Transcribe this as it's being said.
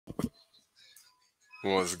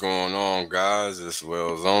What's going on, guys? It's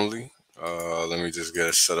Wells Only. Let me just get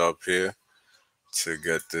it set up here to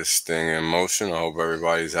get this thing in motion. I hope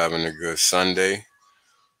everybody's having a good Sunday.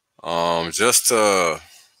 Just to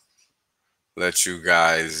let you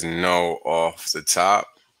guys know off the top,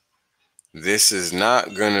 this is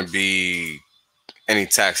not gonna be any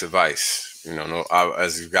tax advice.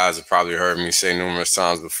 As you guys have probably heard me say numerous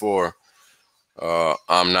times before,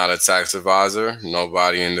 I'm not a tax advisor.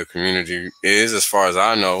 Nobody in the community is, as far as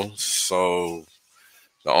I know. So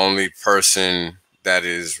the only person that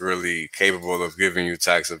is really capable of giving you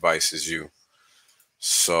tax advice is you.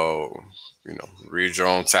 So, read your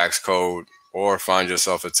own tax code or find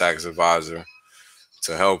yourself a tax advisor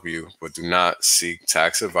to help you, but do not seek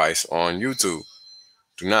tax advice on YouTube.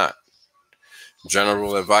 Do not.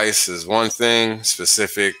 General advice is one thing,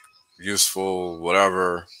 specific, useful,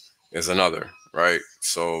 whatever is another, right?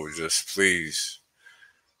 So just please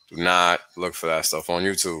do not look for that stuff on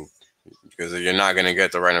YouTube because you're not going to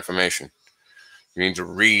get the right information. You need to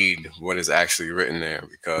read what is actually written there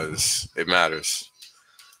because it matters.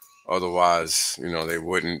 Otherwise, they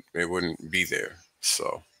wouldn't be there.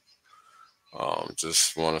 So,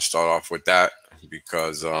 just want to start off with that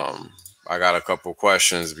because I got a couple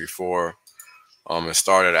questions before it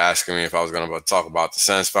started asking me if I was going to talk about the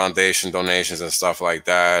Sense Foundation donations and stuff like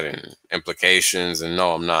that and implications. And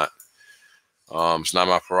no, I'm not. It's not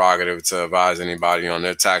my prerogative to advise anybody on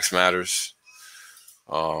their tax matters.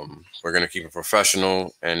 We're going to keep it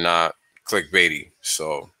professional and not clickbaity.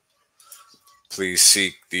 So please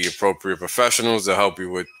seek the appropriate professionals to help you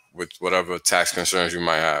with whatever tax concerns you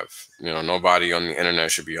might have. Nobody on the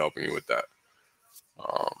internet should be helping you with that.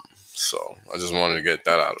 So I just wanted to get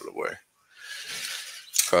that out of the way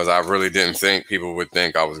because I really didn't think people would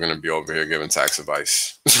think I was going to be over here giving tax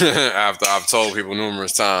advice. After I've told people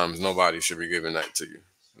numerous times, nobody should be giving that to you.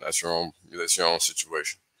 That's your own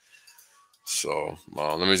situation. So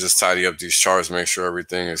let me just tidy up these charts, make sure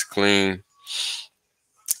everything is clean,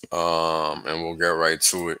 and we'll get right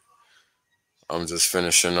to it. I'm just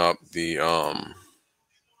finishing up the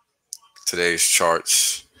today's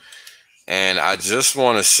charts, and I just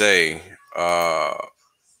want to say,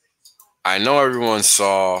 I know everyone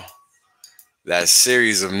saw that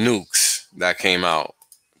series of nukes that came out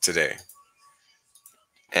today,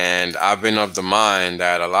 and I've been of the mind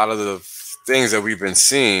that a lot of the things that we've been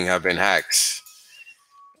seeing have been hacks.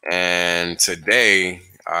 And today,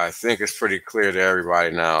 I think it's pretty clear to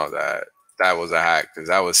everybody now that that was a hack because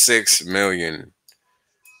that was 6 million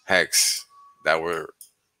hex that were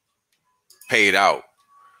paid out.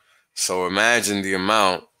 So imagine the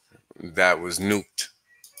amount that was nuked,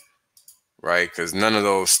 right? Because none of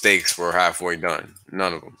those stakes were halfway done.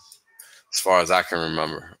 None of them, as far as I can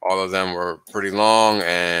remember. All of them were pretty long,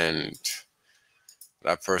 and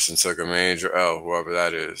that person took a major L, whoever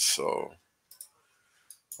that is. So,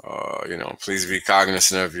 please be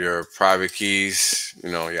cognizant of your private keys,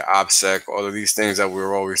 your OPSEC, all of these things that we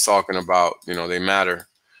were always talking about, they matter.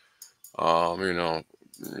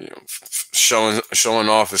 Showing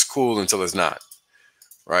off is cool until it's not,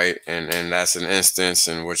 right? And that's an instance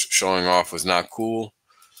in which showing off was not cool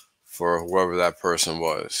for whoever that person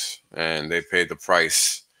was, and they paid the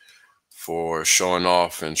price for showing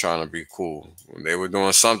off and trying to be cool. They were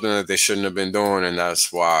doing something that they shouldn't have been doing, and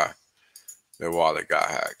that's why their wallet got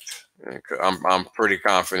hacked. And I'm pretty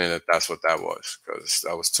confident that that's what that was, because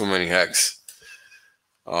that was too many hex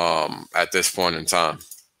at this point in time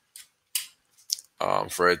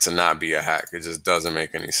for it to not be a hack. It just doesn't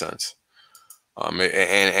make any sense. And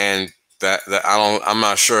I'm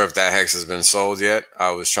not sure if that hex has been sold yet.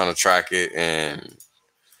 I was trying to track it, and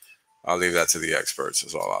I'll leave that to the experts,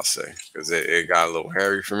 is all I'll say, because it got a little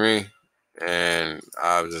hairy for me, and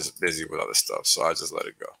I was just busy with other stuff, so I just let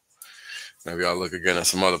it go. Maybe I'll look again at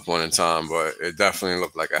some other point in time, but it definitely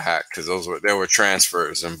looked like a hack because there were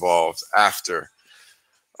transfers involved after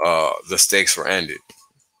the stakes were ended,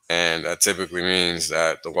 and that typically means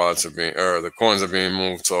that the coins are being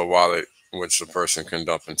moved to a wallet which the person can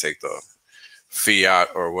dump and take the fiat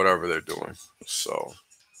or whatever they're doing. So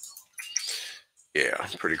yeah,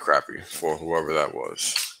 pretty crappy for whoever that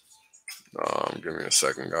was. Give me a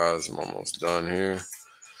second, guys. I'm almost done here.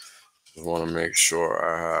 Just want to make sure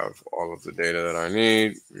I have all of the data that I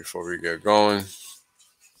need before we get going.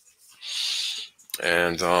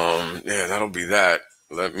 And yeah, that'll be that.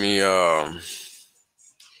 Let me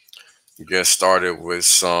get started with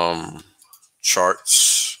some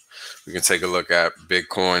charts. We can take a look at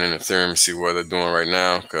Bitcoin and Ethereum, see what they're doing right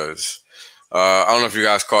now, because I don't know if you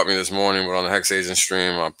guys caught me this morning, but on the Hex Agent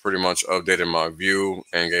stream, I pretty much updated my view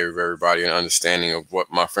and gave everybody an understanding of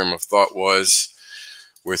what my frame of thought was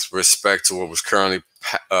with respect to what was currently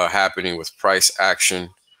happening with price action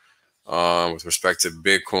with respect to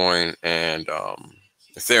Bitcoin and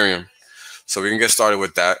Ethereum. So we can get started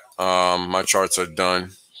with that. My charts are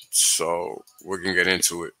done, so we can get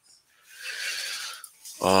into it.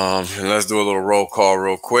 And let's do a little roll call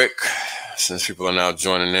real quick. Since people are now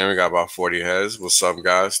joining in, we got about 40 heads. What's up,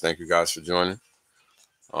 guys? Thank you guys for joining.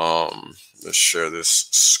 Let's share this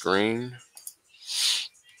screen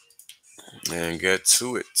and get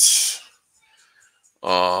to it.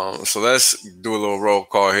 So let's do a little roll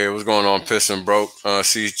call here. What's going on, Piss and Broke?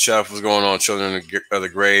 See Chef, what's going on? Children of the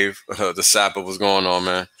Grave, the Sapper, what's going on,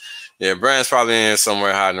 man? Yeah, Brand's probably in here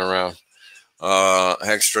somewhere hiding around.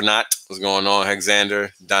 HEX.LIVE, what's going on?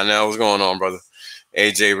 Hexander, Donnell, what's going on, brother?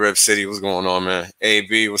 AJ Rip City, what's going on, man?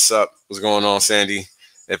 AB, what's up? What's going on, Sandy?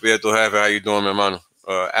 How you doing, man, mano?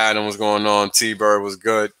 Adam, what's going on? T-Bird, was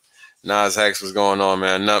good? Nas Hex, what's going on,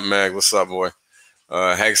 man? Nutmeg, what's up, boy?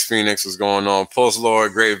 Hex Phoenix, what's going on? Pulse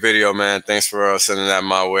Lord, great video, man. Thanks for sending that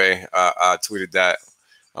my way. I tweeted that.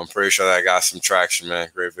 I'm pretty sure that got some traction, man.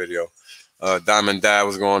 Great video. Diamond Dad,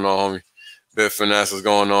 what's going on, homie? Bit Finesse, what's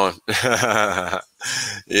going on?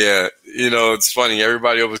 Yeah, you know, it's funny.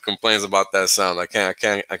 Everybody always complains about that sound. I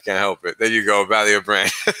can't help it. There you go, Valley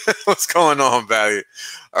Brand. What's going on, Valley?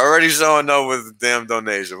 Already showing up with the damn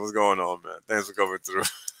donation. What's going on, man? Thanks for coming through.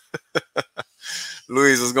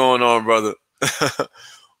 Luis, what's going on, brother?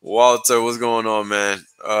 Walter, what's going on, man?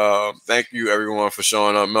 Thank you, everyone, for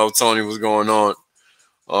showing up. Mel Tony, what's going on?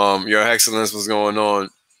 Your Excellence, what's going on?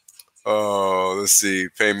 Let's see.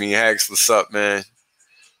 Pay Me Hex, what's up, man?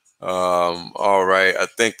 All right, I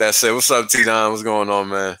think that's it. What's up, T-Don? What's going on,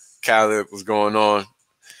 man? Caleb, what's going on?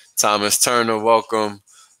 Thomas Turner, welcome.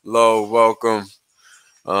 Low, welcome.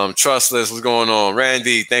 Trustless, what's going on?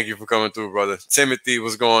 Randy, thank you for coming through, brother. Timothy,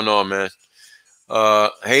 what's going on, man?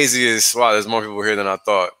 Hazy is, wow, there's more people here than I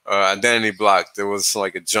thought. Identity blocked. There was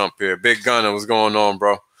like a jump here. Big Gunner, what's going on,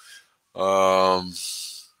 bro?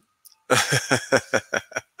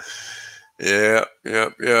 Yeah.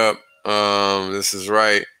 This is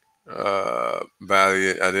right.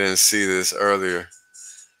 Valley, I didn't see this earlier,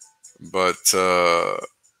 but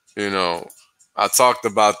you know, I talked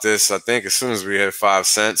about this, I think, as soon as we hit 5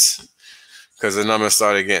 cents, because the number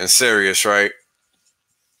started getting serious, right?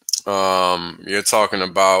 You're talking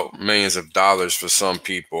about millions of dollars for some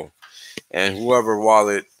people, and whoever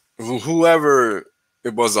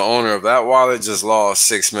it was the owner of that wallet just lost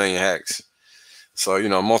 6 million hex. So, you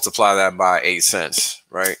know, multiply that by 8 cents,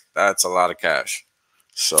 right? That's a lot of cash.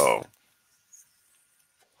 So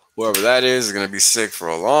whoever that is going to be sick for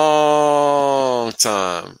a long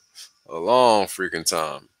time, a long freaking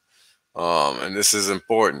time. And this is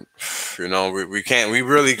important. You know, we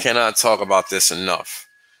really cannot talk about this enough.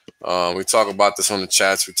 We talk about this on the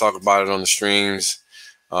chats. We talk about it on the streams.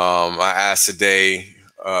 I asked today,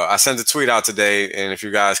 I sent a tweet out today, and if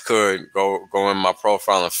you guys could go in my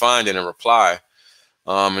profile and find it and reply.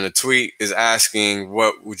 And the tweet is asking,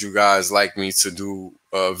 what would you guys like me to do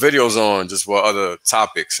videos on, just what other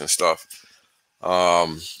topics and stuff.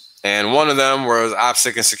 And one of them was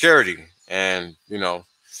OPSEC and security. And, you know,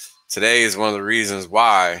 today is one of the reasons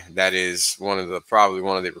why that is probably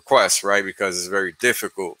one of the requests, right? Because it's very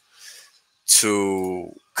difficult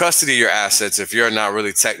to custody your assets if you're not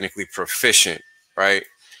really technically proficient, right?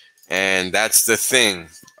 And that's the thing.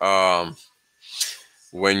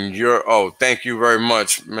 When you're, thank you very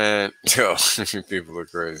much, man. Yo, people are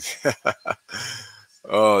crazy.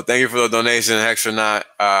 Oh, thank you for the donation, Hex or not.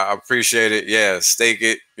 I appreciate it. Yeah, stake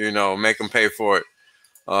it, you know, make them pay for it.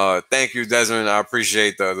 Thank you, Desmond. I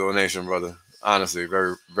appreciate the donation, brother. Honestly,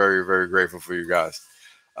 very, very, very grateful for you guys.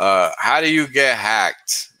 How do you get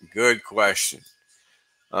hacked? Good question.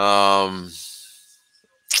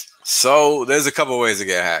 So there's a couple ways to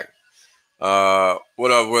get hacked.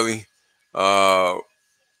 What up, Willie?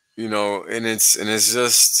 You know, and it's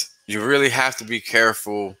just, you really have to be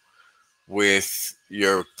careful with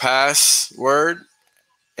your password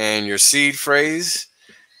and your seed phrase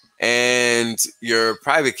and your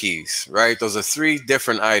private keys, right? Those are 3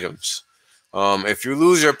 different items. If you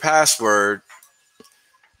lose your password,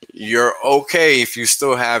 you're okay if you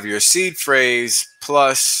still have your seed phrase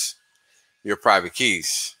plus your private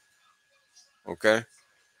keys. Okay?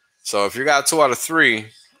 So if you got 2 out of 3,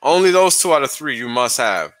 only those 2 out of 3 you must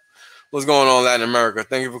have. What's going on, Latin America?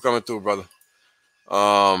 Thank you for coming through, brother.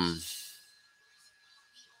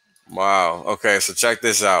 Wow. Okay, so check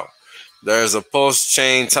this out. There's a Pulse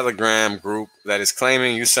Chain Telegram group that is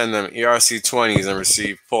claiming you send them ERC20s and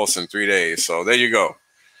receive Pulse in 3 days. So there you go.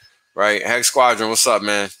 Right? Hex Squadron, what's up,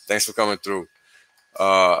 man? Thanks for coming through.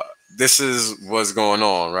 This is what's going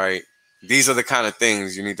on, right? these are the kind of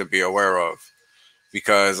things you need to be aware of.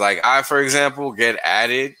 Because like I, for example, get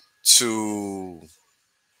added to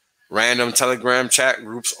random Telegram chat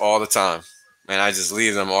groups all the time, and I just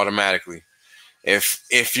leave them automatically.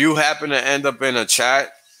 If you happen to end up in a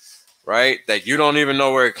chat, right, that you don't even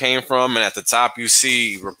know where it came from, and at the top you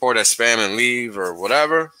see report as spam and leave or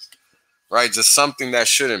whatever, right, just something that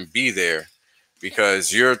shouldn't be there,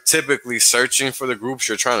 because you're typically searching for the groups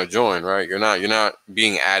you're trying to join, right? You're not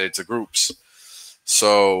being added to groups,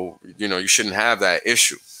 so you shouldn't have that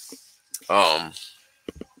issue.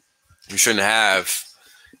 You shouldn't have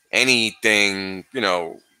anything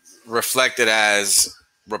reflected as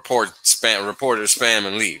reported spam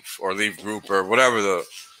and leave, or leave group, or whatever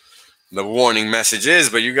the warning message is.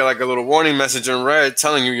 But you get like a little warning message in red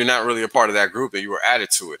telling you you're not really a part of that group, that you were added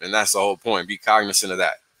to it, and that's the whole point. Be cognizant of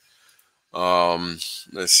that.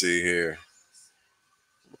 Let's see here.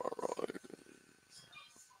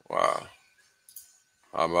 Wow,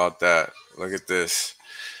 how about that? Look at this.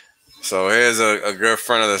 So here's a good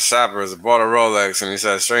friend of the Sappers, bought a Rolex, and he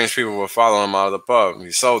said strange people were following him out of the pub.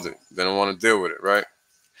 He sold it, didn't want to deal with it, right?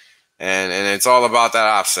 And it's all about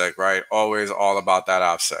that OPSEC, right? Always all about that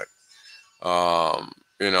OPSEC.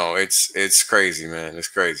 It's crazy, man. It's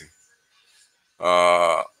crazy.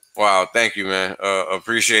 Wow, thank you, man.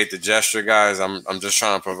 Appreciate the gesture, guys. I'm just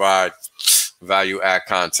trying to provide value add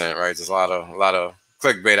content, right? There's a lot of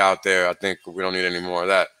clickbait out there. I think we don't need any more of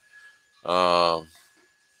that.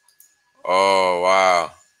 Oh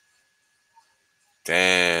wow.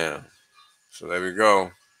 Damn. So there we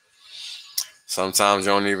go. Sometimes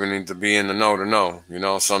you don't even need to be in the know to know.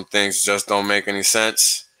 Some things just don't make any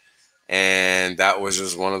sense. And that was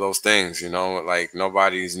just one of those things, like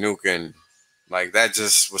nobody's nuking. Like that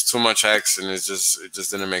just was too much hex, and it just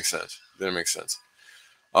didn't make sense.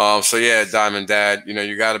 So yeah, Diamond Dad,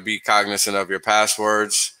 you got to be cognizant of your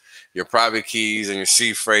passwords, your private keys, and your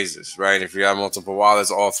seed phrases, right? If you have multiple wallets,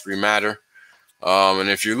 all three matter. And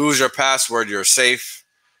if you lose your password, you're safe.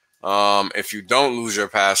 If you don't lose your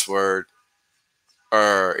password,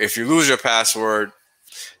 or if you lose your password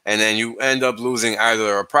and then you end up losing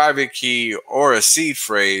either a private key or a seed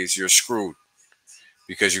phrase, you're screwed,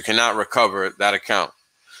 because you cannot recover that account.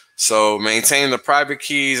 So maintain the private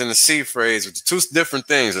keys and the seed phrase, which are two different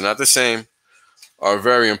things and not the same, are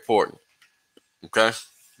very important. Okay?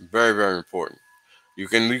 Very, very important. You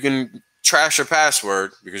can trash your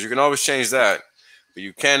password, because you can always change that, but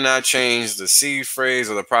you cannot change the seed phrase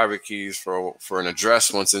or the private keys for an address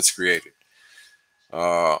once it's created.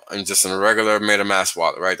 And just in a regular MetaMask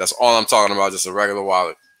wallet, right? That's all I'm talking about, just a regular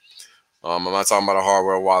wallet. I'm not talking about a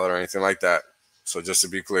hardware wallet or anything like that. So just to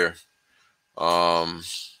be clear, yeah,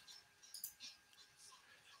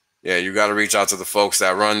 you got to reach out to the folks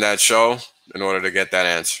that run that show in order to get that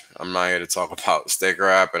answer. I'm not here to talk about Staker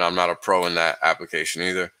app, and I'm not a pro in that application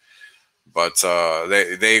either. But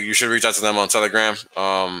you should reach out to them on Telegram.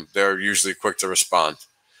 They're usually quick to respond.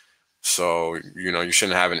 So, you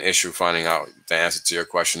shouldn't have an issue finding out the answer to your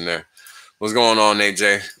question there. What's going on,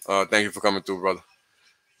 AJ? Thank you for coming through, brother.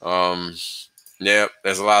 Yeah,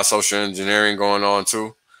 there's a lot of social engineering going on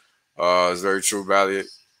too. It's very true, Valiant.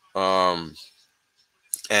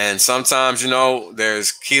 And sometimes,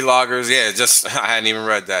 there's keyloggers. Yeah, I hadn't even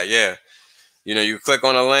read that. Yeah. You click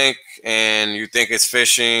on a link and you think it's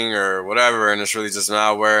phishing or whatever, and it's really just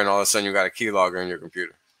malware, and all of a sudden you got a keylogger in your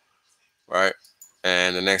computer, right?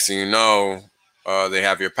 And the next thing you know, they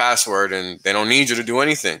have your password, and they don't need you to do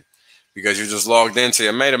anything, because you just logged into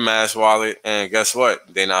your MetaMask wallet, and guess what?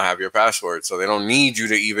 They now have your password, so they don't need you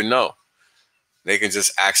to even know. They can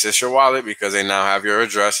just access your wallet because they now have your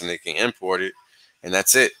address, and they can import it, and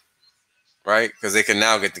that's it, right? Because they can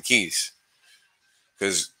now get the keys.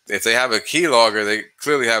 Because if they have a keylogger, they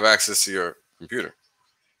clearly have access to your computer,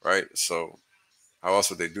 right? So how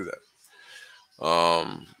else would they do that?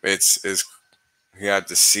 He had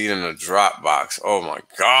the seed in a Dropbox. Oh my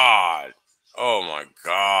God. Oh my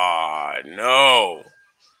God. No.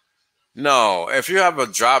 If you have a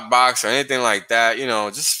Dropbox or anything like that,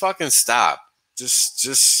 just fucking stop.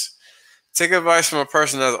 Just take advice from a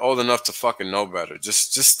person that's old enough to fucking know better.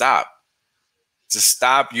 Just stop. Just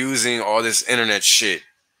stop using all this internet shit.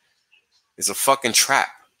 It's a fucking trap.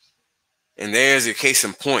 And there's your case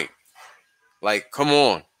in point. Like, come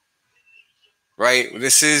on. Right?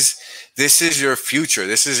 This is your future.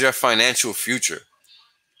 This is your financial future.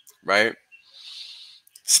 Right?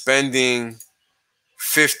 Spending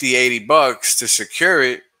 50, 80 bucks to secure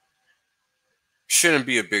it shouldn't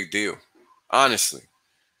be a big deal. Honestly.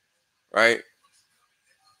 Right?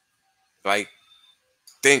 Like,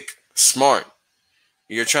 think smart.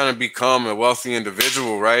 you're trying to become a wealthy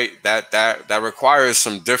individual, right? That requires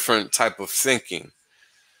some different type of thinking.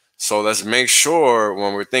 So let's make sure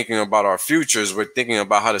when we're thinking about our futures, we're thinking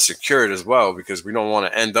about how to secure it as well, because we don't want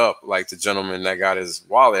to end up like the gentleman that got his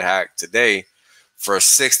wallet hacked today for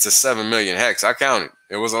 6 to 7 million hex. I counted.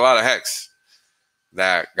 It was a lot of hex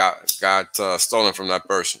that got stolen from that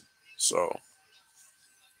person. So,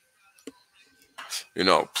 you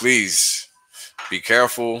know, please be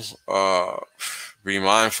careful, be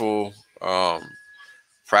mindful,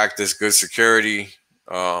 practice good security.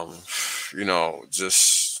 You know,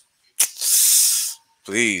 just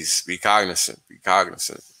please be cognizant. Be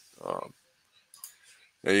cognizant.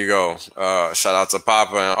 There you go. Shout out to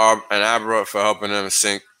Papa and Abra for helping him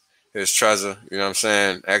sink his treasure. You know what I'm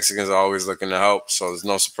saying? Mexicans are always looking to help, so there's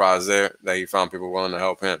no surprise there that he found people willing to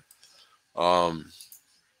help him.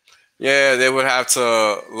 Yeah, they would have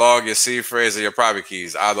to log your seed phrase or your private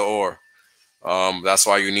keys, either or. That's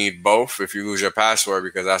why you need both if you lose your password,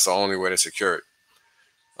 because that's the only way to secure it.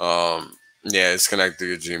 Yeah, it's connected to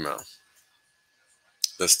your Gmail.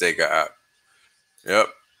 The Staker app. Yep.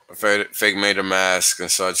 Fake made a mask and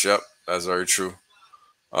such. Yep, that's very true.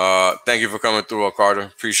 Thank you for coming through, Carter.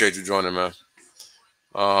 Appreciate you joining, man.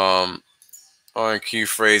 On key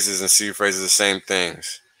phrases and seed phrases, the same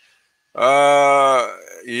things.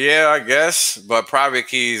 Yeah, I guess, but private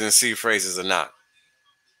keys and seed phrases are not.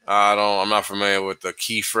 I'm not familiar with the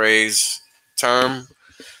key phrase term.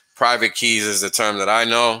 Private keys is the term that I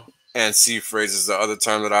know, and seed phrase is the other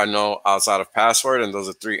term that I know outside of password, and those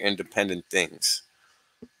are three independent things.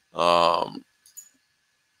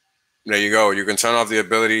 There you go. You can turn off the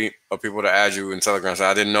ability of people to add you in Telegram. So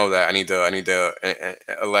I didn't know that. I need to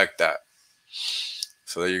elect that.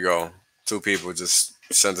 So there you go. 2 people just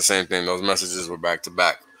sent the same thing. Those messages were back to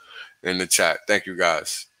back in the chat. Thank you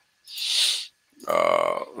guys.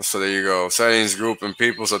 So there you go. Settings, group, and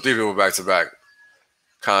people. So 3 people back to back.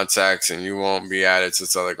 Contacts, and you won't be added to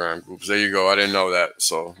Telegram groups. There you go. I didn't know that.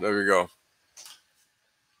 So there we go.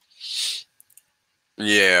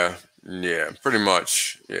 Yeah, pretty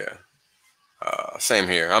much. Yeah. Same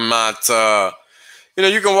here. I'm not, you know,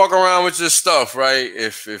 you can walk around with your stuff, right?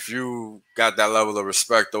 If you got that level of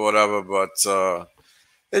respect or whatever, but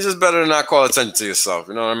it's just better to not call attention to yourself.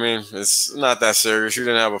 You know what I mean? It's not that serious. You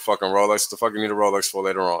didn't have a fucking Rolex. The fuck you need a Rolex for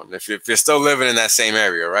later on? If you're still living in that same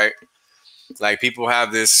area, right? Like, people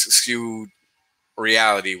have this skewed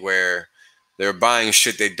reality where they're buying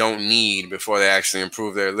shit they don't need before they actually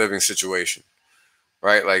improve their living situation,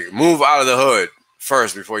 right? Like, move out of the hood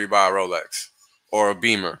first before you buy a Rolex or a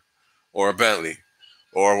Beamer or a Bentley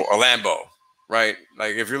or a Lambo, right?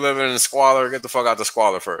 Like, if you're living in squalor, get the fuck out the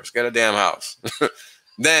squalor first. Get a damn house.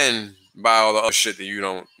 Then buy all the other shit that you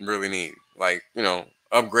don't really need. Like, you know,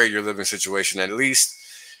 upgrade your living situation at least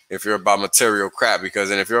if you're about material crap. Because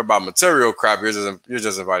then if you're about material crap, you're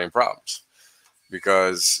just inviting problems.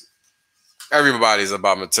 Because everybody's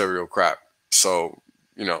about material crap. So,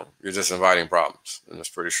 you know, you're just inviting problems. And it's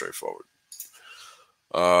pretty straightforward.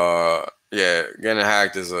 Yeah, getting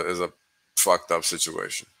hacked is a fucked up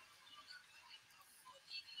situation.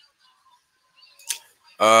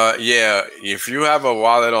 Yeah, if you have a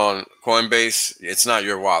wallet on Coinbase, it's not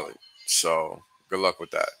your wallet. So good luck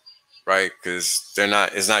with that, right? Because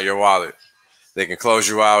it's not your wallet. They can close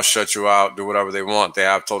you out, shut you out, do whatever they want. They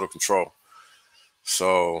have total control.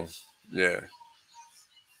 So yeah.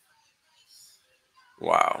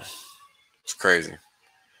 Wow. It's crazy.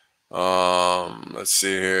 Let's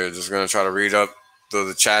see here. Just gonna try to read up through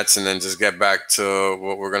the chats and then just get back to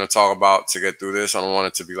what we're gonna talk about to get through this. I don't want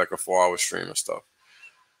it to be like a 4-hour stream and stuff.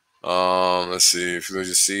 Let's see. If you lose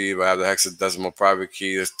your seed but have the hexadecimal private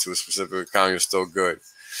key to a specific account, you're still good.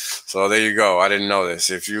 So there you go. I didn't know this.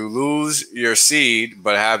 If you lose your seed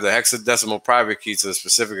but have the hexadecimal private key to the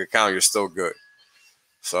specific account, you're still good.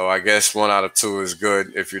 So I guess 1 out of 2 is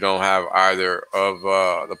good if you don't have either of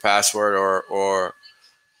the password or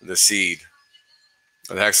the seed.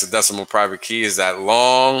 The hexadecimal private key is that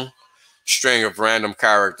long string of random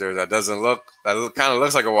characters that kind of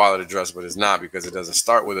looks like a wallet address, but it's not, because it doesn't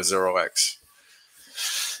start with a 0x.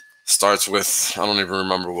 Starts with, I don't even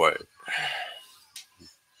remember what.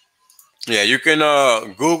 Yeah, you can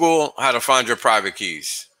Google how to find your private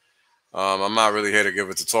keys. I'm not really here to give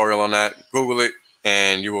a tutorial on that. Google it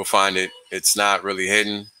and you will find it. It's not really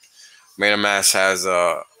hidden. MetaMask has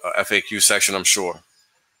a FAQ section, I'm sure.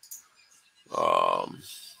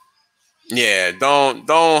 Yeah, don't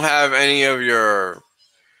have any of your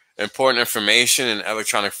important information in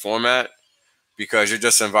electronic format, because you're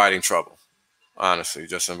just inviting trouble. Honestly,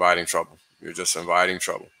 just inviting trouble. You're just inviting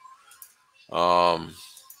trouble.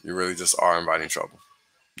 You really just are inviting trouble.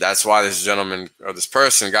 That's why this gentleman or this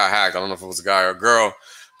person got hacked. I don't know if it was a guy or a girl,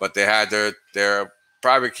 but they had their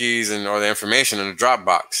private keys or their information in a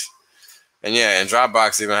Dropbox. And yeah, and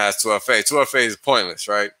Dropbox even has 2FA. 2FA is pointless,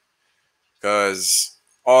 right? Because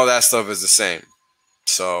all that stuff is the same.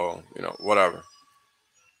 So, whatever.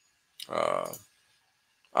 I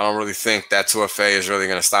don't really think that 2FA is really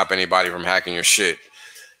going to stop anybody from hacking your shit.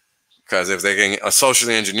 Because if they can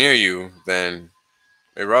socially engineer you, then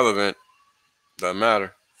irrelevant. Doesn't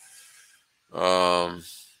matter. All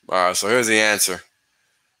right, so here's the answer.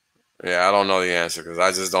 Yeah, I don't know the answer because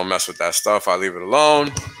I just don't mess with that stuff. I leave it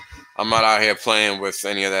alone. I'm not out here playing with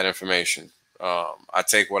any of that information. I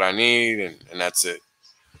take what I need and that's it.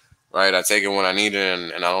 Right? I take it when I need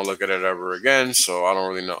it and I don't look at it ever again. So I don't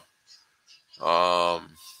really know.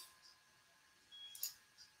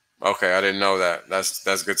 Okay, I didn't know that.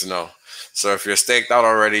 That's good to know. So if you're staked out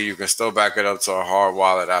already, you can still back it up to a hard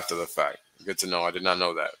wallet after the fact. Good to know. I did not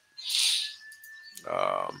know that.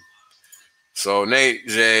 So Nate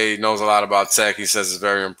J knows a lot about tech. He says it's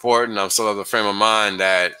very important. I'm still of the frame of mind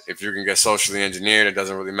that if you can get socially engineered, it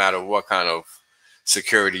doesn't really matter what kind of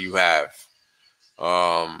security you have.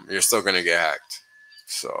 You're still going to get hacked.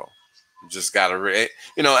 So you just got to,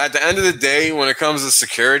 at the end of the day, when it comes to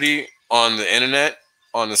security on the internet,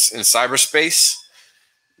 in cyberspace,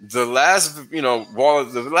 the last,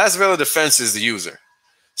 the last veil of defense is the user.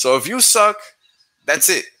 So if you suck, that's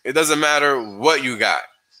it. It doesn't matter what you got.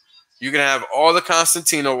 You can have all the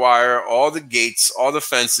Constantino wire, all the gates, all the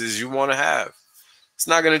fences you want to have. It's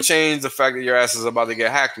not going to change the fact that your ass is about to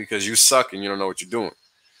get hacked because you suck and you don't know what you're doing.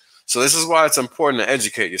 So this is why it's important to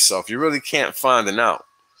educate yourself. You really can't find an out,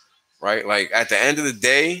 right? Like at the end of the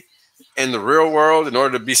day, in the real world, in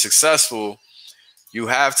order to be successful, you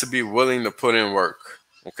have to be willing to put in work,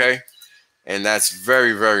 okay? And that's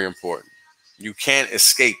very, very important. You can't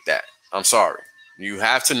escape that. I'm sorry. You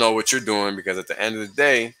have to know what you're doing because at the end of the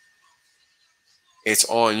day, it's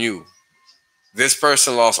on you. This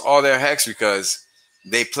person lost all their hex because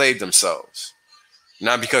they played themselves,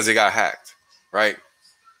 not because they got hacked, right?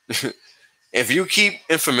 If you keep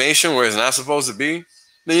information where it's not supposed to be,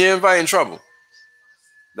 then you're inviting trouble.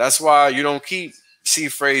 That's why you don't keep C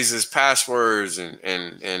phrases, passwords,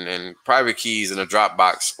 and private keys in a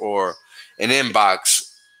Dropbox or an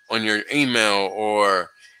inbox on your email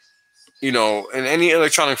or, in any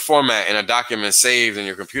electronic format in a document saved in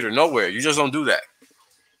your computer. Nowhere. You just don't do that.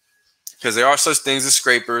 Because there are such things as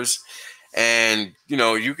scrapers. And,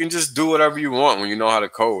 you can just do whatever you want when you know how to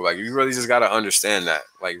code. Like, you really just got to understand that.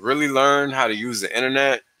 Like, really learn how to use the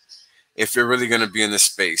internet if you're really going to be in this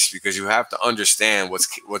space. Because you have to understand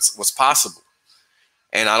what's possible.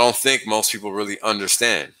 And I don't think most people really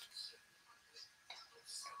understand.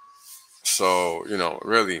 So,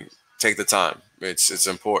 really take the time. It's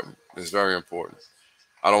important. It's very important.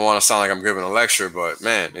 I don't want to sound like I'm giving a lecture, but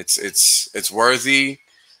man, it's worthy.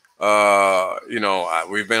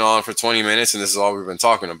 We've been on for 20 minutes and this is all we've been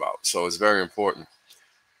talking about. So it's very important.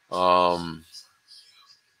 Yeah.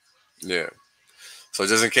 So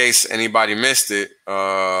just in case anybody missed it,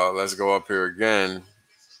 let's go up here again.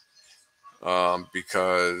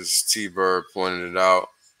 Because T-Bird pointed it out.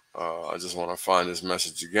 I just want to find this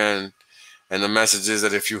message again. And the message is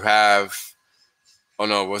that if you have, oh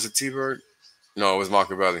no, was it T-Bird? No, it was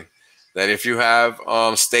Machiavelli. That if you have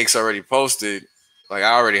stakes already posted, like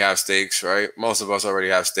I already have stakes, right? Most of us already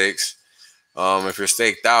have stakes. If you're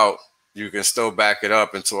staked out, you can still back it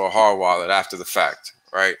up into a hard wallet after the fact,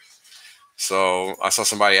 right? So I saw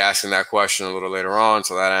somebody asking that question a little later on,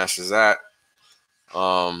 so that answers that.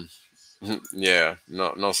 Yeah,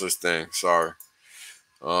 no such thing. Sorry.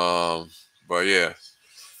 But yeah.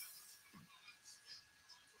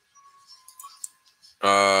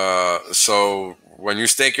 So when you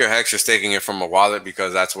stake your hex, you're staking it from a wallet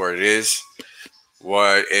because that's where it is.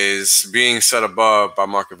 What is being said above by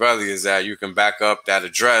Machiavelli is that you can back up that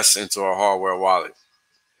address into a hardware wallet.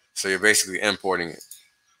 So you're basically importing it.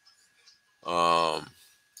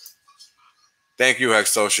 Thank you,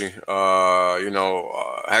 Hextoshi.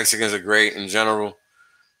 Hexagons are great in general.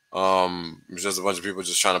 It's just a bunch of people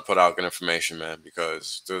just trying to put out good information, man,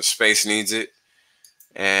 because the space needs it.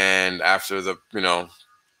 And after the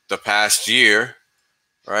past year,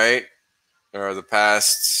 right? Or the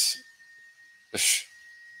past,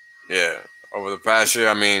 yeah, over the past year,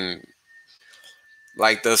 I mean,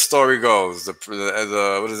 like the story goes,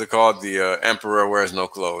 the what is it called? The emperor wears no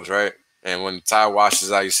clothes, right? And when the tide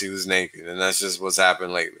washes out, you see who's naked, and that's just what's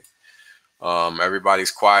happened lately.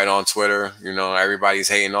 Everybody's quiet on Twitter, everybody's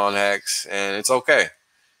hating on Hex, and it's okay.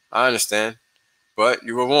 I understand, but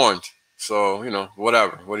you were warned, so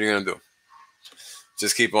whatever. What are you gonna do?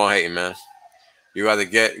 Just keep on hating, man. You either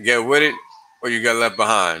get with it or you get left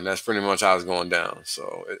behind. That's pretty much how it's going down.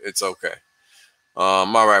 So it's okay. All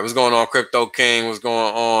right, what's going on, Crypto King? What's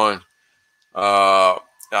going on?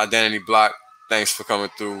 Identity Block. Thanks for coming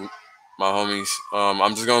through, my homies.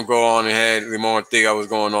 I'm just gonna go on ahead. Limon Thiga, what's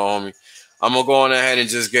going on, homie? I'm gonna go on ahead and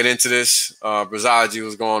just get into this. Brazaji,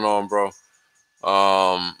 what's going on, bro?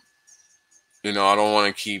 You know, I don't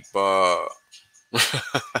want to keep.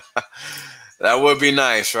 That would be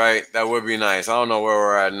nice, right? That would be nice. I don't know where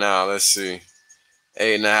we're at now. Let's see.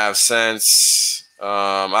 8.5 cents.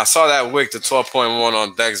 I saw that wick to 12.1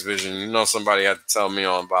 on HEX.VISION. You know, somebody had to tell me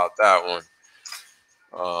on about that one.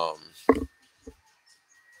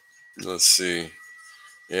 Let's see.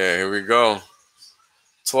 Yeah, here we go.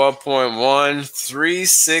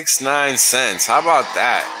 12.1369 cents. How about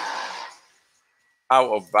that?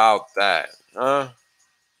 How about that? Huh?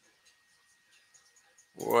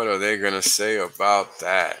 What are they gonna say about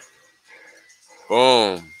that?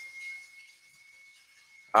 Boom.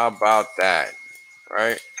 How about that?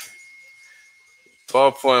 Right?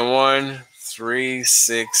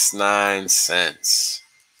 12.1369 cents.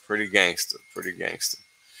 Pretty gangster. Pretty gangster.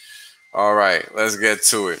 All right, let's get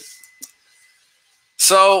to it.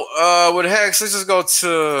 So with HEX, let's just go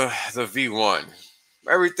to the V1.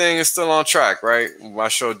 Everything is still on track, right? I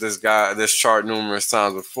showed this chart numerous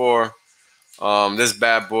times before. This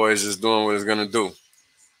bad boy is just doing what it's gonna do,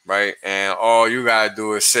 right? And all you gotta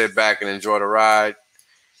do is sit back and enjoy the ride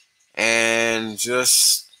and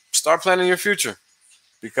just start planning your future,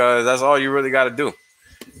 because that's all you really got to do.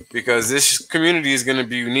 Because this community is going to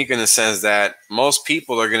be unique in the sense that most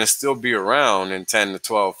people are going to still be around in 10 to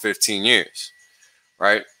 12, 15 years,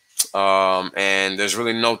 right? And there's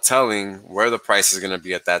really no telling where the price is going to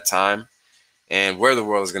be at that time and where the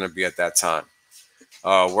world is going to be at that time.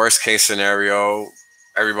 Worst case scenario,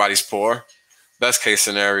 everybody's poor. Best case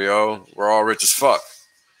scenario, we're all rich as fuck,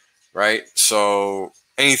 right? So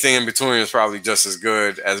anything in between is probably just as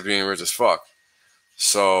good as being rich as fuck.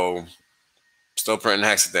 So still printing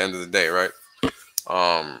HEX at the end of the day, right?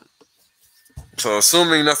 So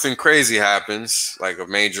assuming nothing crazy happens, like a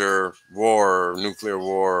major war or nuclear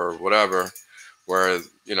war or whatever, where,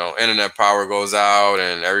 you know, internet power goes out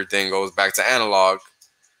and everything goes back to analog,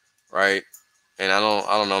 right? And I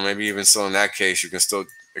don't know, maybe even still in that case, you can still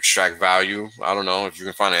extract value. I don't know if you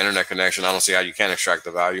can find an internet connection. I don't see how you can extract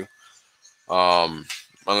the value.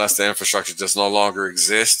 Unless the infrastructure just no longer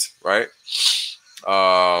exists, right?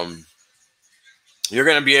 You're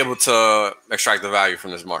going to be able to extract the value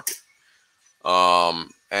from this market. And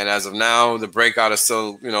as of now, the breakout is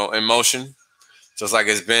still, you know, in motion, just like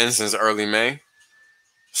it's been since early May.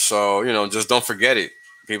 So, you know, just don't forget it.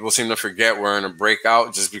 People seem to forget we're in a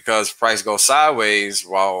breakout. Just because price goes sideways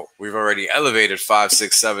while we've already elevated 5,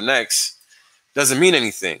 6, 7x doesn't mean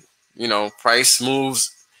anything. You know, price moves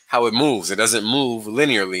how it moves. It doesn't move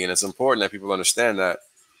linearly, and it's important that people understand that,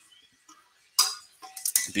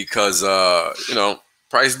 because you know,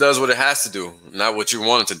 price does what it has to do, not what you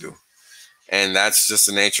want it to do. And that's just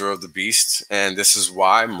the nature of the beast. And this is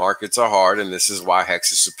why markets are hard, and this is why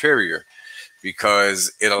HEX is superior,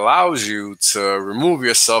 because it allows you to remove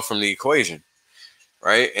yourself from the equation,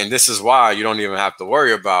 right? And this is why you don't even have to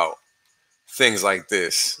worry about things like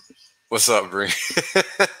this. What's up, Bree?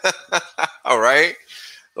 All right.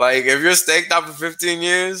 Like, if you're staked out for 15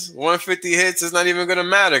 years, 150 hits, it's not even going to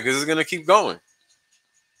matter, because it's going to keep going.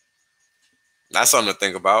 That's something to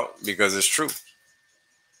think about, because it's true.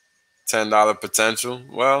 $10 potential.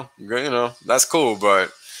 Well, you know, that's cool,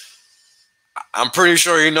 but I'm pretty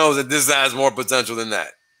sure he knows that this has more potential than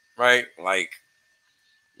that, right? Like,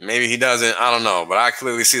 maybe he doesn't. I don't know, but I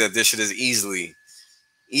clearly see that this shit is easily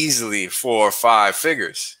 4 or 5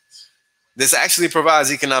 figures. This actually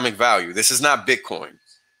provides economic value. This is not Bitcoin.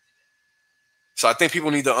 So I think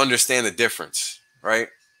people need to understand the difference, right?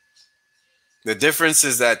 The difference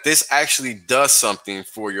is that this actually does something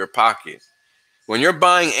for your pocket. When you're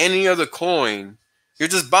buying any other coin, you're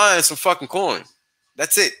just buying some fucking coin.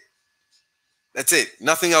 That's it. That's it.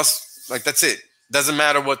 Nothing else. Like, that's it. Doesn't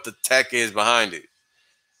matter what the tech is behind it.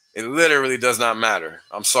 It literally does not matter.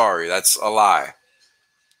 I'm sorry. That's a lie.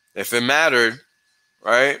 If it mattered,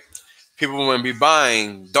 right, people wouldn't be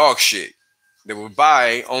buying dog shit. They would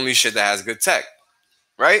buy only shit that has good tech,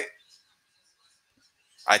 right?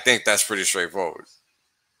 I think that's pretty straightforward,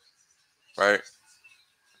 right?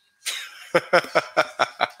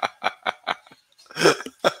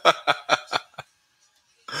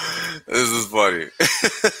 This is funny.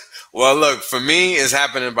 Well, look, for me, it's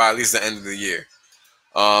happening by at least the end of the year.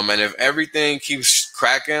 And if everything keeps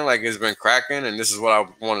cracking like it's been cracking, and this is what I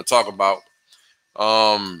want to talk about,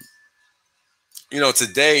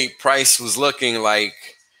 today price was looking like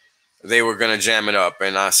they were going to jam it up.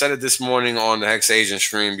 And I said it this morning on the Hex Agent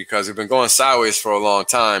stream because we've been going sideways for a long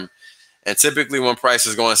time. And typically when price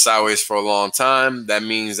is going sideways for a long time, that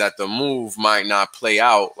means that the move might not play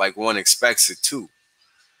out like one expects it to,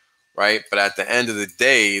 right? But at the end of the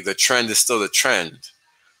day, the trend is still the trend,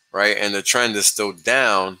 right? And the trend is still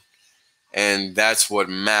down, and that's what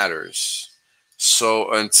matters.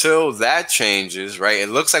 So until that changes, right, it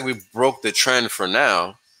looks like we broke the trend for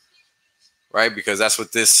now, right? Because that's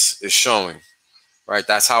what this is showing, right?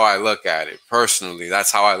 That's how I look at it personally.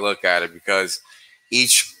 That's how I look at it, because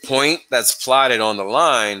each point that's plotted on the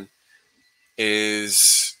line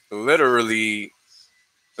is literally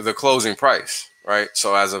the closing price, right?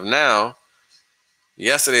 So as of now,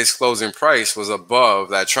 yesterday's closing price was above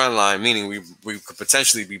that trend line, meaning we could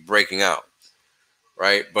potentially be breaking out,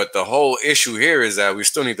 right? But the whole issue here is that we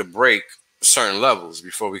still need to break certain levels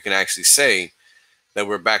before we can actually say that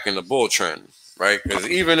we're back in the bull trend, right? Because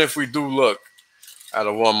even if we do look at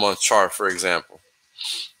a 1 month chart, for example,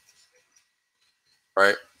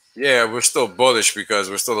 right? Yeah, we're still bullish because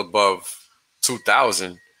we're still above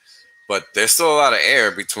 2,000, but there's still a lot of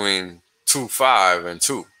air between 2.5 and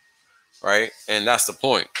 2, right? And that's the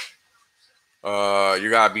point. You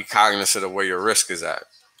gotta be cognizant of where your risk is at,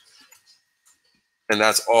 and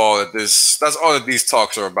that's all that these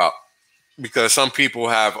talks are about. Because some people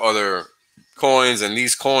have other coins, and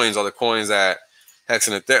these coins are the coins that Hex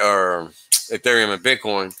and Ethereum and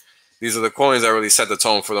Bitcoin. These are the coins that really set the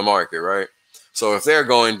tone for the market, right? So if they're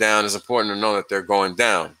going down, it's important to know that they're going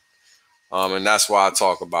down, and that's why I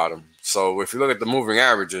talk about them. So if you look at the moving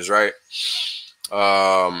averages, right?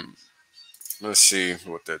 Let's see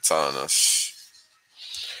what they're telling us.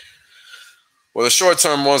 Well, the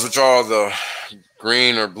short-term ones, which are the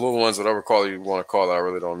green or blue ones, whatever color you want to call it, I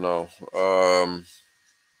really don't know.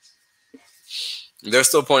 They're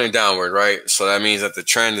still pointing downward, right? So that means that the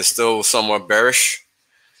trend is still somewhat bearish,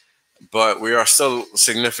 but we are still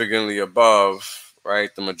significantly above,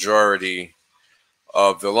 right, the majority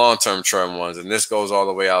of the long-term trend ones. And this goes all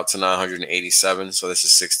the way out to 987. So this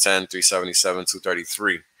is 610, 377,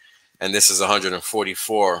 233. And this is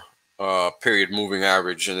 144 period moving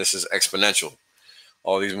average, and this is exponential.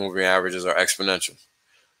 All these moving averages are exponential.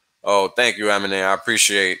 Oh, thank you, Amine. I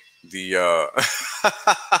appreciate the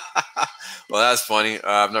well, that's funny.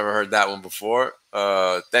 I've never heard that one before.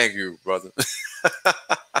 Thank you, brother.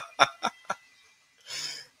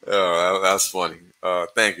 Oh, that's funny.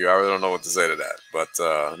 Thank you. I really don't know what to say to that, but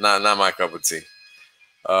not my cup of tea.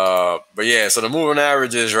 But yeah, so the moving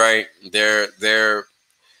averages, right? They're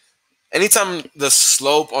anytime the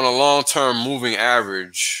slope on a long-term moving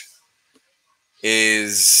average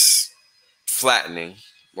is flattening,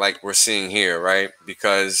 like we're seeing here, right?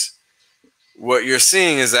 Because what you're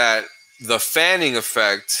seeing is that the fanning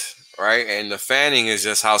effect, right? And the fanning is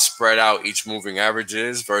just how spread out each moving average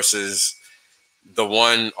is versus the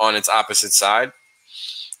one on its opposite side,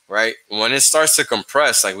 right? When it starts to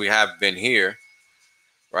compress, like we have been here,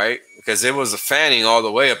 right? Because it was a fanning all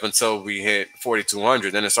the way up until we hit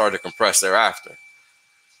 4,200, then it started to compress thereafter,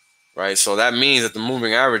 right? So that means that the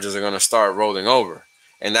moving averages are going to start rolling over,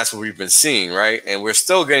 and that's what we've been seeing, right? And we're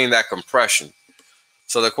still getting that compression.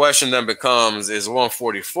 So the question then becomes, is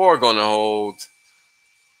 144 going to hold?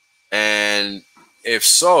 And if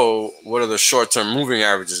so, what are the short-term moving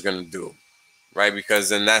averages going to do, right? Because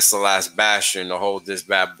then that's the last bastion to hold this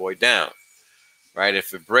bad boy down, right?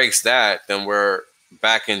 If it breaks that, then we're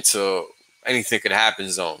back into anything could happen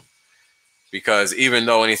zone. Because even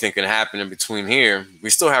though anything can happen in between here, we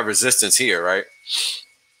still have resistance here, right?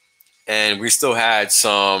 And we still had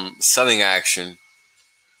some selling action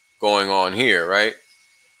going on here, right?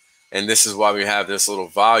 And this is why we have this little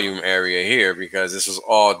volume area here, because this was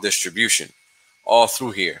all distribution all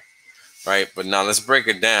through here, right? But now let's break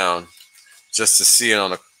it down just to see it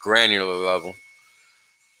on a granular level,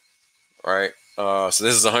 right? So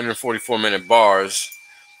this is 144-minute bars,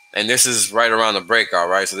 and this is right around the breakout,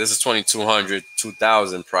 right? So this is 2,200,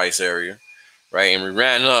 2,000 price area, right? And we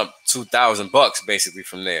ran up 2,000 bucks basically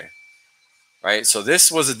from there, right? So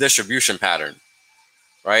this was a distribution pattern,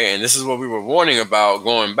 right? And this is what we were warning about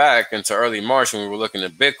going back into early March when we were looking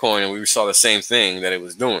at Bitcoin, and we saw the same thing that it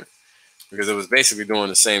was doing, because it was basically doing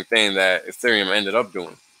the same thing that Ethereum ended up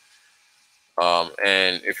doing.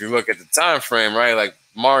 And if you look at the time frame, right, like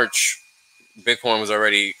March, Bitcoin was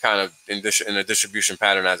already kind of in a distribution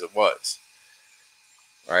pattern as it was,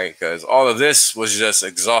 right? Because all of this was just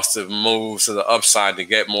exhaustive moves to the upside to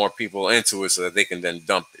get more people into it so that they can then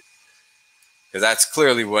dump it. Because that's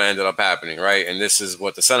clearly what ended up happening, right? And this is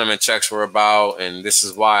what the sentiment checks were about. And this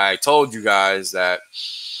is why I told you guys that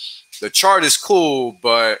The chart is cool,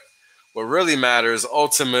 but what really matters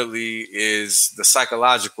ultimately is the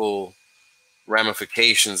psychological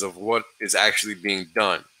ramifications of what is actually being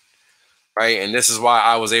done, right? And this is why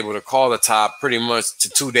I was able to call the top pretty much to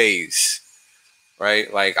 2 days,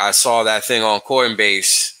 right? Like I saw that thing on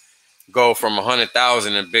Coinbase go from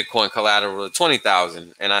 100,000 in Bitcoin collateral to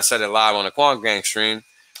 20,000, and I said it live on the Quant Gang stream.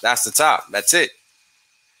 That's the top. That's it.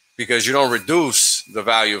 Because you don't reduce the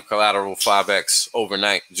value of collateral 5x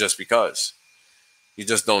overnight just because. You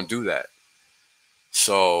just don't do that.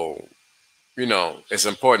 So, you know, it's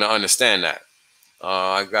important to understand that.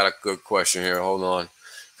 I got a good question here. Hold on.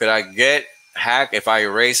 Could I get hacked if I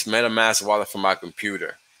erase MetaMask wallet from my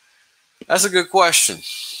computer? That's a good question.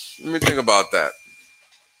 Let me think about that.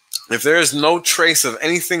 If there is no trace of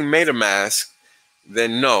anything MetaMask,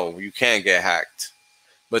 then no, you can't get hacked.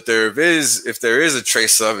 But if there is a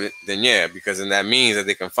trace of it, then yeah, because then that means that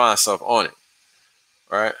they can find stuff on it,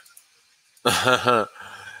 right?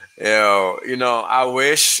 Yo, you know, I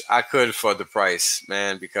wish I could for the price,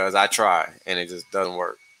 man, because I try and it just doesn't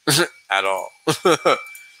work at all.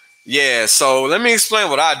 Yeah, so let me explain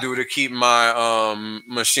what I do to keep my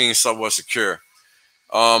machine somewhat secure.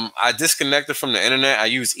 I disconnected from the internet. I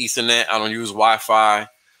use Ethernet. I don't use Wi-Fi.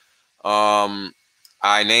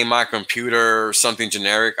 I name my computer something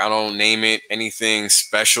generic. I don't name it anything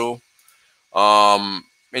special. And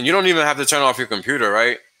you don't even have to turn off your computer,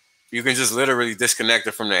 right? You can just literally disconnect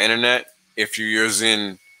it from the internet if you're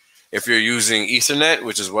using Ethernet,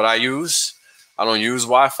 which is what I use. I don't use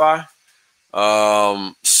Wi-Fi.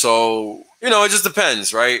 So, you know, it just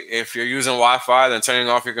depends, right? If you're using Wi-Fi, then turning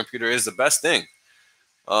off your computer is the best thing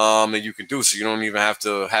that you can do, so you don't even have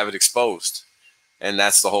to have it exposed. And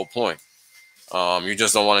that's the whole point. You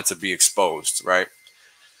just don't want it to be exposed, right?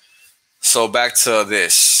 So back to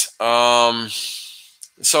this.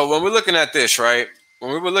 So when we're looking at this, right?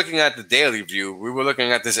 When we were looking at the daily view, we were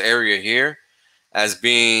looking at this area here as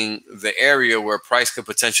being the area where price could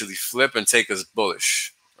potentially flip and take us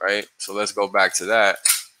bullish, right? So let's go back to that.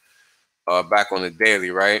 Back on the daily,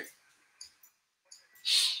 right?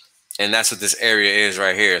 And that's what this area is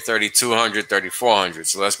right here, 3,200, 3,400.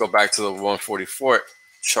 So let's go back to the 144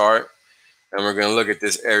 chart. And we're going to look at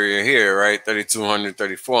this area here, right? 3,200,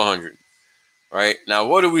 3,400, right? Now,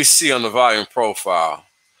 what do we see on the volume profile?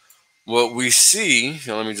 What we see,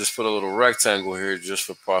 let me just put a little rectangle here just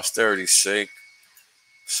for posterity's sake,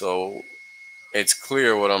 so it's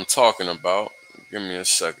clear what I'm talking about. Give me a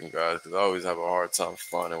second, guys, because I always have a hard time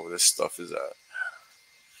finding where this stuff is at.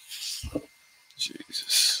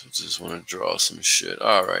 Jesus, I just want to draw some shit.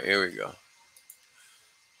 All right, here we go.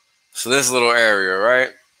 So this little area, right?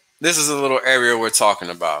 This is a little area we're talking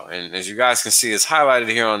about. And as you guys can see, it's highlighted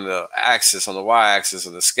here on the axis, on the y-axis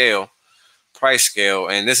of the scale, price scale.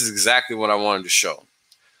 And this is exactly what I wanted to show,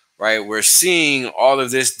 right? We're seeing all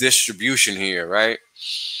of this distribution here, right?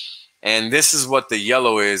 And this is what the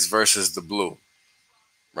yellow is versus the blue,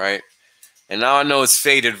 right? And now I know it's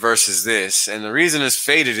faded versus this. And the reason it's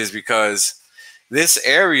faded is because this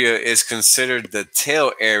area is considered the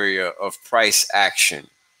tail area of price action,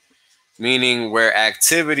 meaning where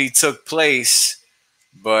activity took place,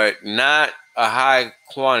 but not a high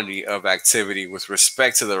quantity of activity with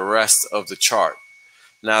respect to the rest of the chart.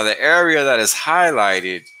 Now, the area that is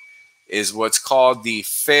highlighted is what's called the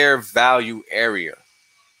fair value area,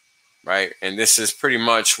 right? And this is pretty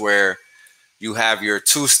much where you have your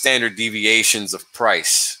 2 standard deviations of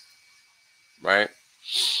price, right?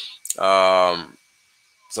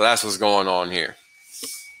 So that's what's going on here.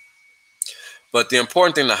 But the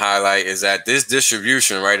important thing to highlight is that this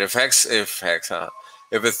distribution, right? If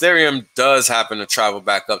Ethereum does happen to travel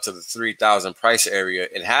back up to the 3,000 price area,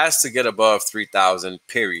 it has to get above 3,000,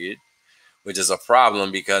 period, which is a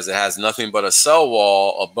problem because it has nothing but a sell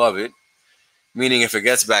wall above it. Meaning if it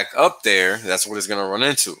gets back up there, that's what it's going to run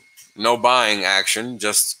into. No buying action,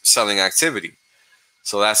 just selling activity.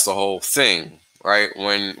 So that's the whole thing, right?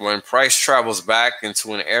 When price travels back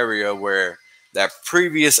into an area where that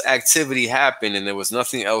previous activity happened and there was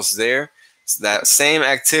nothing else there, that same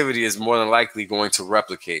activity is more than likely going to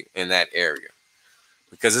replicate in that area.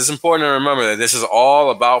 Because it's important to remember that this is all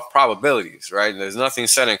about probabilities, right? There's nothing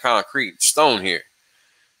set in concrete stone here.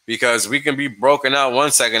 Because we can be broken out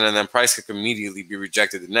 1 second and then price could immediately be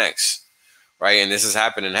rejected the next, right? And this has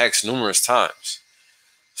happened in Hex numerous times.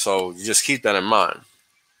 So you just keep that in mind.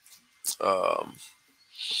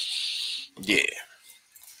 Yeah.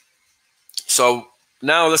 So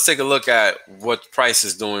now let's take a look at what price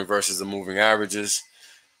is doing versus the moving averages,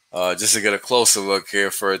 just to get a closer look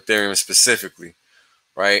here for Ethereum specifically,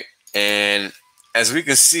 right? And as we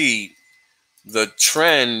can see, the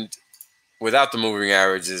trend without the moving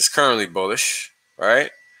average is currently bullish,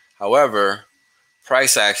 right? However,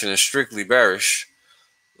 price action is strictly bearish,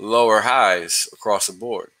 lower highs across the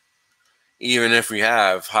board, even if we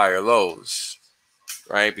have higher lows,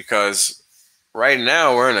 right? Because right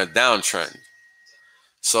now we're in a downtrend.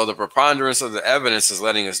 So the preponderance of the evidence is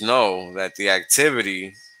letting us know that the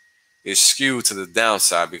activity is skewed to the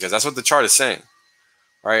downside, because that's what the chart is saying,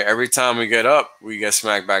 right? Every time we get up, we get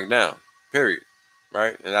smacked back down, period,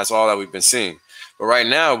 right? And that's all that we've been seeing. But right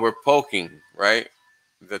now we're poking, right?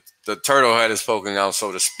 The turtle head is poking out,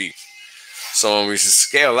 so to speak. So when we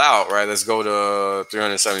scale out, right, let's go to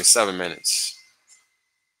 377 minutes,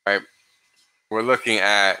 right? We're looking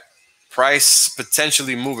at price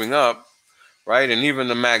potentially moving up, right? And even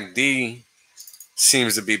the MACD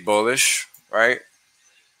seems to be bullish, right?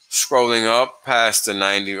 Scrolling up past the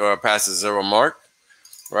 90 or past the 0 mark,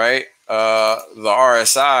 right? The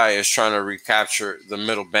RSI is trying to recapture the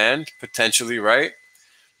middle band potentially, right?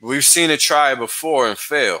 We've seen it try before and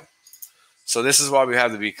fail. So this is why we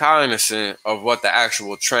have to be cognizant of what the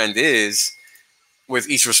actual trend is with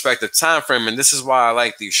each respective time frame. And this is why I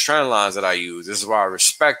like these trend lines that I use. This is why I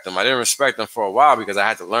respect them. I didn't respect them for a while because I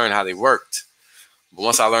had to learn how they worked. But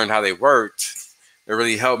once I learned how they worked, it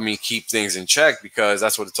really helped me keep things in check, because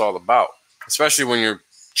that's what it's all about, especially when you're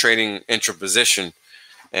trading intra position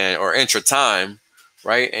or intra time,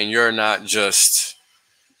 right? And you're not just,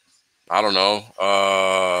 I don't know,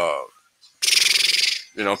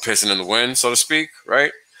 pissing in the wind, so to speak,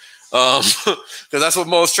 right? Because that's what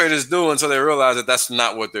most traders do until they realize that that's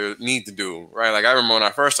not what they need to do, right? Like I remember when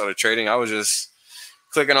I first started trading, I was just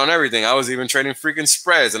clicking on everything. I was even trading freaking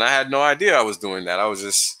spreads, and I had no idea I was doing that. I was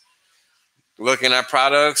just looking at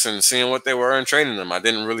products and seeing what they were and trading them. I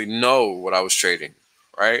didn't really know what I was trading,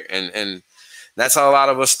 right? And that's how a lot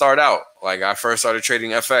of us start out. Like I first started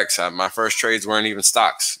trading FX. My first trades weren't even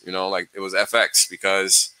stocks, like it was FX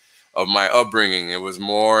because of my upbringing. It was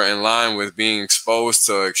more in line with being exposed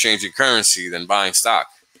to exchanging currency than buying stock.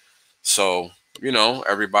 So,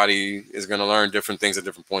 everybody is going to learn different things at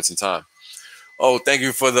different points in time. Oh, thank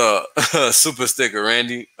you for the super sticker,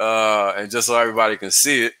 Randy. And just so everybody can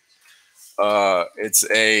see it, it's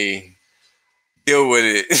a deal with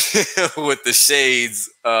it with the shades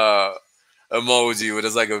emoji, but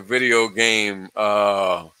it's like a video game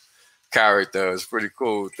character. It's pretty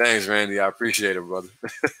cool. Thanks, Randy. I appreciate it, brother.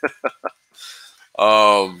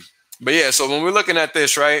 But yeah, so when we're looking at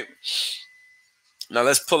this, right, now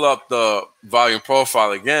let's pull up the volume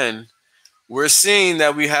profile again. We're seeing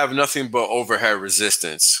that we have nothing but overhead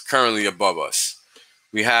resistance currently above us.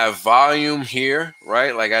 We have volume here,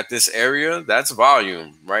 right? Like at this area, that's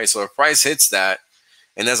volume, right? So if price hits that,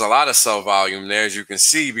 and there's a lot of sell volume there, as you can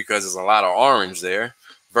see, because there's a lot of orange there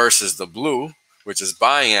versus the blue, which is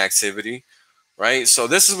buying activity, right? So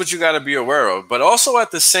this is what you got to be aware of. But also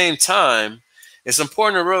at the same time, it's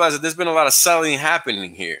important to realize that there's been a lot of selling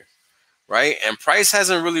happening here, right? And price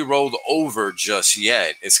hasn't really rolled over just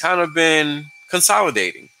yet. It's kind of been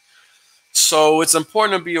consolidating. So it's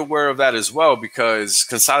important to be aware of that as well, because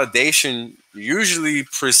consolidation usually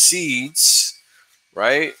precedes,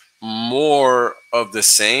 right, more of the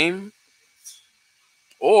same,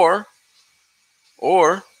 or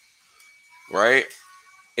right,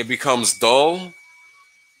 it becomes dull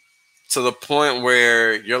to the point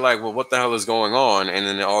where you're like, well, what the hell is going on? And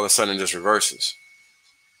then all of a sudden it just reverses,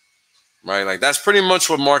 right? Like that's pretty much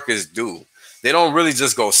what markets do. They don't really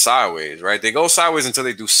just go sideways, right? They go sideways until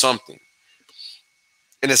they do something.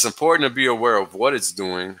 And it's important to be aware of what it's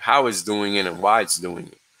doing, how it's doing it, and why it's doing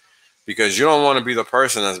it. Because you don't want to be the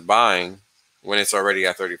person that's buying when it's already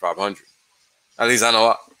at 3,500. At least I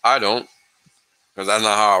know I don't, because that's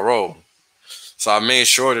not how I roll. So I made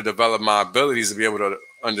sure to develop my abilities to be able to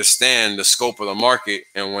understand the scope of the market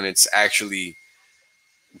and when it's actually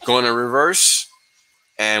going to reverse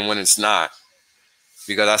and when it's not.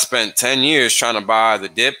 Because I spent 10 years trying to buy the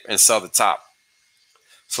dip and sell the top.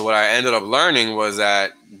 So what I ended up learning was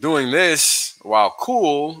that doing this, while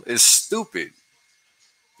cool, is stupid,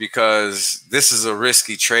 because this is a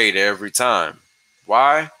risky trade every time.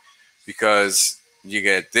 Why? Because you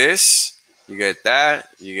get this, you get that,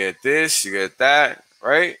 you get this, you get that,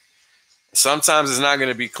 right? Sometimes it's not going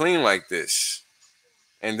to be clean like this.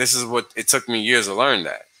 And this is what it took me years to learn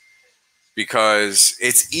that. Because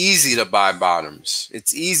it's easy to buy bottoms.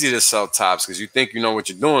 It's easy to sell tops because you think you know what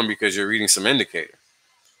you're doing because you're reading some indicator.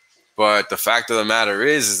 But the fact of the matter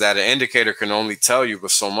is that an indicator can only tell you but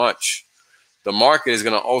so much. The market is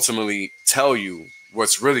going to ultimately tell you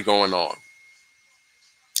what's really going on.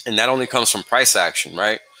 And that only comes from price action,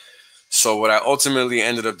 right? So what I ultimately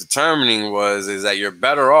ended up determining is that you're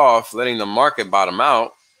better off letting the market bottom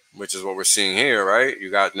out which is what we're seeing here, right?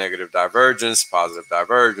 You got negative divergence, positive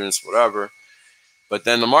divergence, whatever. But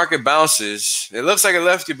then the market bounces. It looks like it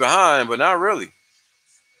left you behind, but not really.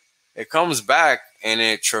 It comes back and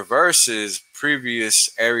it traverses previous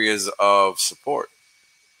areas of support,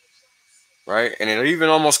 right? And it even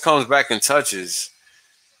almost comes back and touches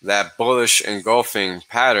that bullish engulfing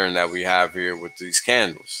pattern that we have here with these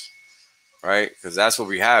candles, right? Because that's what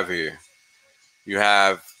we have here. You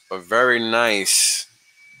have a very nice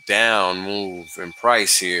down move in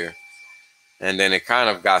price here, and then it kind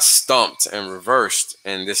of got stumped and reversed,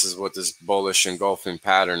 and this is what this bullish engulfing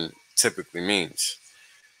pattern typically means.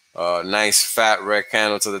 Nice fat red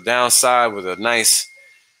candle to the downside with a nice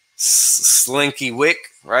slinky wick,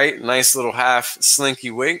 right? Nice little half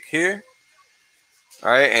slinky wick here,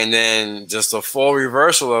 all right? And then just a full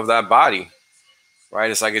reversal of that body,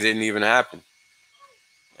 right? It's like it didn't even happen.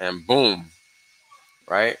 And boom,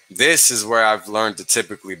 right? This is where I've learned to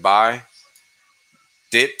typically buy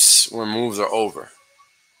dips when moves are over.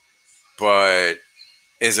 But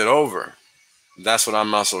is it over? That's what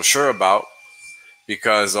I'm not so sure about,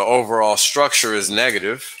 because the overall structure is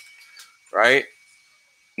negative, right?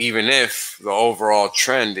 Even if the overall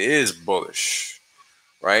trend is bullish,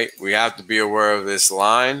 right? We have to be aware of this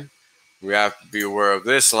line. We have to be aware of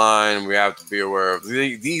this line. We have to be aware of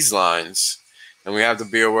these lines. And we have to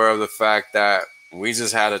be aware of the fact that we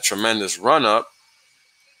just had a tremendous run up,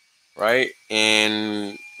 right?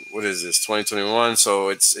 In, what is this, 2021? So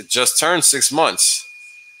it just turned 6 months,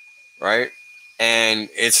 right? And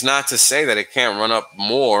it's not to say that it can't run up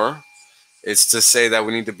more. It's to say that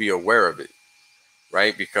we need to be aware of it,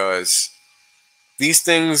 right? Because these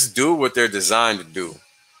things do what they're designed to do,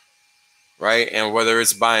 right? And whether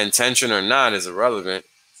it's by intention or not is irrelevant,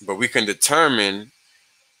 but we can determine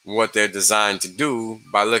what they're designed to do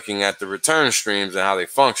by looking at the return streams and how they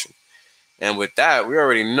function. And with that, we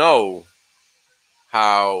already know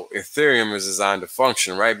how Ethereum is designed to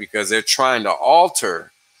function, right? Because they're trying to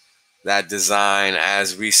alter that design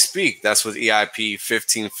as we speak. That's what EIP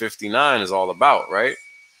 1559 is all about, right?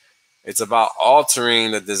 It's about altering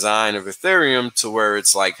the design of Ethereum to where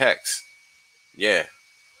it's like Hex. Yeah,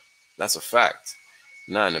 that's a fact,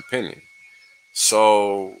 not an opinion.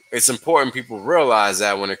 So it's important people realize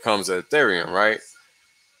that when it comes to Ethereum, right?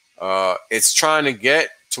 It's trying to get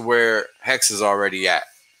to where Hex is already at,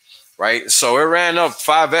 right? So it ran up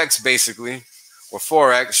 5x basically, or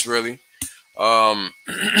 4x really,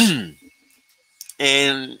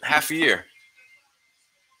 in half a year,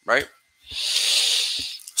 right?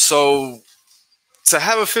 So to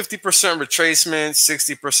have a 50% retracement,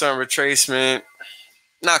 60% retracement,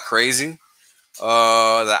 not crazy.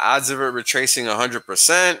 The odds of it retracing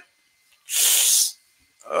 100%,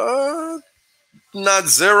 not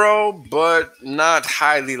zero, but not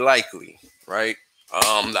highly likely, right?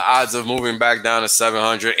 The odds of moving back down to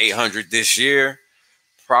 700, 800 this year,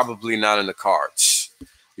 probably not in the cards.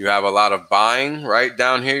 You have a lot of buying right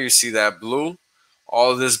down here. You see that blue?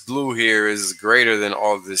 All of this blue here is greater than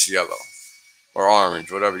all of this yellow or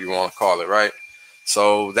orange, whatever you want to call it, right?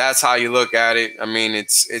 So that's how you look at it. I mean,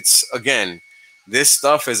 it's again, this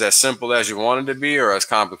stuff is as simple as you want it to be or as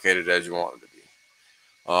complicated as you want it to be.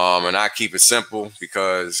 And I keep it simple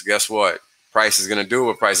because guess what? Price is going to do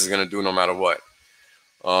what price is going to do no matter what.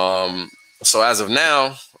 So as of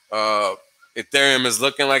now, Ethereum is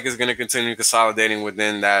looking like it's going to continue consolidating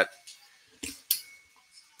within that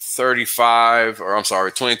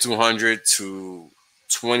 2200 to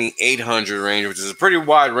 2800 range, which is a pretty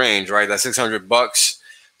wide range, right? That's $600,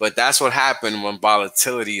 but that's what happened when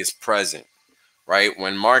volatility is present, right?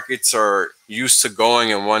 When markets are used to going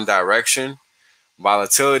in one direction,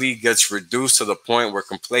 volatility gets reduced to the point where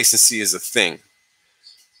complacency is a thing.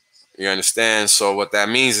 You understand? So what that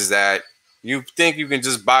means is that you think you can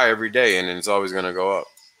just buy every day and it's always going to go up.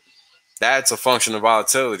 That's a function of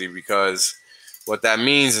volatility, because what that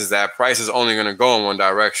means is that price is only going to go in one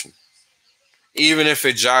direction, even if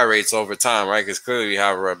it gyrates over time, right? Because clearly we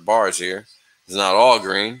have red bars here. It's not all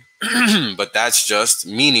green, but that's just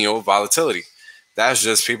menial volatility. That's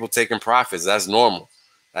just people taking profits. That's normal.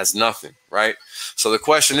 That's nothing, right? So the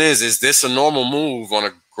question is this a normal move on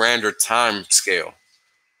a grander time scale?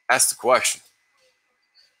 That's the question,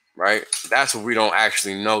 right? That's what we don't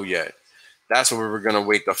actually know yet. That's what we're going to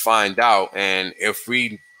wait to find out. And if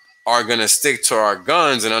we are going to stick to our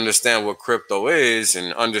guns and understand what crypto is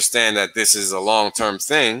and understand that this is a long-term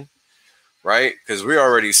thing, right? Because we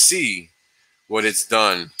already see what it's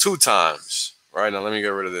done 2 times, right? Now, let me get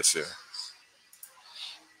rid of this here.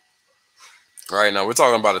 Right now, we're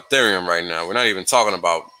talking about Ethereum right now. We're not even talking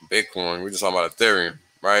about Bitcoin. We're just talking about Ethereum,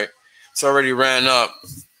 right? It's already ran up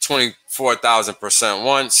 24,000%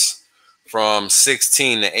 once from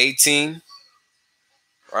 16 to 18,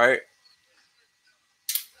 right?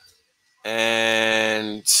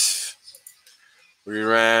 And we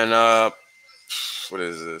ran up, what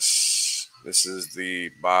is this? This is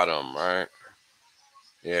the bottom, right?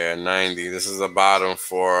 Yeah, 90. This is the bottom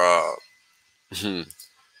for the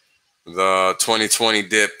 2020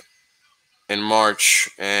 dip in March,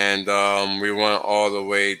 and we went all the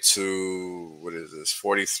way to, what is this,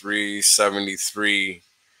 43.73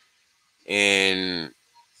 in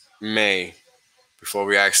May before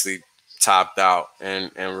we actually topped out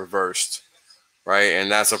and reversed, right?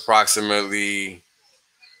 And that's approximately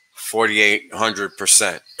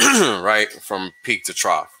 4,800%, right, from peak to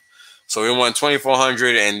trough. So we went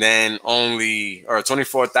 2,400 and then only, or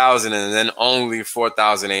 24,000 and then only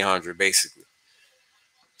 4,800 basically.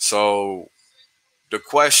 So the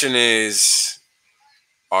question is,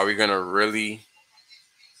 are we gonna really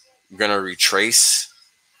retrace?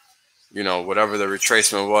 You know, whatever the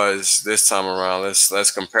retracement was this time around,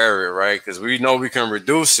 let's compare it, right? Because we know we can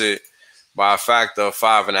reduce it by a factor of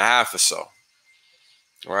 5.5 or so,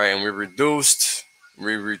 right? And we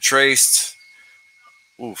retraced.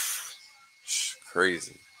 Oof,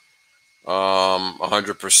 crazy.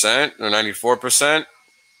 100% or 94%.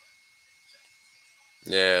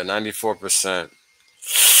 Yeah, 94%.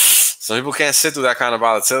 Some people can't sit through that kind of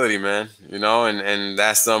volatility, man. You know, and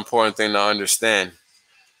that's the important thing to understand.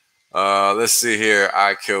 Let's see here.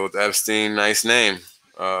 I killed Epstein. Nice name.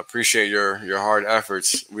 Appreciate your hard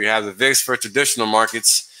efforts. We have the VIX for traditional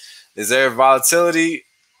markets. Is there a volatility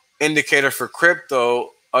indicator for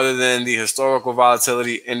crypto other than the historical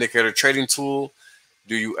volatility indicator trading tool?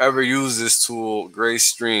 Do you ever use this tool? Gray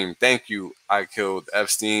Stream. Thank you. I killed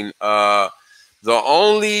Epstein.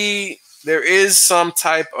 There is some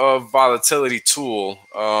type of volatility tool.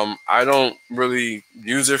 I don't really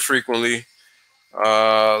use it frequently.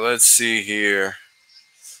 Let's see here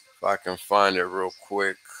if I can find it real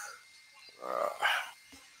quick.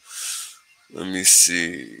 Let me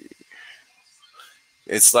see.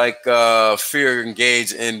 It's like fear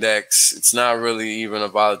engage index. It's not really even a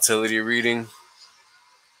volatility reading.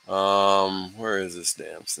 Where is this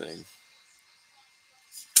damn thing?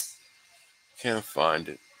 Can't find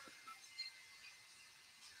it.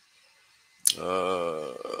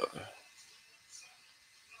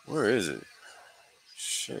 Where is it?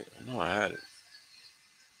 Shit, I know I had it.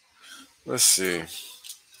 Let's see.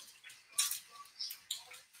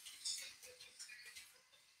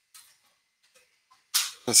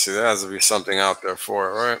 Let's see, there has to be something out there for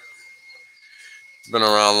it, right? It's been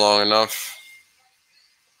around long enough.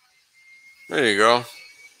 There you go.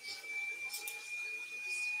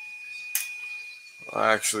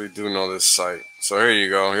 I actually do know this site. So here you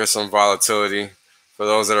go. Here's some volatility for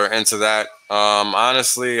those that are into that.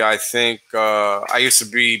 Honestly, I think I used to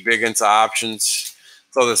be big into options.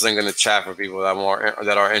 So this ain't gonna chat for people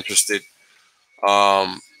that are interested.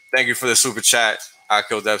 Thank you for the super chat, I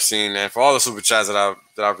killed Epstein, and for all the super chats that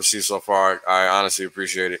I've received so far. I honestly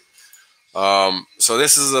appreciate it. So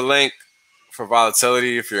this is a link for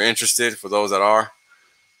volatility if you're interested. For those that are,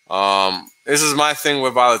 this is my thing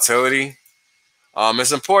with volatility.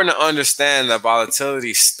 It's important to understand that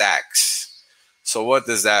volatility stacks. So what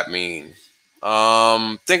does that mean?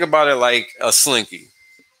 Think about it like a slinky,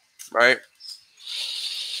 right?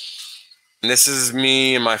 And this is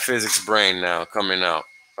me and my physics brain now coming out.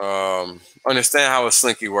 Understand how a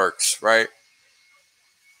slinky works, right?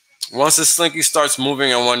 Once the slinky starts moving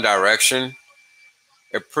in one direction,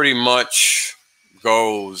 it pretty much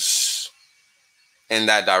goes in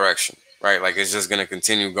that direction, right? Like it's just going to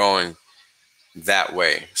continue going that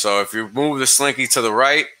way. So if you move the slinky to the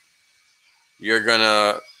right,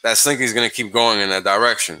 that slinky is going to keep going in that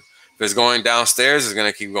direction. If it's going downstairs, it's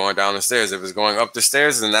going to keep going down the stairs. If it's going up the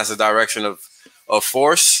stairs, then that's the direction of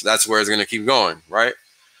force. That's where it's going to keep going, right?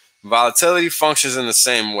 Volatility functions in the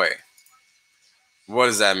same way. What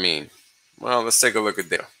does that mean? Well, let's take a look at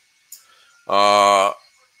that.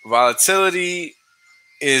 Volatility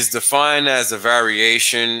is defined as a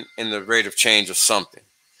variation in the rate of change of something.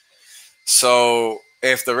 So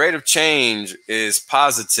if the rate of change is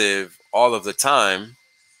positive all of the time,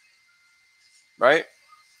 right?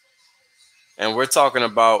 And we're talking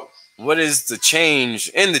about what is the change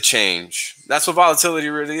in the change. That's what volatility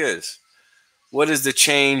really is. What is the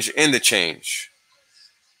change in the change?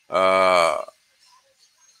 Right?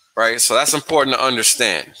 So that's important to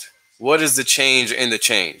understand. What is the change in the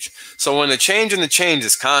change? So when the change in the change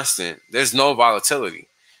is constant, there's no volatility,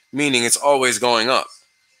 meaning it's always going up.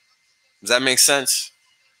 Does that make sense?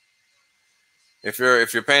 If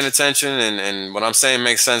you're paying attention and what I'm saying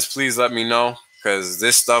makes sense, please let me know. because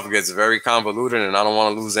this stuff gets very convoluted and I don't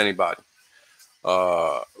want to lose anybody.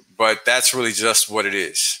 But that's really just what it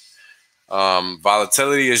is.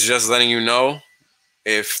 Volatility is just letting you know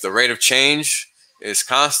if the rate of change is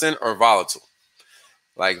constant or volatile.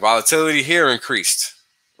 Like volatility here increased,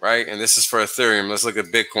 right? And this is for Ethereum. Let's look at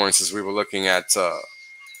Bitcoin since we were looking at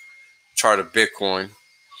chart of Bitcoin.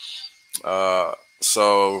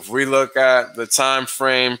 So if we look at the time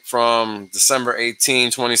frame from December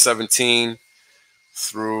 18, 2017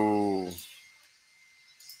 through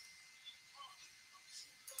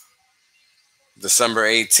December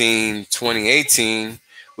 18, 2018,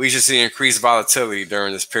 we should see increased volatility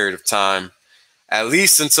during this period of time, at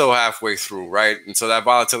least until halfway through, right? Until that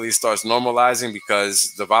volatility starts normalizing,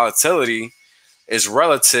 because the volatility is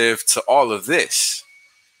relative to all of this,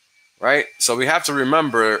 right? So we have to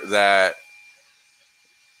remember that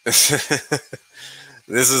this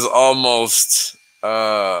is almost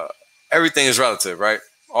everything is relative, right?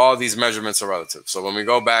 All these measurements are relative. So when we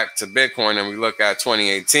go back to Bitcoin and we look at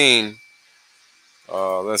 2018,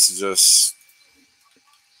 let's just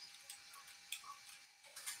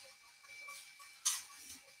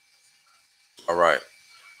all right.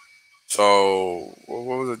 So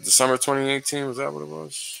what was it? December 2018? Was that what it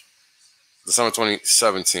was? December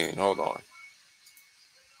 2017. Hold on.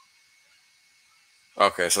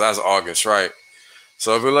 Okay, so that's August, right?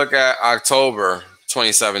 So if we look at October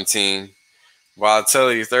 2017,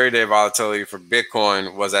 volatility, 30-day volatility for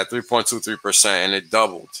Bitcoin was at 3.23%, and it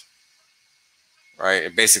doubled, right?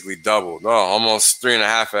 It basically doubled. Oh, almost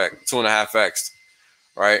 3.5x, 2.5x,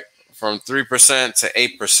 right? From 3% to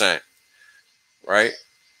 8%, right?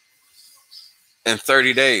 In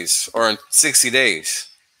 30 days or in 60 days,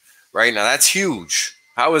 right? Now that's huge.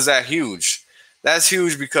 How is that huge? That's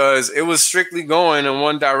huge because it was strictly going in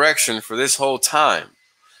one direction for this whole time,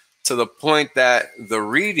 to the point that the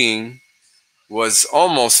reading was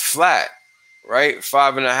almost flat, right?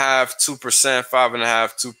 5.5%, 2%,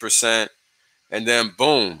 5.5%, 2%, and then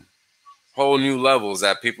boom, whole new levels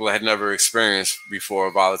that people had never experienced before,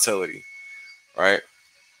 volatility, right?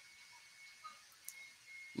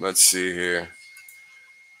 Let's see here.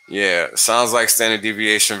 Yeah, sounds like standard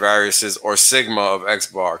deviation variances or sigma of X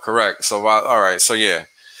bar. Correct. So, all right. So, yeah.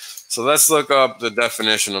 So let's look up the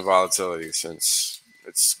definition of volatility since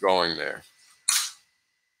it's going there.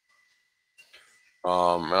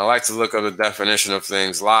 And I like to look up the definition of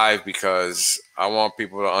things live because I want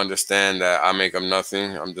people to understand that I make up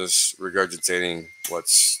nothing. I'm just regurgitating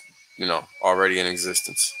what's, already in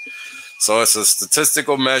existence. So it's a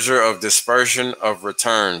statistical measure of dispersion of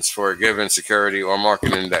returns for a given security or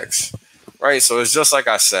market index, right? So it's just like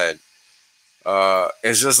I said,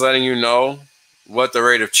 it's just letting you know what the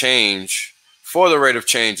rate of change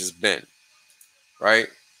has been, right?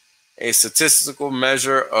 A statistical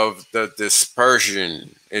measure of the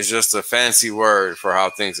dispersion is just a fancy word for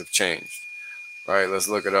how things have changed, right? Let's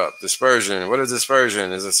look it up. Dispersion. What is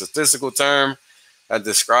dispersion? It's a statistical term that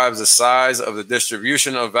describes the size of the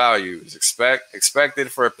distribution of values expected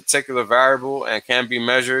for a particular variable and can be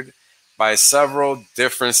measured by several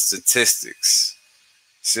different statistics.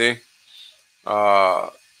 See?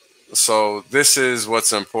 So this is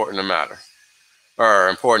what's important to matter, or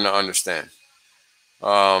important to understand.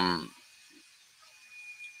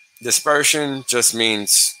 Dispersion just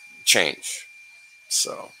means change.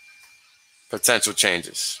 So potential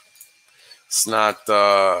changes. It's not,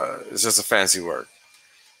 it's just a fancy word.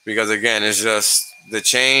 Because again, it's just the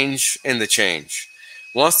change in the change.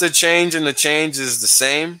 Once the change in the change is the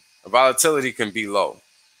same, volatility can be low,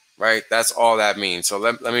 right? That's all that means. So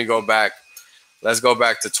let me go back. Let's go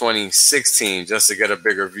back to 2016 just to get a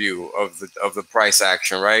bigger view of the price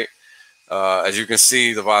action, right? As you can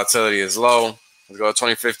see, the volatility is low. Let's go to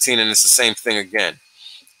 2015, and it's the same thing again,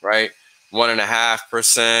 right?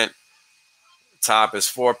 1.5%. Top is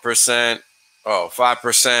 4%. Oh,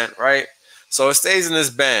 5%, right? So it stays in this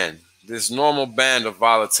band, this normal band of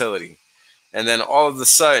volatility. And then all of a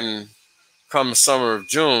sudden, come summer of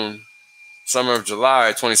July,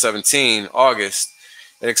 2017, August,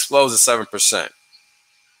 it explodes at 7%.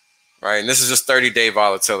 Right? And this is just 30-day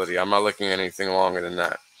volatility. I'm not looking at anything longer than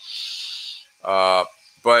that.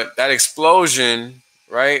 But that explosion,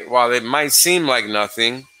 right, while it might seem like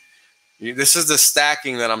nothing, this is the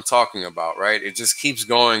stacking that I'm talking about, right? It just keeps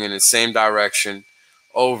going in the same direction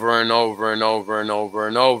over and over and over and over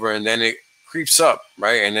and over, and then it creeps up,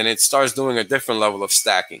 right? And then it starts doing a different level of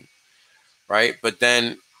stacking, right? But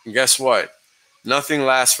then guess what? Nothing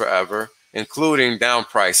lasts forever, including down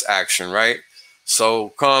price action, right? So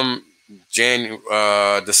come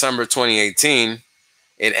December 2018,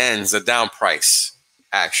 it ends the down price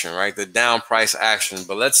action, right? The down price action.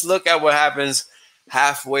 But let's look at what happens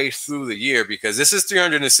halfway through the year, because this is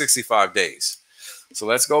 365 days. So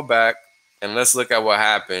let's go back and let's look at what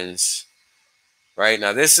happens. Right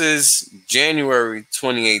now, this is January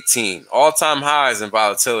 2018, all-time highs in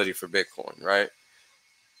volatility for Bitcoin, right?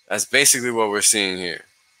 That's basically what we're seeing here,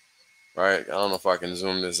 right? I don't know if I can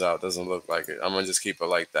zoom this out. Doesn't look like it. I'm going to just keep it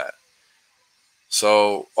like that.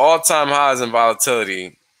 So all-time highs in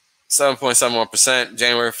volatility, 7.71%,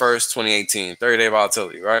 January 1st, 2018, 30-day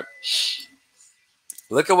volatility, right?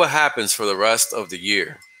 Look at what happens for the rest of the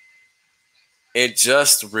year. It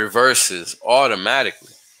just reverses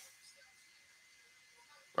automatically,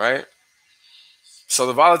 right? So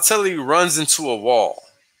the volatility runs into a wall.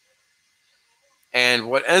 And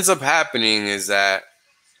what ends up happening is that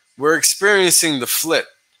we're experiencing the flip,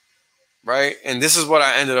 right? And this is what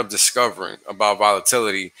I ended up discovering about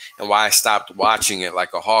volatility and why I stopped watching it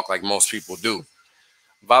like a hawk, like most people do.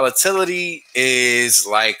 Volatility is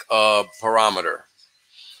like a barometer.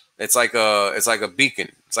 It's like a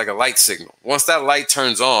beacon. It's like a light signal. Once that light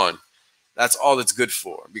turns on, that's all it's good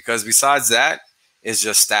for. Because besides that, it's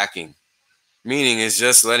just stacking. Meaning it's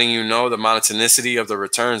just letting you know the monotonicity of the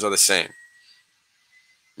returns are the same.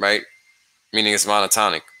 Right? Meaning it's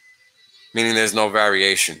monotonic. Meaning there's no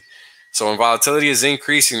variation. So when volatility is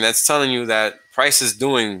increasing, that's telling you that price is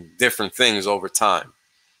doing different things over time.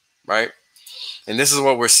 Right? And this is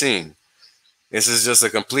what we're seeing. This is just a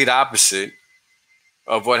complete opposite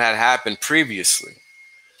of what had happened previously.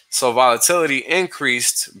 So volatility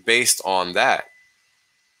increased based on that.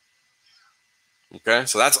 Okay,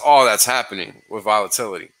 so that's all that's happening with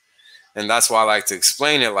volatility. And that's why I like to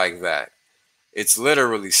explain it like that. It's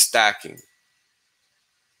literally stacking.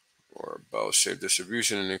 Or bell-shaped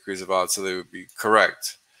distribution and increase of volatility would be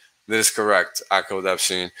correct. That is correct,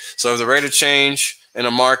 HEX.LIVE. So if the rate of change in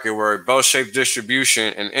a market where a bell-shaped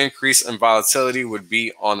distribution and increase in volatility would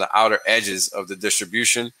be on the outer edges of the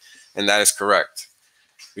distribution, and that is correct.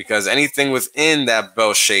 Because anything within that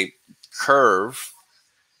bell-shaped curve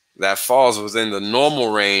that falls within the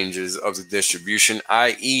normal ranges of the distribution,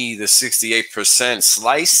 i.e. the 68%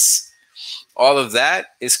 slice, all of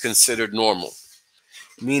that is considered normal.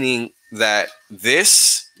 Meaning that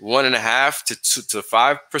this 1.5 to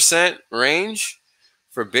 5% range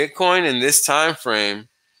for Bitcoin in this time frame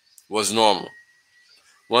was normal.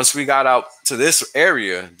 Once we got out to this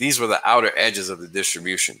area, these were the outer edges of the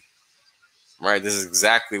distribution. Right? This is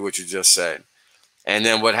exactly what you just said. And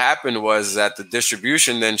then what happened was that the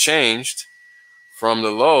distribution then changed from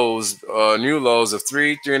the lows, new lows of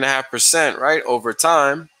 3.5%, right, over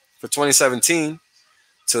time for 2017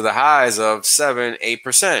 to the highs of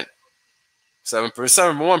 7.8%,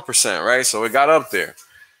 7.1%, right? So it got up there.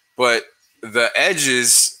 But the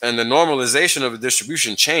edges and the normalization of the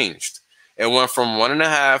distribution changed. It went from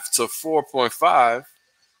 1.5 to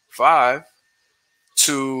 4.5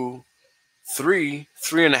 to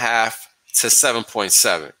 3.5 to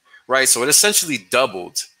 7.7, right? So it essentially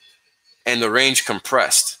doubled and the range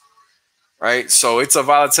compressed, right? So it's a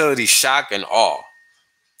volatility shock and awe,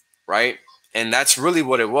 right? And that's really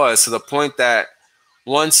what it was, to the point that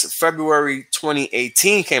once February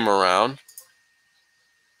 2018 came around,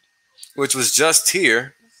 which was just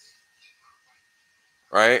here,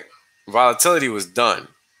 right? Volatility was done.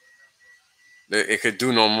 It could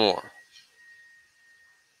do no more.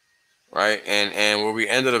 Right? And what we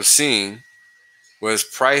ended up seeing was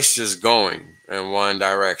price just going in one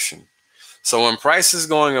direction. So when price is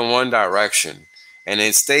going in one direction and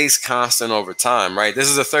it stays constant over time, right? This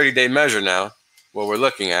is a 30-day measure now, what we're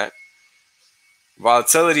looking at.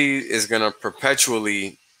 Volatility is going to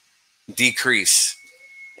perpetually decrease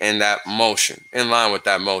in that motion, in line with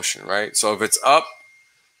that motion, right? So if it's up,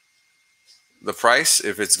 the price,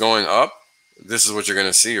 if it's going up, this is what you're going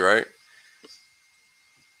to see, right?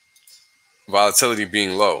 Volatility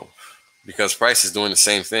being low, because price is doing the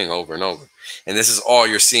same thing over and over. And this is all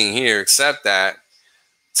you're seeing here, except that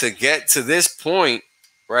to get to this point,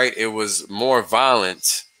 right, it was more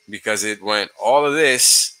violent because it went all of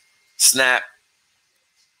this, snap,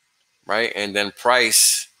 right? And then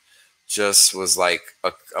price just was like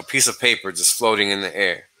a piece of paper just floating in the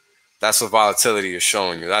air. That's what volatility is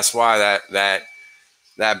showing you. That's why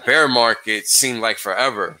that bear market seemed like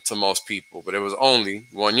forever to most people, but it was only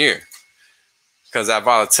 1 year. Because that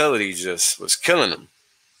volatility just was killing them.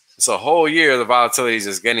 It's a whole year the volatility is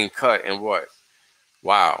just getting cut in what?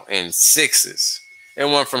 Wow, in sixes. It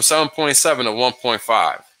went from 7.7 to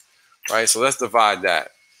 1.5, right? So let's divide that.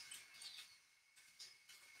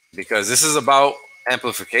 Because this is about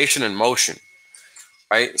amplification and motion,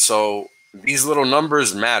 right? So these little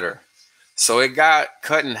numbers matter. So it got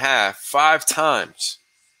cut in half 5 times,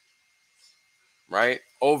 right?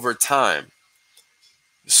 Over time.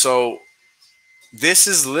 So this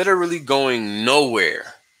is literally going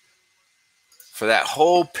nowhere for that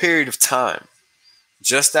whole period of time.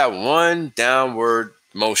 Just that one downward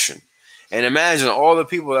motion. And imagine all the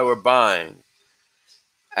people that were buying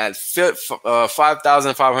at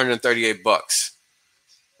 5,538 bucks,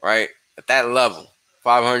 right? At that level,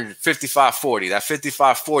 555.40, that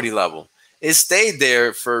 55.40 level. It stayed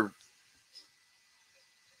there for,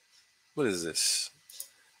 what is this?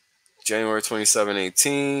 January 27,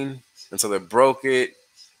 18, until it broke it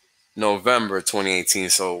November 2018.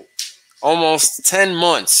 So almost 10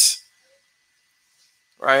 months,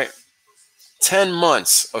 right? 10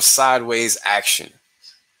 months of sideways action.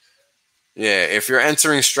 Yeah, if you're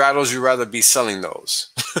entering straddles, you'd rather be selling those.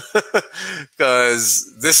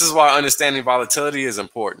 Because this is why understanding volatility is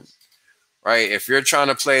important, right? If you're trying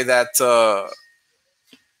to play that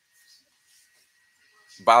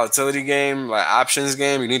volatility game, like options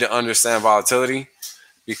game, you need to understand volatility,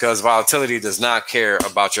 because volatility does not care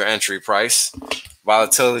about your entry price.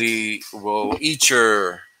 Volatility will eat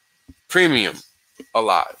your premium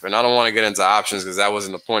alive. And I don't want to get into options because that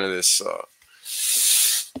wasn't the point of this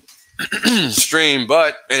stream,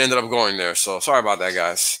 but it ended up going there. So sorry about that,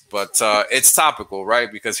 guys. But it's topical,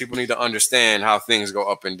 right? Because people need to understand how things go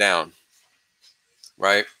up and down,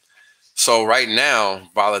 right? So right now,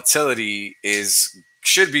 volatility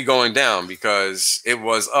should be going down because it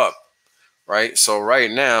was up, right? So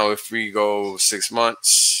right now, if we go 6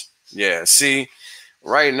 months, yeah, see,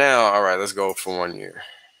 right now, all right, let's go for 1 year.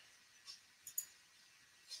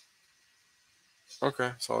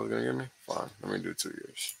 Okay, so all it's gonna give me? Fine, let me do 2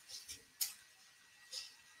 years.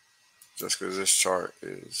 Just because this chart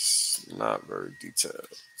is not very detailed.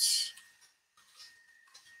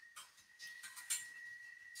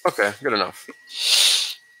 Okay, good enough.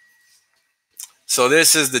 So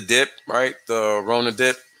this is the dip, right? The Rona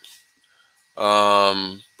dip.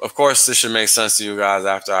 Of course, this should make sense to you guys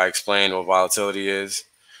after I explain what volatility is.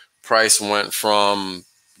 Price went from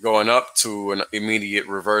going up to an immediate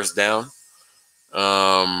reverse down.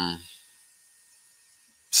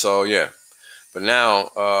 So yeah, but now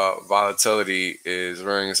volatility is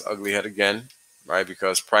rearing its ugly head again, right?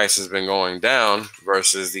 Because price has been going down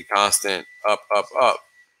versus the constant up, up, up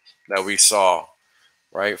that we saw,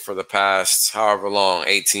 right, for the past however long,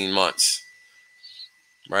 18 months,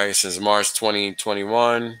 right? Since March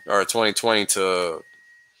 2021 or 2020 to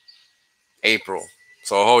April.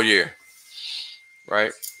 So a whole year,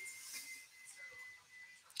 right?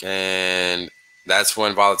 And that's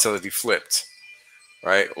when volatility flipped,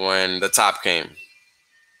 right? When the top came,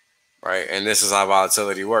 right? And this is how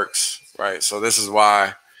volatility works, right? So this is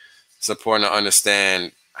why it's important to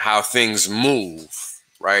understand how things move,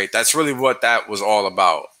 right? That's really what that was all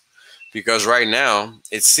about. Because right now,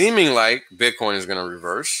 it's seeming like Bitcoin is going to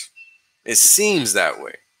reverse. It seems that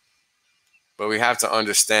way. But we have to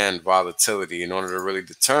understand volatility in order to really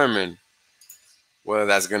determine whether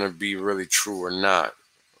that's going to be really true or not,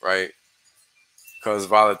 right? Because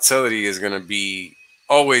volatility is going to be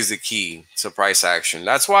always the key to price action.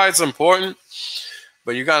 That's why it's important.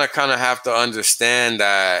 But you're going to kind of have to understand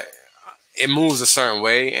that it moves a certain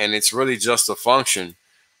way, and it's really just a function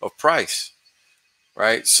of price,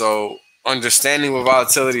 right? So understanding what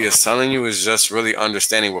volatility is telling you is just really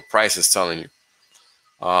understanding what price is telling you.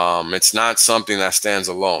 It's not something that stands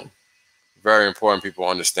alone. Very important people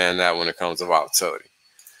understand that when it comes to volatility.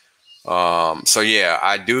 So yeah,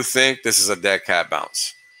 I do think this is a dead cat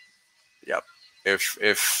bounce. Yep.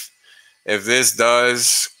 If this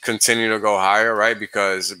does continue to go higher, right?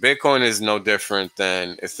 Because Bitcoin is no different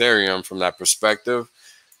than Ethereum from that perspective.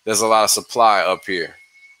 There's a lot of supply up here,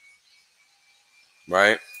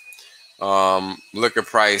 right? Look at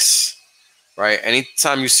price, right?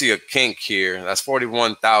 Anytime you see a kink here, that's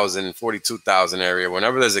 41,000, 42,000 area.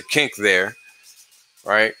 Whenever there's a kink there,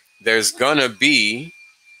 right, there's gonna be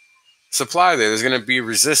supply there. There's gonna be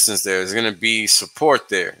resistance there. There's gonna be support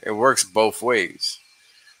there. It works both ways,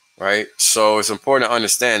 right? So it's important to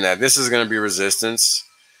understand that this is gonna be resistance.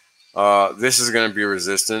 This is gonna be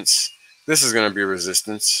resistance. This is gonna be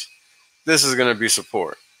resistance. This is gonna be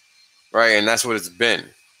support, right? And that's what it's been,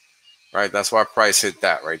 right? That's why price hit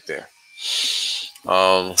that right there.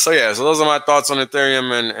 So yeah, so those are my thoughts on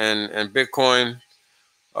Ethereum and Bitcoin.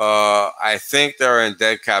 I think they're in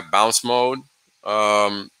dead cat bounce mode,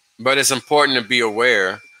 but it's important to be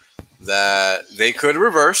aware that they could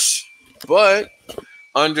reverse, but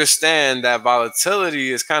understand that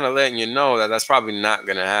volatility is kind of letting you know that that's probably not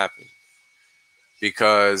going to happen,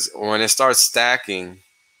 because when it starts stacking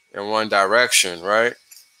in one direction, right?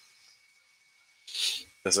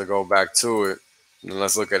 Let's go back to it, and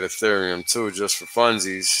let's look at Ethereum too, just for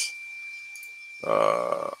funsies.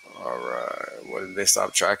 All right. What, did they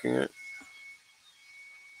stop tracking it?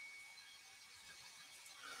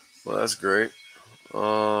 Well, that's great.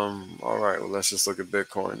 All right. Well, let's just look at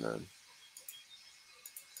Bitcoin then.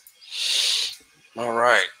 All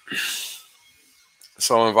right.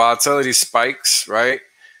 So when volatility spikes, right,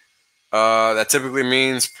 that typically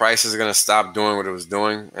means price is going to stop doing what it was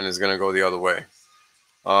doing and it's going to go the other way.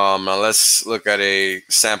 Now let's look at a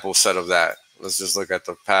sample set of that. Let's just look at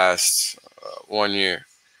the past 1 year.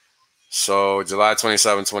 So July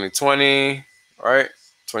 27, 2020, right?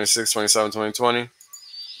 26, 27, 2020.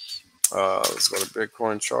 Let's go to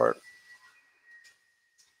Bitcoin chart.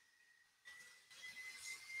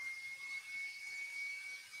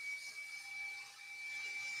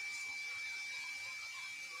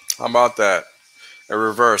 How about that? A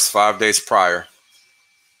reverse 5 days prior.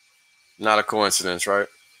 Not a coincidence, right?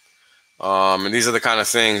 And these are the kind of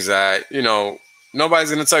things that, you know,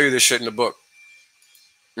 nobody's going to tell you this shit in the book.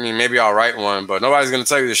 I mean, maybe I'll write one, but nobody's going to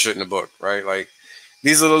tell you this shit in the book, right? Like,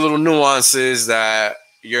 these are the little nuances that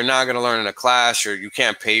you're not going to learn in a class or you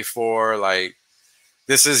can't pay for. Like,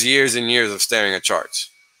 this is years and years of staring at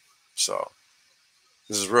charts. So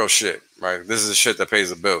this is real shit, right? This is the shit that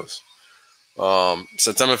pays the bills.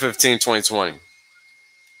 September 15, 2020.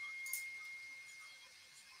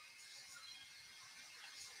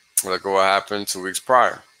 Look at what happened 2 weeks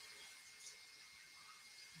prior.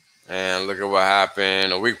 And look at what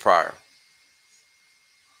happened a week prior.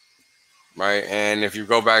 Right? And if you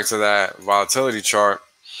go back to that volatility chart,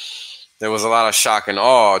 there was a lot of shock and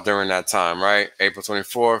awe during that time, right? April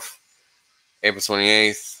 24th, April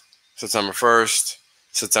 28th, September 1st,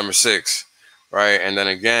 September 6th, right? And then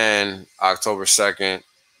again, October 2nd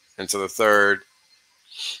into the 3rd.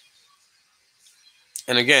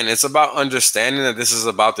 And again, it's about understanding that this is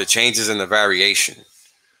about the changes in the variation,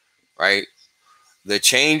 right? The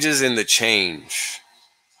changes in the change.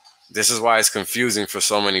 This is why it's confusing for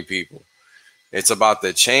so many people. It's about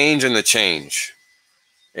the change and the change.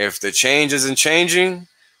 If the change isn't changing,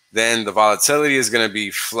 then the volatility is going to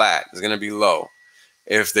be flat. It's going to be low.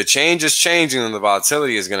 If the change is changing, then the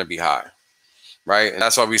volatility is going to be high, right? And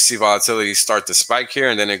that's why we see volatility start to spike here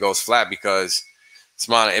and then it goes flat because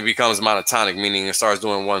it becomes monotonic, meaning it starts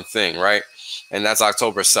doing one thing, right? And that's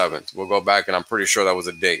October 7th. We'll go back and I'm pretty sure that was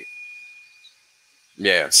a date.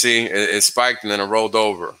 Yeah, see, it spiked and then it rolled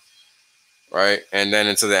over, right? And then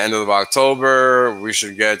into the end of October, we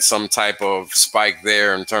should get some type of spike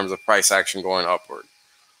there in terms of price action going upward.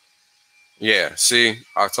 Yeah, see,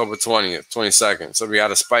 October 20th, 22nd. So we had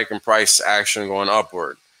a spike in price action going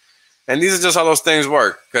upward. And these are just how those things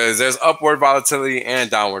work because there's upward volatility and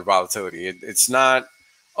downward volatility. It's not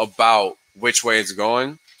about which way it's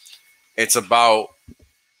going. It's about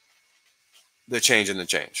the change in the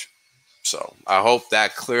change. So I hope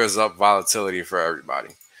that clears up volatility for everybody.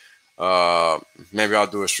 Maybe I'll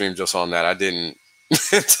do a stream just on that. I didn't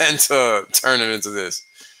intend to turn it into this.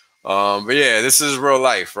 But yeah, this is real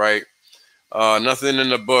life, right? Nothing in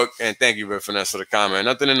the book, and thank you, Finesse, for the comment.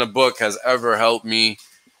 Nothing in the book has ever helped me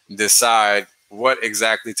decide what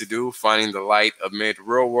exactly to do. Finding the light amid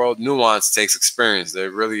real world nuance takes experience.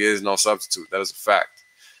 There really is no substitute. That is a fact,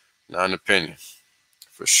 not an opinion,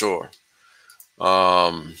 for sure.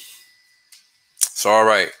 So all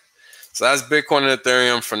right. So that's Bitcoin and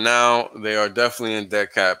Ethereum for now. They are definitely in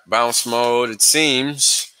dead cap bounce mode, it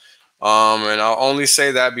seems. And I'll only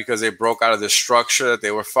say that because they broke out of the structure that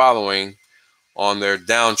they were following on their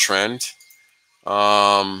downtrend.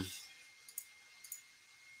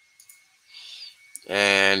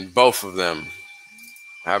 And both of them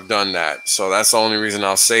have done that. So that's the only reason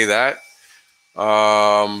I'll say that.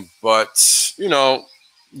 But, you know,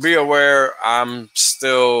 be aware I'm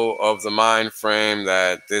still of the mind frame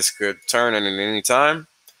that this could turn in at any time.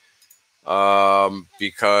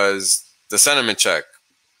 Because the sentiment check,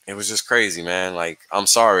 it was just crazy, man. Like, I'm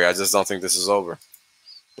sorry, I just don't think this is over.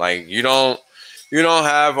 Like, you don't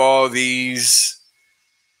have all these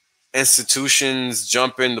institutions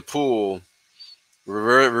jump in the pool,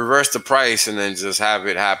 reverse the price, and then just have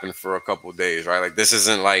it happen for a couple of days, right? Like, this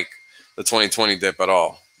isn't like the 2020 dip at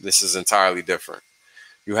all. This is entirely different.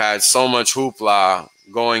 You had so much hoopla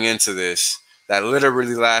going into this that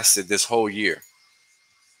literally lasted this whole year,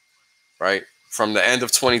 right? From the end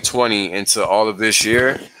of 2020 into all of this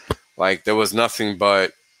year, like, there was nothing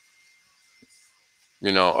but,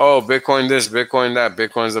 you know, oh, Bitcoin this, Bitcoin that,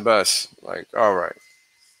 Bitcoin's the best. Like, all right,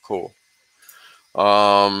 cool.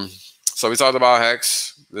 So we talked about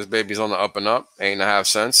Hex. This baby's on the up and up, 8.5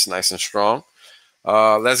 cents, nice and strong.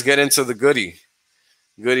 Let's get into the goodies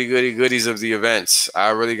of the events. I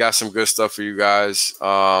really got some good stuff for you guys.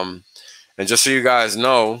 And just so you guys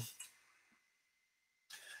know,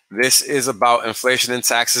 This is about inflation and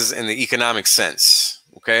taxes in the economic sense.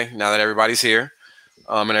 Okay, now that everybody's here,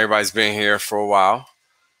 and everybody's been here for a while,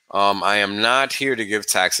 I am not here to give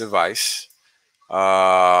tax advice.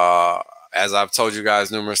 As I've told you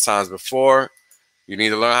guys numerous times before, you need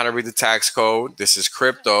to learn how to read the tax code. This is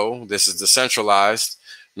crypto. This is decentralized.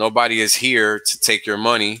 Nobody is here to take your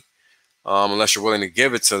money unless you're willing to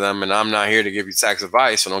give it to them. And I'm not here to give you tax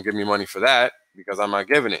advice, so don't give me money for that because I'm not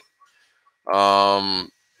giving it.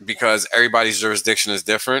 Because everybody's jurisdiction is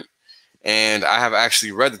different. And I have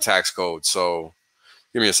actually read the tax code. So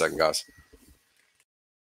give me a second, guys.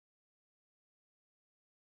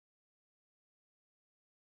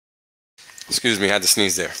 Excuse me, I had to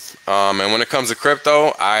sneeze there. And when it comes to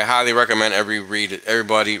crypto, I highly recommend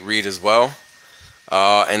everybody read as well.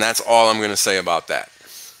 And that's all I'm going to say about that.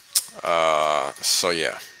 So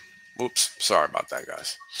yeah. Oops, sorry about that,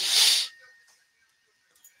 guys.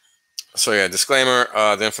 So yeah, disclaimer,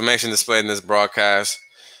 the information displayed in this broadcast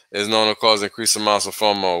is known to cause increased amounts of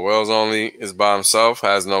FOMO. Wells only is by himself,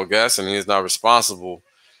 has no guests, and he is not responsible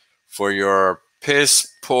for your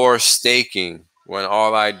piss poor staking when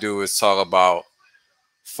all I do is talk about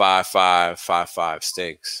 5-5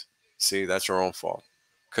 stakes. See, that's your own fault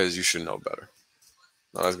because you should know better.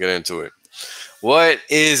 Now let's get into it. What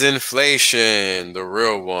is inflation? The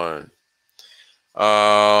real one.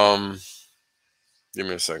 Give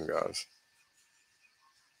me a second, guys.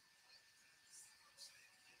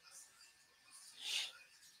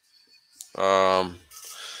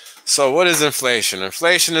 So what is inflation?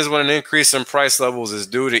 Inflation is when an increase in price levels is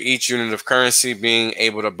due to each unit of currency being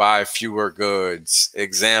able to buy fewer goods.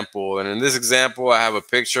 Example, and in this example, I have a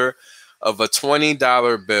picture of a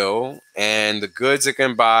 $20 bill and the goods it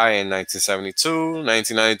can buy in 1972,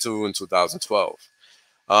 1992, and 2012.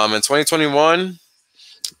 In 2021,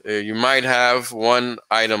 you might have one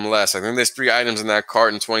item less. I think there's 3 items in that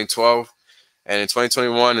cart in 2012, and in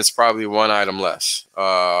 2021, it's probably 1 item less.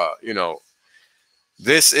 You know,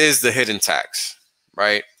 this is the hidden tax,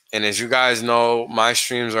 right? And as you guys know, my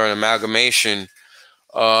streams are an amalgamation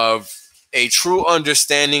of a true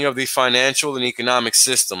understanding of the financial and economic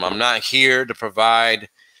system. I'm not here to provide,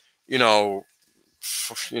 you know,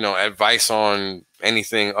 advice on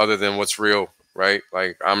anything other than what's real, right?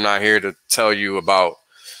 Like, I'm not here to tell you about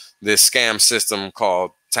this scam system called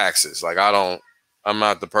taxes. Like, I'm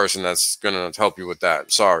not the person that's going to help you with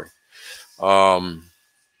that. Sorry.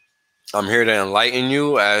 I'm here to enlighten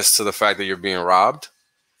you as to the fact that you're being robbed,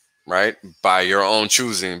 right? By your own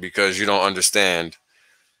choosing because you don't understand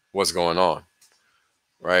what's going on,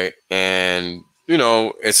 right? And, you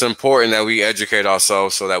know, it's important that we educate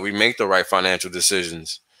ourselves so that we make the right financial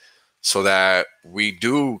decisions so that we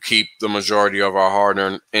do keep the majority of our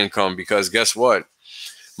hard-earned income because guess what?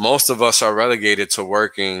 Most of us are relegated to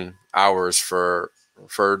working hours for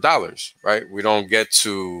dollars, right? We don't get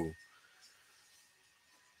to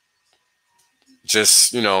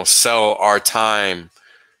just, you know, sell our time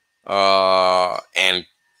and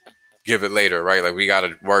give it later, right? Like we got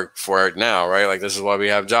to work for it now, right? Like this is why we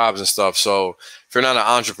have jobs and stuff. So if you're not an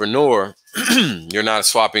entrepreneur, you're not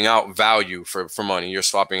swapping out value for money. You're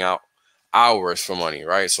swapping out hours for money,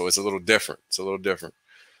 right? So it's a little different. It's a little different.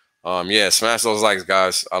 Yeah, smash those likes,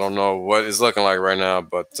 guys. I don't know what it's looking like right now,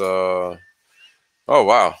 but oh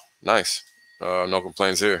wow, nice. No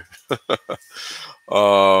complaints here.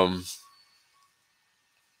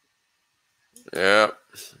 Yeah,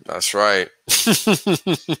 that's right.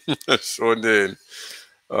 Sure did.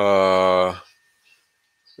 Yeah,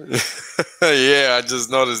 I just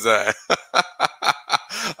noticed that.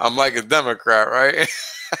 I'm like a Democrat, right?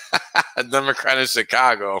 A Democrat in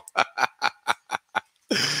Chicago.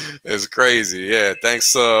 It's crazy. Yeah,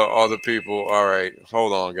 thanks all the people. All right,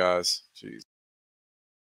 hold on, guys. Jeez.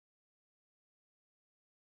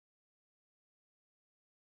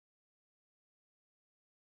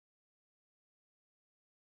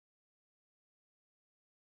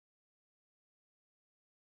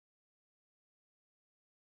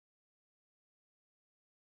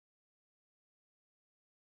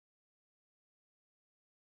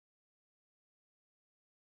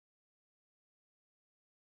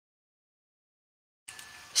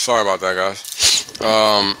 Sorry about that, guys.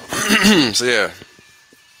 So yeah,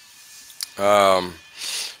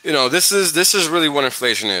 you know, this is really what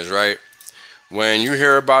inflation is, right? When you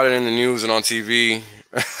hear about it in the news and on TV,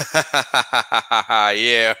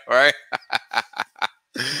 yeah, right.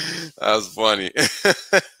 That's funny.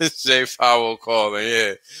 Jay Powell calling,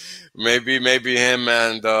 yeah. Maybe him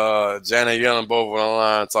and Janet Yellen both on the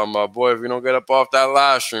line talking about, boy, if you don't get up off that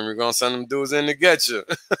live stream, we're gonna send them dudes in to get you.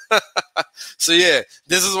 So yeah,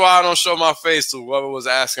 this is why I don't show my face to whoever was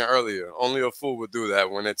asking earlier. Only a fool would do that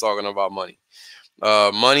when they're talking about money.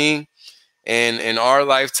 Money in our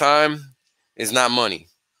lifetime is not money.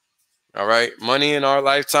 All right, money in our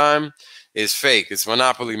lifetime is fake. It's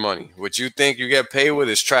monopoly money. What you think you get paid with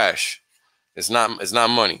is trash. It's not. It's not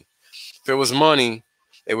money. If it was money,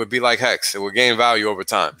 it would be like Hex. It would gain value over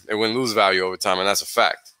time. It wouldn't lose value over time, and that's a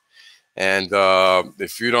fact. And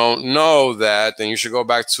if you don't know that, then you should go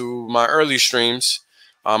back to my early streams.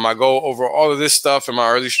 I go over all of this stuff in my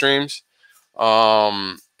early streams.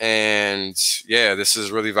 And yeah, this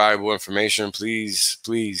is really valuable information. Please,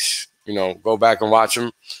 go back and watch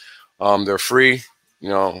them. They're free.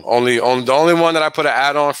 The only one that I put an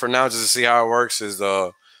ad on for now just to see how it works is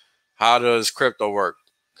how does crypto work?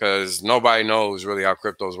 Because nobody knows really how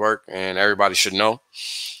cryptos work, and everybody should know.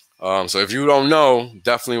 So if you don't know,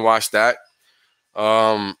 definitely watch that.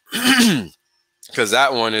 Because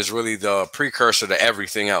that one is really the precursor to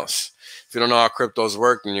everything else. If you don't know how cryptos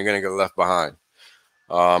work, then you're going to get left behind.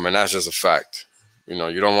 And that's just a fact. You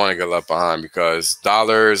don't want to get left behind because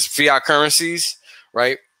dollars, fiat currencies,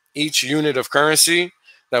 right? Each unit of currency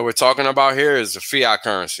that we're talking about here is a fiat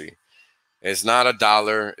currency. It's not a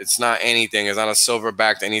dollar. It's not anything. It's not a silver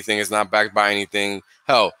backed anything. It's not backed by anything.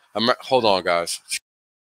 Hell, hold on, guys.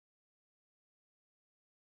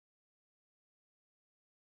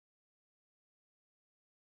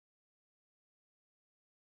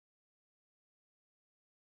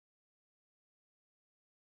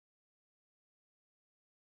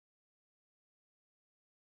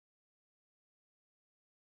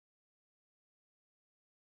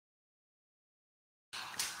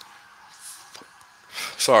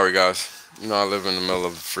 Sorry, guys. I live in the middle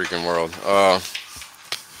of the freaking world.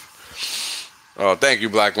 Thank you,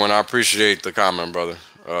 Black One. I appreciate the comment, brother.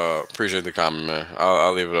 Appreciate the comment, man.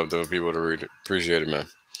 I'll leave it up to people to read it. Appreciate it, man.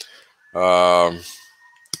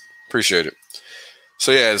 Appreciate it.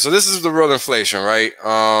 So yeah, so this is the real inflation, right?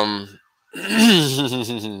 Nah,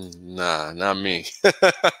 not me.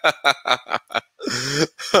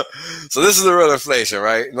 So this is the real inflation,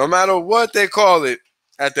 right? No matter what they call it,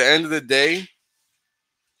 at the end of the day,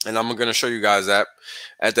 and I'm going to show you guys that,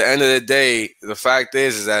 at the end of the day, the fact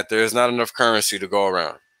is that there's not enough currency to go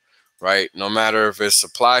around, right? No matter if it's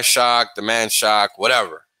supply shock, demand shock,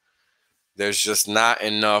 whatever. There's just not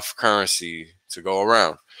enough currency to go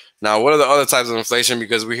around. Now, what are the other types of inflation?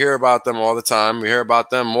 Because we hear about them all the time. We hear about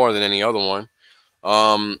them more than any other one.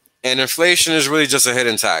 And inflation is really just a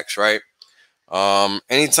hidden tax, right?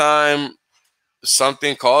 Anytime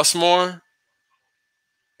something costs more,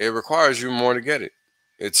 it requires you more to get it.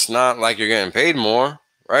 It's not like you're getting paid more,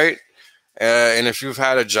 right? And if you've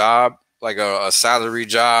had a job, like a salary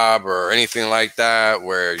job or anything like that,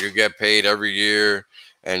 where you get paid every year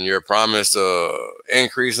and you're promised a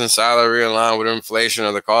increase in salary in line with inflation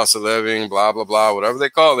or the cost of living, blah, blah, blah, whatever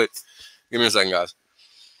they call it. Give me a second, guys.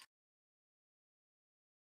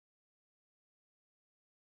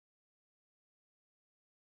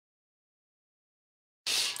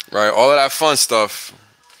 Right, all of that fun stuff,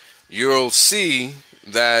 you'll see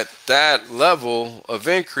that level of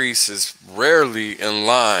increase is rarely in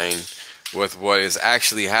line with what is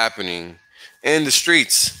actually happening in the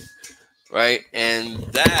streets, right? And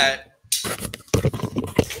that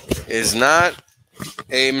is not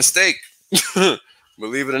a mistake,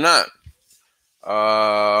 believe it or not.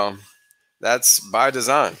 That's by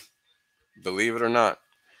design, believe it or not.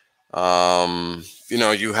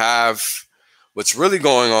 You have what's really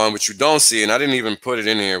going on, which you don't see, and I didn't even put it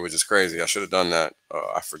in here, which is crazy. I should have done that.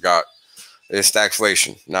 I forgot. It's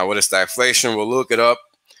stagflation. Now, what is stagflation? We'll look it up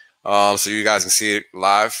so you guys can see it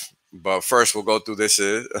live. But first, we'll go through this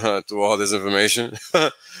through all this information.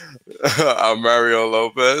 I'm Mario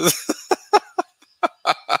Lopez.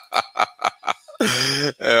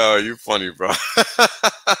 Yo, you funny, bro.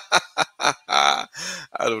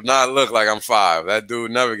 I do not look like I'm 5. That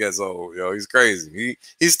dude never gets old. Yo, he's crazy.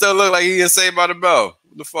 He still look like he Saved by the Bell.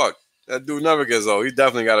 What the fuck? That dude never gets old. He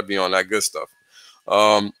definitely got to be on that good stuff.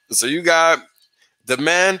 So you got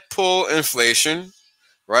demand pull inflation,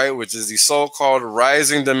 right? Which is the so-called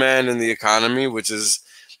rising demand in the economy, which is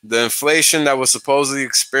the inflation that was supposedly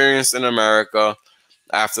experienced in America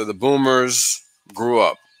after the boomers grew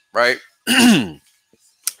up, right?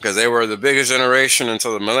 Because they were the biggest generation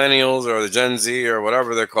until the millennials or the Gen Z or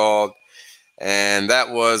whatever they're called. And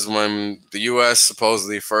that was when the U.S.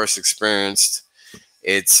 supposedly first experienced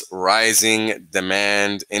its rising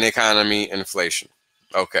demand in economy inflation,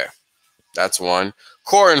 Okay, that's one.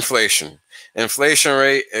 Core inflation. Inflation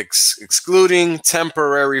rate excluding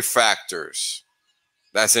temporary factors.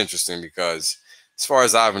 That's interesting because as far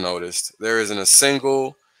as I've noticed, there isn't a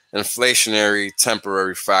single inflationary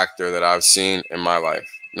temporary factor that I've seen in my life.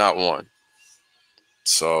 Not one.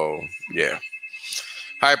 So, yeah.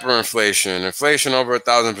 Hyperinflation. Inflation over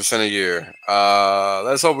 1,000% a year.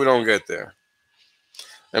 Let's hope we don't get there.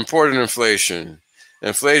 Imported inflation.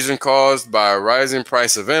 Inflation caused by a rising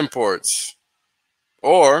price of imports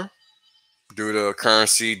or due to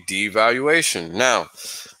currency devaluation. Now,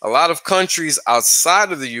 a lot of countries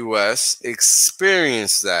outside of the U.S.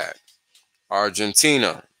 experience that.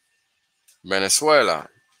 Argentina, Venezuela,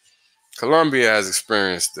 Colombia has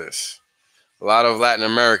experienced this. A lot of Latin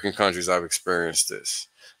American countries have experienced this.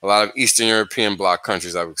 A lot of Eastern European bloc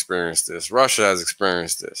countries have experienced this. Russia has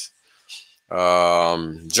experienced this.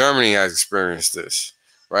 Germany has experienced this.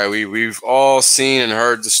 Right? We've all seen and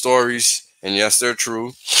heard the stories, and yes, they're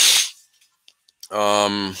true.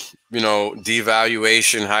 Devaluation,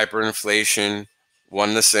 hyperinflation, one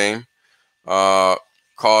and the same.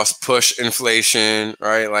 Cost push inflation,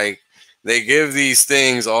 right? Like they give these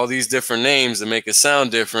things all these different names to make it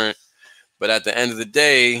sound different, but at the end of the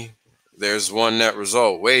day, there's one net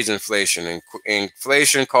result: wage inflation, and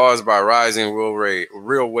inflation caused by rising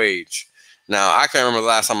real wage. Now, I can't remember the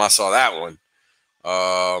last time I saw that one.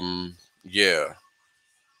 Yeah,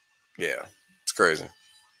 it's crazy.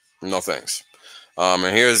 No thanks.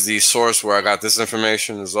 And here's the source where I got this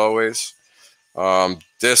information, as always.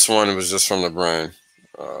 This one was just from the brain.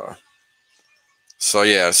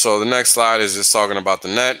 So the next slide is just talking about the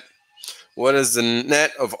net. What is the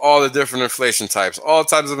net of all the different inflation types? All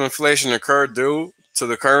types of inflation occur due to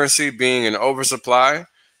the currency being in oversupply,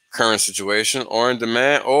 current situation, or in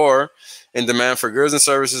demand for goods and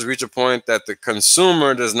services reach a point that the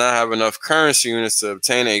consumer does not have enough currency units to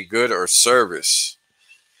obtain a good or service.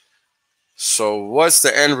 So what's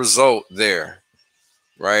the end result there?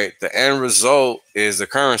 Right? The end result is the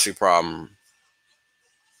currency problem.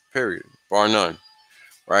 Period. Bar none.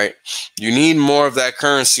 Right? You need more of that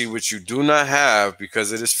currency, which you do not have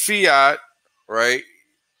because it is fiat, right?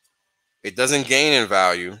 It doesn't gain in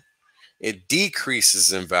value. It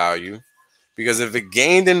decreases in value because if it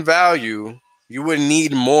gained in value, you would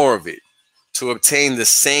need more of it to obtain the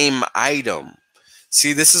same item.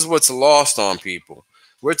 See, this is what's lost on people.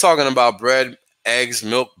 We're talking about bread, eggs,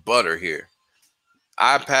 milk, butter here.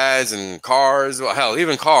 iPads and cars, well, hell,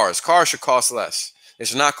 even cars. Cars should cost less. It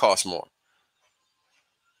should not cost more.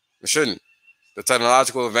 It shouldn't. The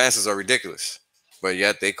technological advances are ridiculous, but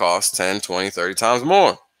yet they cost 10, 20, 30 times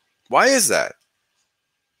more. Why is that?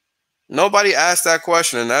 Nobody asked that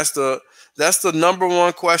question, and that's the number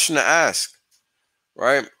one question to ask,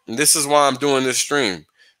 right? And this is why I'm doing this stream,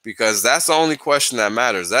 because that's the only question that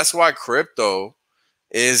matters. That's why crypto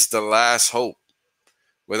is the last hope.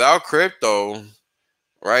 Without crypto,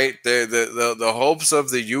 right, the hopes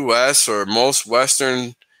of the U.S. or most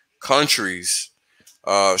Western countries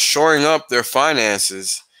shoring up their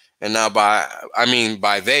finances, and now by I mean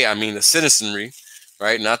the citizenry,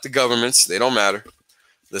 right? Not the governments, they don't matter.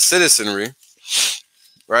 The citizenry,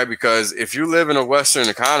 right? Because if you live in a Western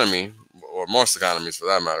economy, or most economies for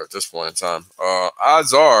that matter at this point in time,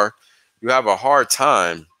 odds are you have a hard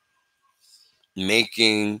time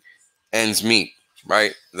making ends meet,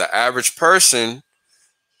 right? The average person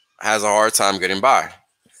has a hard time getting by,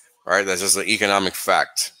 right? That's just an economic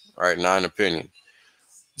fact, right? Not an opinion.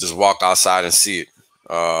 Just walk outside and see it.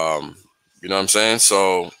 You know what I'm saying?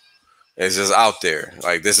 So it's just out there.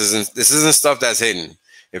 Like this isn't stuff that's hidden.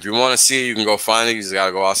 If you want to see it, you can go find it. You just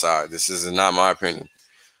gotta go outside. This is not my opinion.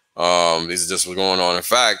 This is just what's going on. In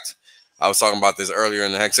fact, I was talking about this earlier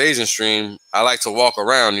in the Hex Asian stream. I like to walk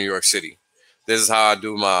around New York City. This is how I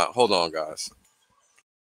do my. Hold on, guys.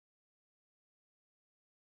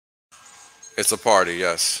 It's a party,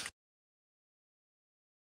 yes.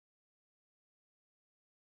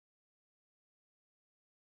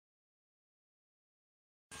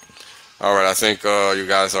 All right, I think you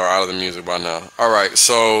guys are out of the music by now. All right,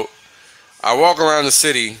 so I walk around the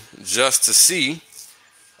city just to see.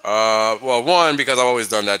 Well, one, because I've always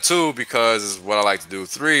done that. Two, because it's what I like to do.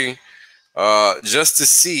 Three, just to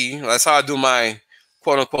see. That's how I do my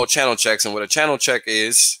quote-unquote channel checks. And what a channel check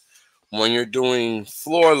is, when you're doing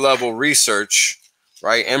floor-level research,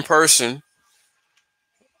 right, in person,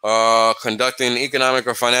 conducting economic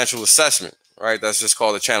or financial assessment, right? That's just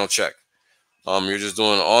called a channel check. You're just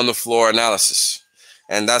doing on-the-floor analysis.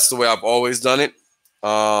 And that's the way I've always done it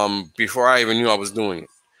before I even knew I was doing it.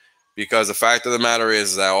 Because the fact of the matter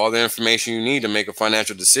is that all the information you need to make a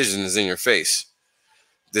financial decision is in your face.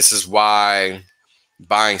 This is why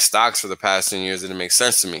buying stocks for the past 10 years didn't make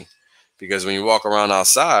sense to me, because when you walk around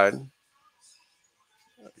outside,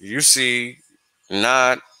 you see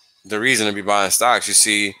not the reason to be buying stocks. You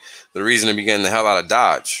see the reason to be getting the hell out of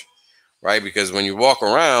Dodge, right? Because when you walk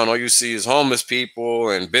around, all you see is homeless people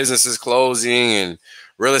and businesses closing and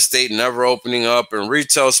real estate never opening up and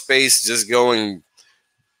retail space just going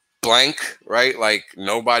blank, right? Like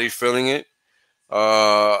nobody feeling it.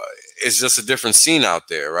 It's just a different scene out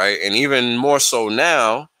there, right? And even more so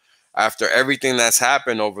now, after everything that's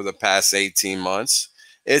happened over the past 18 months,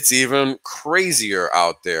 it's even crazier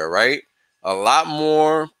out there, right? A lot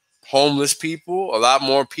more homeless people, a lot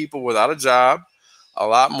more people without a job, a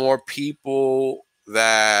lot more people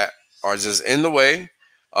that are just in the way,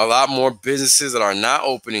 a lot more businesses that are not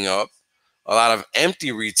opening up, a lot of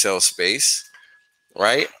empty retail space,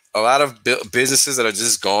 right? A lot of businesses that are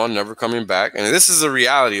just gone, never coming back. And this is the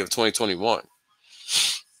reality of 2021,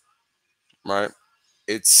 right?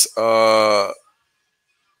 It's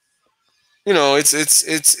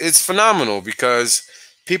it's phenomenal, because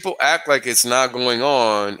people act like it's not going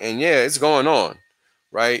on, and yeah, it's going on,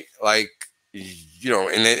 right? Like,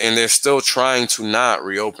 and they're still trying to not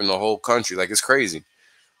reopen the whole country. Like, it's crazy,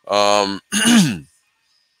 because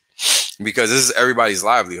this is everybody's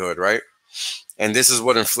livelihood, right? And this is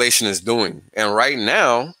what inflation is doing. And right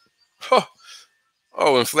now,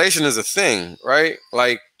 inflation is a thing, right?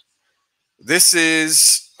 Like, this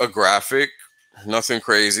is a graphic, nothing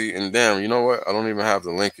crazy. And damn, you know what? I don't even have the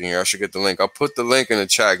link in here. I should get the link. I'll put the link in the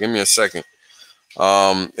chat. Give me a second.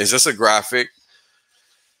 It's just a graphic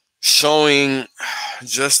showing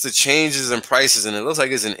just the changes in prices. And it looks like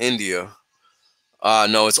it's in India.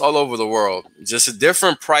 No, it's all over the world. Just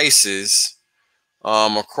different prices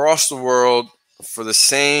across the world for the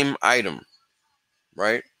same item,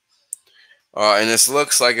 right? And this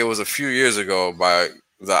looks like it was a few years ago by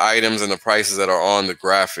the items and the prices that are on the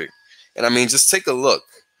graphic. And I mean, just take a look,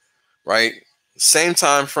 right? Same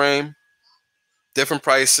time frame, different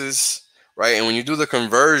prices, right? And when you do the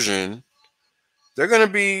conversion, they're going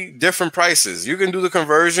to be different prices. You can do the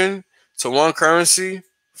conversion to one currency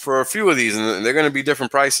for a few of these, and they're going to be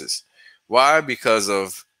different prices. Why? Because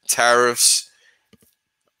of tariffs,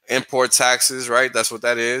 import taxes, right? That's what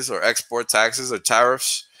that is, or export taxes or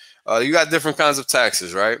tariffs. You got different kinds of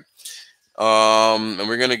taxes, right? And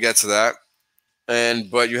we're going to get to that.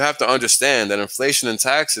 But you have to understand that inflation and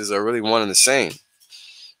taxes are really one and the same,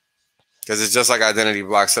 because it's just like Identity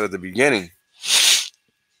Block said at the beginning.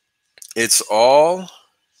 It's all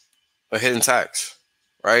a hidden tax,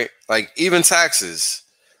 right? Like, even taxes,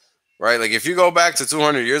 right? Like, if you go back to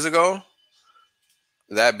 200 years ago,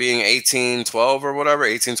 that being 1812 or whatever,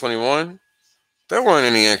 1821, there weren't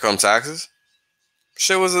any income taxes.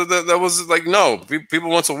 Shit was that was like, no, people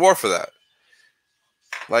went to war for that.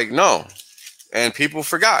 Like, no. And people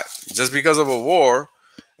forgot, just because of a war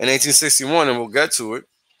in 1861, and we'll get to it,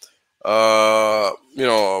 a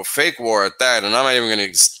fake war at that. And I'm not even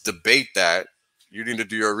going to debate that. You need to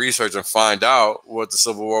do your research and find out what the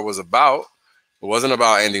Civil War was about. It wasn't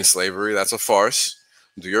about ending slavery. That's a farce.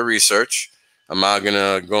 Do your research. I'm not going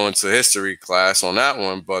to go into history class on that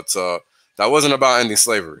one, but that wasn't about ending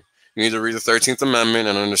slavery. You need to read the 13th Amendment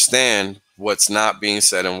and understand what's not being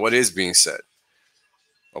said and what is being said.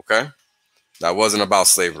 Okay? That wasn't about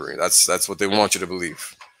slavery. That's what they want you to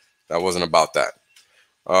believe. That wasn't about that.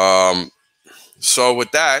 So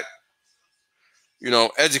with that,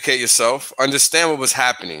 educate yourself, understand what was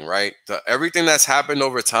happening, right? Everything that's happened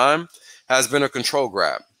over time has been a control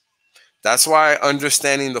grab. That's why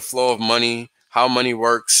understanding the flow of money, how money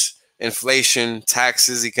works, inflation,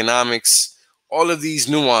 taxes, economics, all of these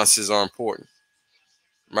nuances are important,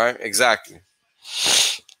 right? Exactly.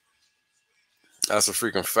 That's a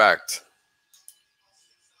freaking fact.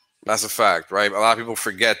 That's a fact, right? A lot of people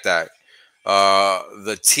forget that.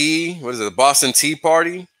 The Boston Tea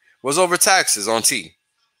Party was over taxes on tea.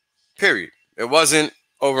 Period. It wasn't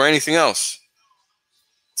over anything else.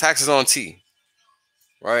 Taxes on tea.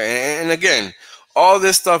 Right? And again, all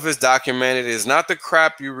this stuff is documented. It's not the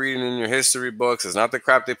crap you're reading in your history books. It's not the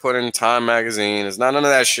crap they put in Time magazine. It's not none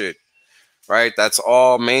of that shit. Right? That's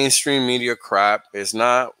all mainstream media crap. It's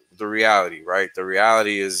not the reality, right? The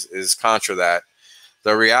reality is contra that.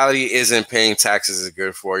 The reality isn't paying taxes is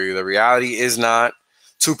good for you. The reality is not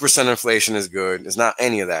 2% inflation is good. It's not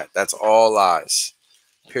any of that. That's all lies.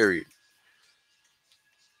 Period.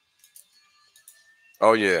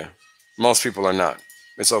 Oh, yeah. Most people are not.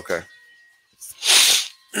 It's okay.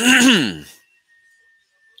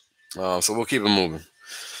 So we'll keep it moving.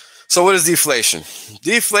 So what is deflation?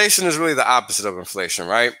 Deflation is really the opposite of inflation,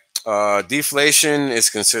 right? Deflation is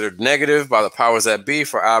considered negative by the powers that be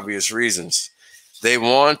for obvious reasons. They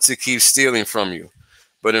want to keep stealing from you.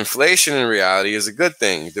 But inflation in reality is a good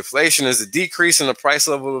thing. Deflation is a decrease in the price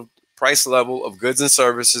level of goods and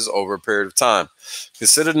services over a period of time.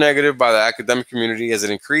 Considered negative by the academic community as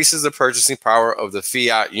it increases the purchasing power of the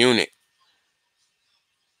fiat unit.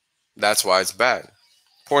 That's why it's bad.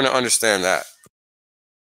 Important to understand that.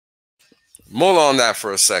 Mull on that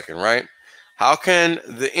for a second, right? How can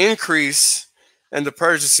the increase in the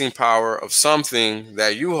purchasing power of something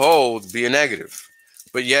that you hold be a negative?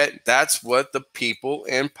 But yet, that's what the people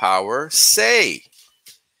in power say.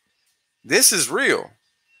 This is real.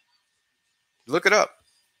 Look it up.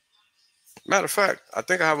 Matter of fact, I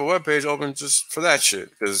think I have a webpage open just for that shit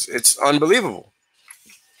because it's unbelievable.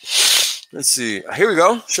 Let's see. Here we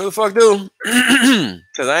go. Sure the fuck do.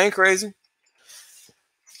 Because I ain't crazy.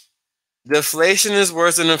 Deflation is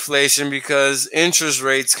worse than inflation because interest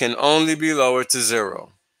rates can only be lowered to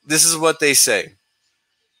zero. This is what they say.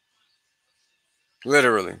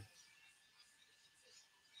 Literally.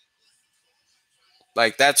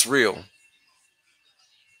 Like, that's real.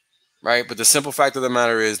 Right? But the simple fact of the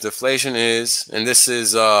matter is deflation is, and this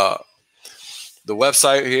is the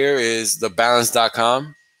website here is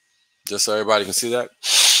thebalance.com, just so everybody can see that.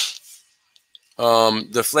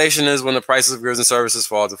 Deflation is when the prices of goods and services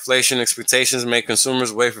fall. Deflation expectations make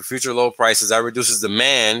consumers wait for future low prices. That reduces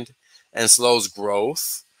demand and slows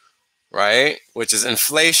growth, right? Which is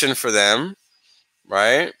inflation for them,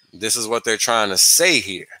 right? This is what they're trying to say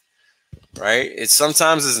here, right? It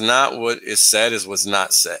sometimes is not what is said, is what's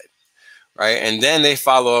not said. Right, and then they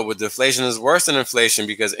follow up with deflation is worse than inflation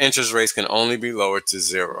because interest rates can only be lowered to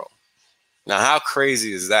zero. Now, how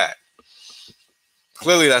crazy is that?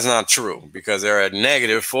 Clearly, that's not true because they're at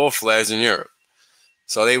negative full-fledged in Europe.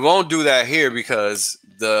 So they won't do that here because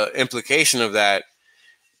the implication of that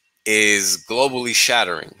is globally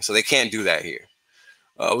shattering. So they can't do that here.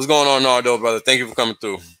 What's going on, Nardo, brother? Thank you for coming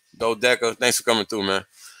through. Dodeca, thanks for coming through, man.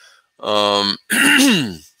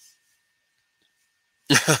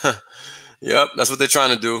 Yep, that's what they're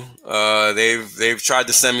trying to do. They've tried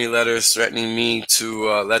to send me letters threatening me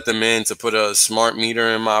to let them in to put a smart meter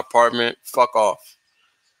in my apartment. Fuck off.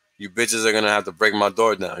 You bitches are going to have to break my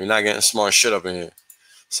door down. You're not getting smart shit up in here.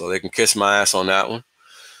 So they can kiss my ass on that one.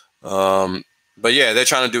 But yeah, they're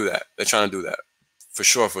trying to do that. They're trying to do that. For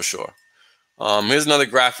sure, for sure. Here's another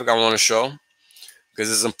graphic I want to show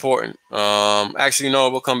because it's important. Actually, no,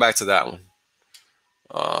 we'll come back to that one.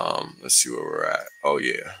 Let's see where we're at. Oh,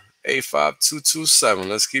 yeah. 85227.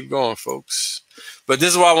 Let's keep going, folks. But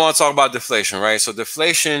this is why I want to talk about deflation, right? So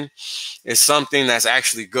deflation is something that's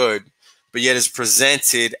actually good, but yet is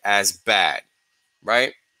presented as bad,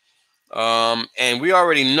 right? And we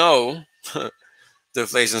already know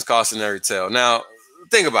deflation is cautionary tale. Now,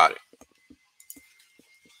 think about it.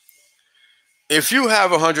 If you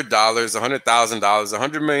have $100, $100,000,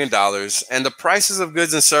 $100 million, and the prices of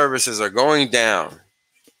goods and services are going down,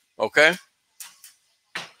 okay?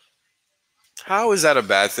 How is that a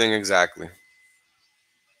bad thing exactly?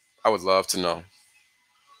 I would love to know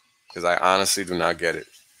because I honestly do not get it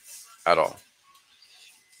at all.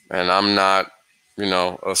 And I'm not, you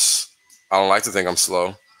know, I don't like to think I'm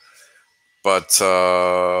slow. But,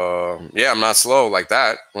 yeah, I'm not slow like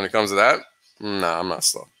that when it comes to that. Nah, I'm not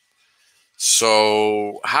slow.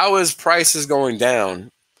 So how is prices going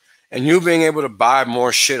down and you being able to buy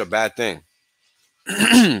more shit a bad thing?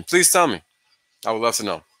 Please tell me. I would love to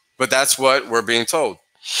know. But that's what we're being told.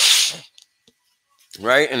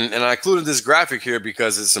 Right? And I included this graphic here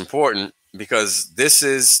because it's important, because this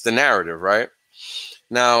is the narrative, right?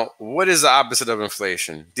 Now, what is the opposite of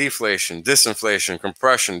inflation? Deflation, disinflation,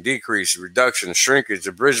 compression, decrease, reduction, shrinkage,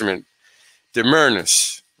 abridgment,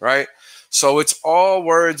 diminution, right? So it's all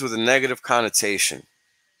words with a negative connotation.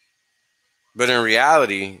 But in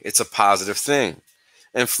reality, it's a positive thing.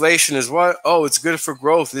 Inflation is what? Oh, it's good for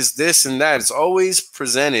growth. It's this and that. It's always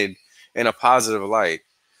presented in a positive light.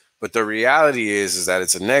 But the reality is that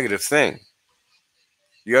it's a negative thing.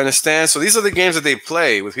 You understand? So these are the games that they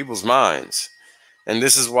play with people's minds. And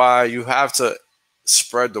this is why you have to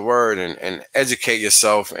spread the word and educate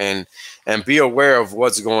yourself and be aware of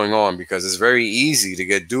what's going on, because it's very easy to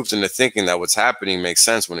get duped into thinking that what's happening makes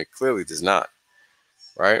sense when it clearly does not.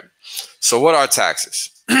 Right? So what are taxes?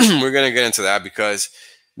 We're going to get into that because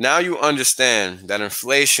now you understand that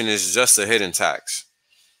inflation is just a hidden tax.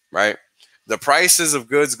 Right? The prices of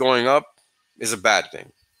goods going up is a bad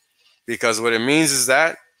thing, because what it means is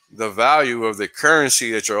that the value of the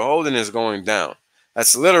currency that you're holding is going down.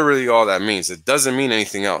 That's literally all that means. It doesn't mean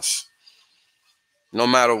anything else. No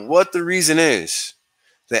matter what the reason is,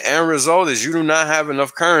 the end result is you do not have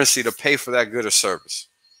enough currency to pay for that good or service.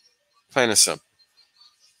 Plain and simple.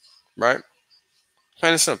 Right?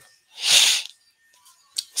 Plain and simple.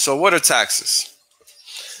 So what are taxes?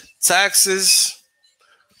 Taxes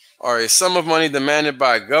are a sum of money demanded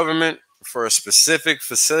by a government for specific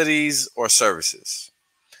facilities or services.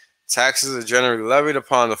 Taxes are generally levied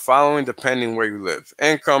upon the following depending where you live.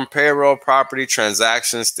 Income, payroll, property,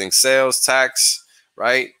 transactions, think sales tax,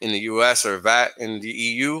 right, in the US, or VAT in the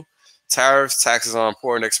EU. Tariffs, taxes on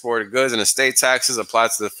imported and exported goods, and estate taxes apply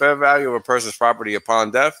to the fair value of a person's property upon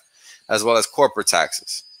death, as well as corporate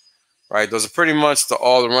taxes. Right, those are pretty much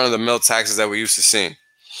all the run-of-the-mill taxes that we used to see.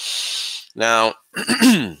 Now,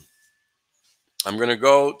 I'm going to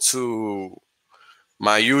go to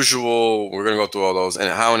my usual, we're going to go through all those, and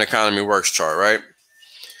how an economy works chart, right?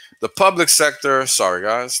 The public sector, sorry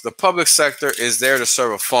guys, the public sector is there to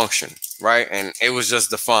serve a function, right? And it was just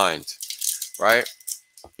defined, right?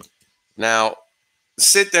 Now,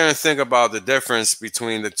 sit there and think about the difference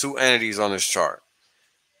between the two entities on this chart.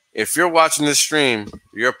 If you're watching this stream,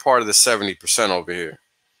 you're part of the 70% over here.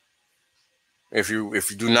 If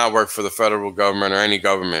you do not work for the federal government or any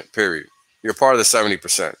government, period, you're part of the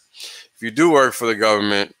 70%. If you do work for the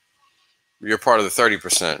government, you're part of the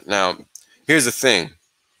 30%. Now, here's the thing.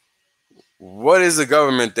 What is the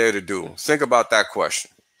government there to do? Think about that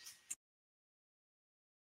question.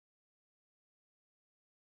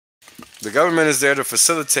 The government is there to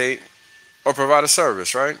facilitate or provide a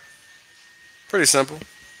service, right? Pretty simple.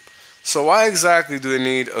 So why exactly do they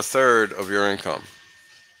need a third of your income?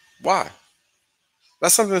 Why?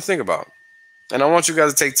 That's something to think about. And I want you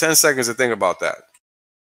guys to take 10 seconds to think about that.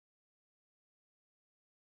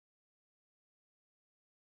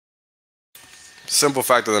 Simple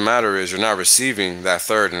fact of the matter is you're not receiving that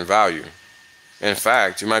third in value. In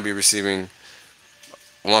fact, you might be receiving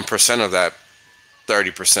 1% of that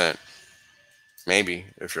 30%. Maybe,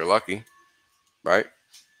 if you're lucky, right?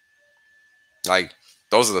 Like,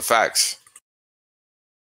 those are the facts.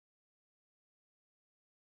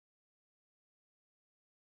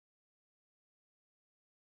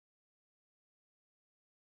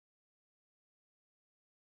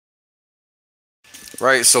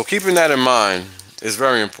 Right, so keeping that in mind is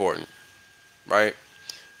very important, right?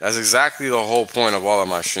 That's exactly the whole point of all of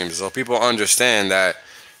my streams, so people understand that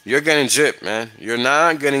you're getting gypped, man. You're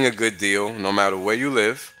not getting a good deal no matter where you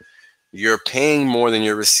live. You're paying more than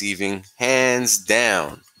you're receiving, hands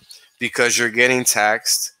down, because you're getting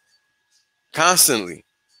taxed constantly,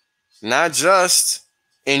 not just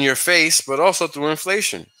in your face, but also through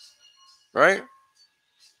inflation, right?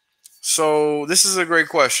 So this is a great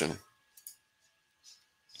question,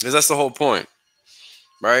 because that's the whole point,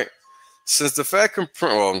 right? Since the Fed can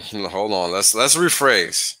print, well, hold on, let's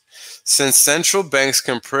rephrase. Since central banks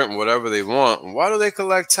can print whatever they want, why do they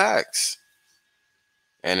collect tax?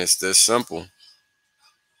 And it's this simple.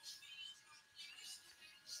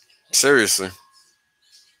 Seriously.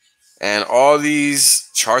 And all these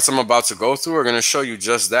charts I'm about to go through are going to show you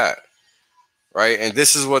just that, right? And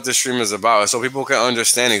this is what this stream is about, so people can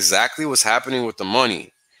understand exactly what's happening with the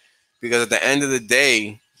money. Because at the end of the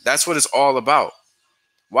day, that's what it's all about.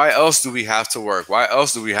 Why else do we have to work? Why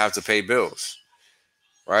else do we have to pay bills?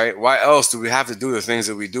 Right? Why else do we have to do the things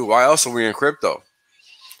that we do? Why else are we in crypto?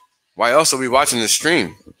 Why else are we watching this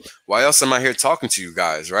stream? Why else am I here talking to you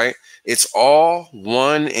guys, right? It's all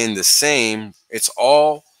one and the same. It's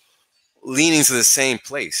all leaning to the same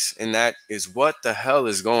place. And that is what the hell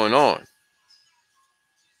is going on.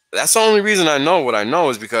 That's the only reason I know what I know,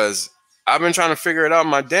 is because I've been trying to figure it out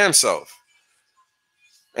my damn self.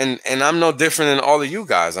 And I'm no different than all of you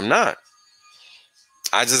guys. I'm not.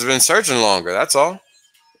 I just been searching longer. That's all.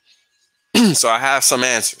 So I have some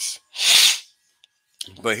answers.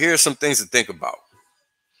 But here's some things to think about.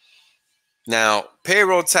 Now,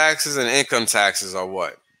 payroll taxes and income taxes are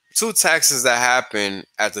what? Two taxes that happen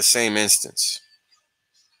at the same instance.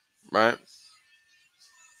 Right?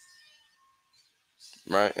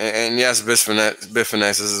 Right? And yes,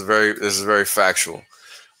 Bitfinex, this is very factual.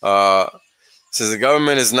 Since the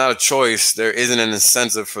government is not a choice, there isn't an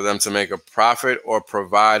incentive for them to make a profit or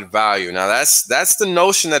provide value. Now, that's the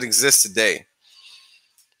notion that exists today,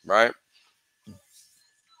 right?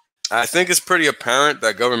 I think it's pretty apparent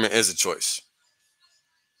that government is a choice.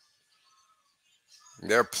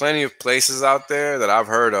 There are plenty of places out there that I've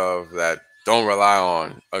heard of that don't rely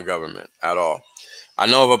on a government at all. I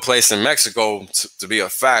know of a place in Mexico, to be a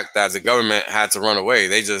fact, that the government had to run away.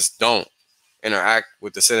 They just don't interact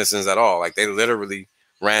with the citizens at all. Like, they literally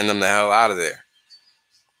ran them the hell out of there.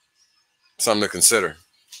 Something to consider.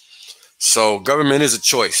 So government is a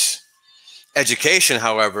choice. Education,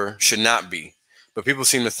 however, should not be. But people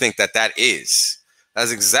seem to think that is.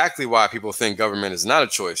 That's exactly why people think government is not a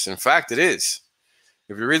choice. In fact, it is.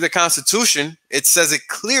 If you read the Constitution, it says it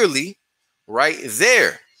clearly right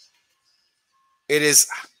there. It is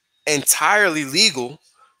entirely legal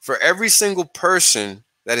for every single person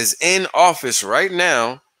that is in office right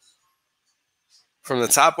now, from the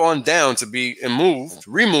top on down, to be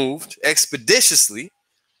removed expeditiously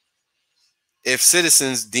if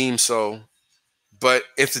citizens deem so. But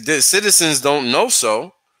if the citizens don't know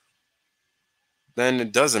so, then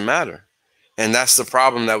it doesn't matter. And that's the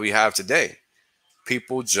problem that we have today.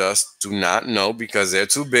 People just do not know because they're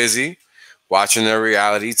too busy watching their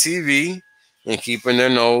reality TV and keeping their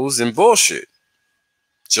nose in bullshit.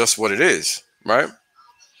 Just what it is, right?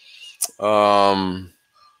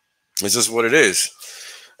 It's just what it is.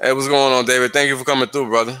 Hey, what's going on, David? Thank you for coming through,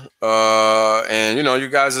 brother. And you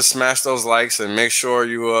guys just smash those likes and make sure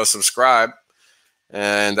you subscribe,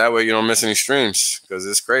 and that way you don't miss any streams, because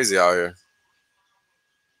it's crazy out here.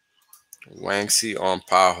 Wanksy on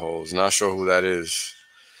potholes. Not sure who that is.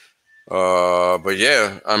 But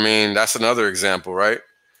yeah, I mean, that's another example, right?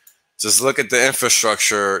 Just look at the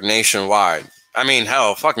infrastructure nationwide. I mean,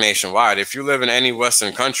 hell, fuck nationwide. If you live in any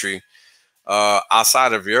Western country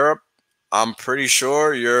outside of Europe, I'm pretty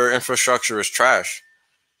sure your infrastructure is trash.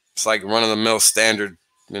 It's like run-of-the-mill standard.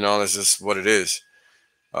 That's just what it is.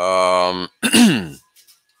 Yeah,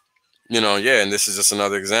 and this is just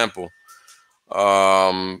another example.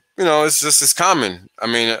 It's common. I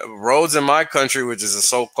mean, roads in my country, which is a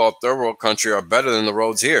so-called third world country, are better than the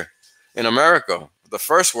roads here in America, the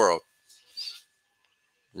first world.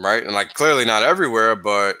 Right? And like, clearly not everywhere,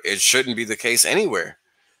 but it shouldn't be the case anywhere.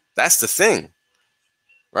 That's the thing.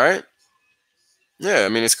 Right? Yeah, I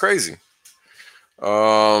mean, it's crazy.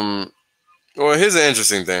 Well, here's an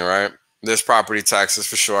interesting thing, right? There's property taxes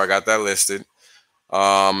for sure. I got that listed.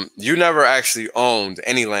 You never actually owned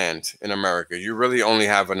any land in America. You really only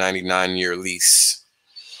have a 99-year lease.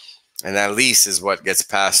 And that lease is what gets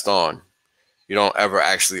passed on. You don't ever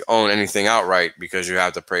actually own anything outright because you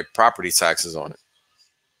have to pay property taxes on it.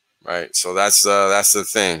 Right? So that's the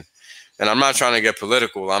thing. And I'm not trying to get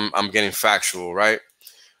political. I'm getting factual, right?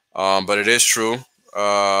 But it is true.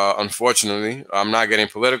 Unfortunately, I'm not getting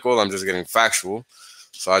political. I'm just getting factual.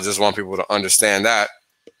 So I just want people to understand that.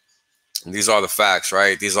 These are the facts,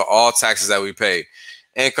 right? These are all taxes that we pay.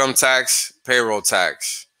 Income tax, payroll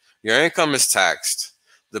tax. Your income is taxed.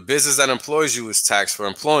 The business that employs you is taxed for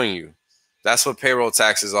employing you. That's what payroll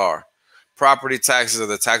taxes are. Property taxes are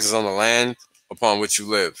the taxes on the land upon which you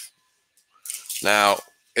live. Now,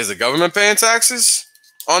 is the government paying taxes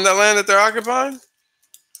on that land that they're occupying?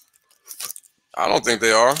 I don't think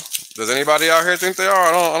they are. Does anybody out here think they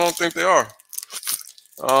are? I don't think they are.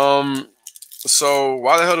 So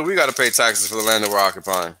why the hell do we got to pay taxes for the land that we're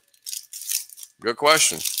occupying? Good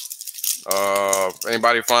question. If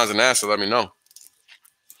anybody finds an answer, let me know.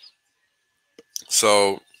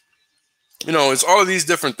 So, it's all of these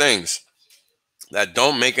different things that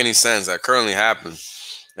don't make any sense that currently happen,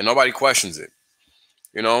 and nobody questions it.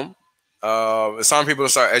 It's time for people to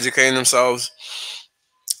start educating themselves,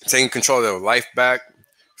 taking control of their life back,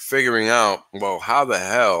 figuring out, well, how the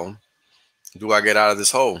hell do I get out of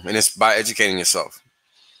this hole? And it's by educating yourself.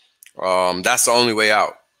 That's the only way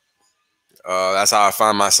out. That's how I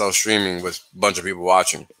find myself streaming with a bunch of people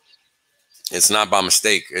watching. It's not by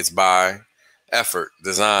mistake. It's by effort,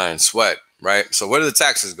 design, sweat, right? So where do the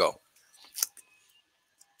taxes go?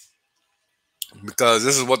 Because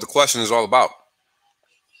this is what the question is all about.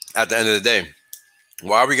 At the end of the day,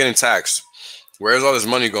 why are we getting taxed? Where's all this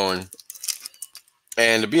money going?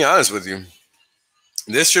 And to be honest with you,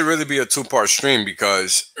 this should really be a two-part stream,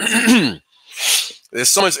 because there's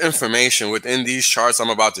so much information within these charts I'm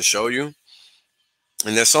about to show you.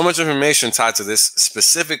 And there's so much information tied to this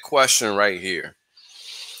specific question right here.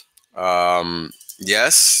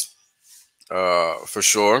 Yes, for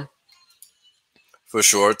sure. For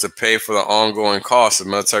sure, to pay for the ongoing cost of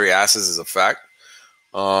military assets is a fact.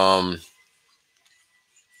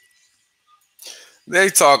 They're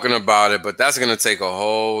talking about it, but that's going to take a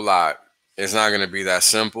whole lot. It's not going to be that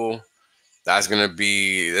simple. There's going to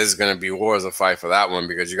be wars to fight for that one,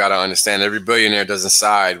 because you got to understand, every billionaire doesn't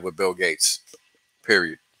side with Bill Gates.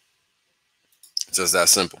 Period. It's just that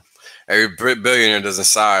simple. Every billionaire doesn't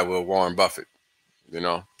side with Warren Buffett.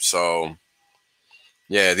 So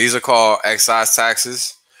yeah, these are called excise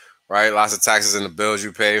taxes, right? Lots of taxes in the bills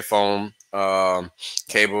you pay: phone,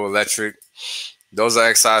 cable, electric. Those are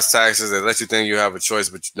excise taxes. They let you think you have a choice,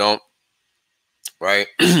 but you don't, right?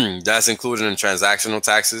 That's included in transactional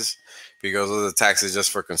taxes, because those are taxes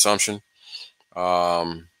just for consumption.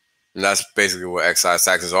 And that's basically what excise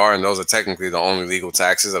taxes are. And those are technically the only legal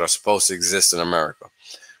taxes that are supposed to exist in America.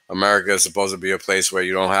 America is supposed to be a place where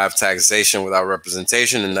you don't have taxation without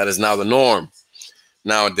representation, and that is now the norm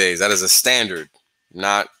nowadays. That is a standard,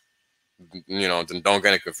 not, you know, don't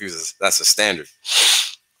get it confused. That's a standard.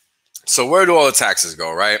 So where do all the taxes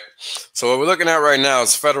go, right? So what we're looking at right now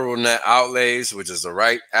is federal net outlays, which is the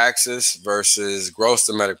right axis, versus gross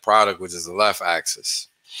domestic product, which is the left axis.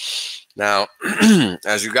 Now,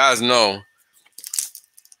 as you guys know,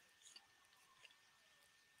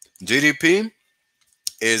 GDP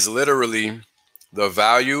is literally the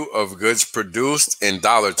value of goods produced in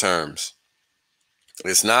dollar terms.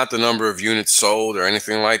 It's not the number of units sold or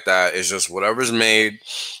anything like that. It's just whatever's made,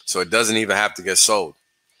 so it doesn't even have to get sold,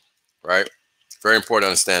 right? Very important to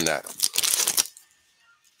understand that.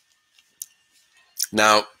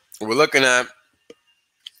 Now, we're looking at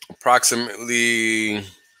approximately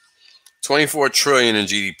 24 trillion in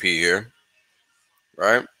GDP here,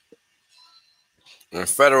 right? And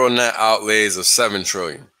federal net outlays of 7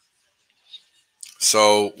 trillion.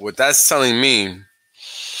 So what that's telling me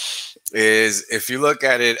is if you look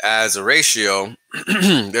at it as a ratio,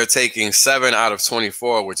 they're taking 7 out of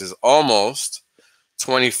 24, which is almost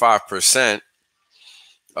 25%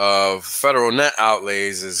 of federal net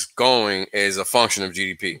outlays is a function of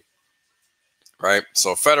GDP, right?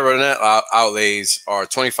 So federal net outlays are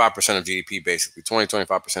 25% of GDP, basically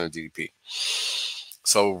 25% of GDP.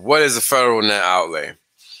 So what is the federal net outlay?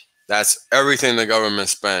 That's everything the government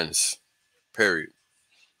spends, period.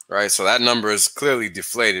 Right, so that number is clearly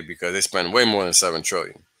deflated because they spend way more than 7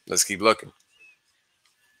 trillion. Let's keep looking.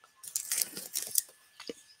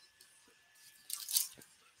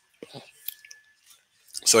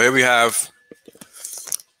 So here we have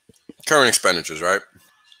current expenditures, right?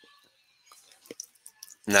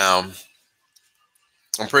 Now,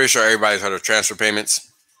 I'm pretty sure everybody's heard of transfer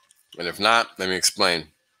payments. And if not, let me explain.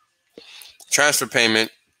 Transfer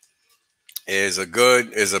payment is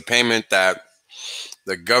a payment that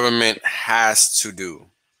the government has to do.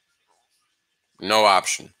 No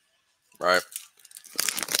option, right?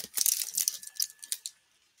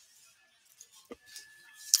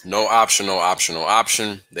 No option, no option, no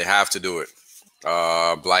option. They have to do it.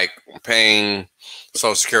 Like paying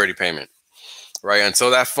Social Security payment, right? Until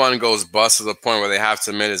that fund goes bust to the point where they have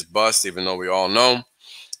to admit it's bust, even though we all know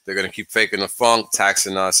they're going to keep faking the funk,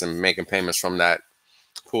 taxing us, and making payments from that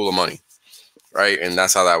pool of money, right? And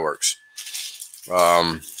that's how that works.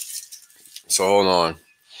 So hold on.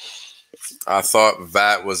 I thought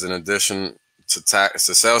VAT was an addition to tax,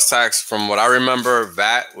 to sales tax. From what I remember,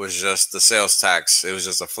 VAT was just the sales tax. It was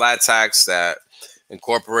just a flat tax that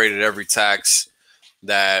incorporated every tax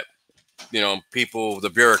that, you know, people, the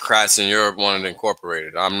bureaucrats in Europe wanted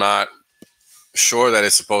incorporated. I'm not sure that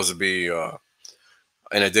it's supposed to be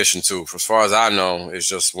in addition to. As far as I know, it's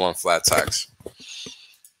just one flat tax.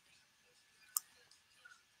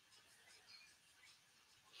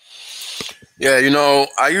 Yeah, you know,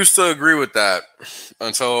 I used to agree with that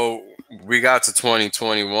until we got to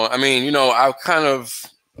 2021. I mean, you know, I've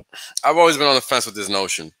always been on the fence with this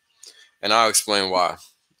notion, and I'll explain why.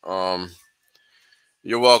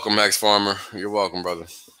 You're welcome, Hex Farmer. You're welcome, brother.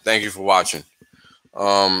 Thank you for watching.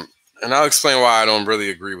 And I'll explain why I don't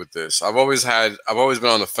really agree with this. I've always been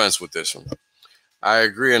on the fence with this one. I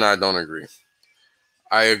agree and I don't agree.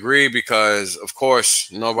 I agree because, of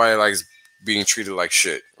course, nobody likes being treated like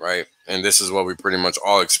shit, right? And this is what we pretty much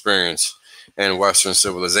all experience in Western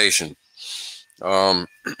civilization. But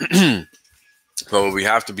what we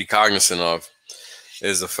have to be cognizant of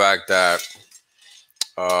is the fact that,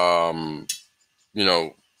 you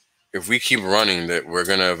know, if we keep running, that we're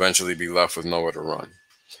going to eventually be left with nowhere to run.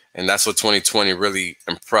 And that's what 2020 really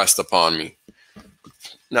impressed upon me.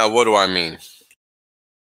 Now, what do I mean?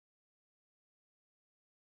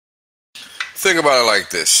 Think about it like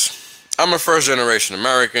this. I'm a first-generation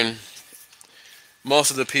American.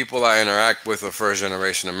 Most of the people I interact with are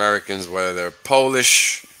first-generation Americans, whether they're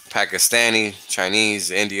Polish, Pakistani,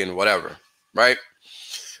 Chinese, Indian, whatever, right?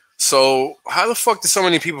 So how the fuck did so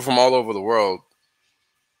many people from all over the world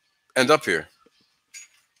end up here,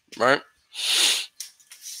 right?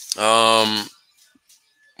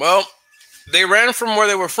 Well, they ran from where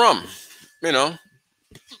they were from, you know.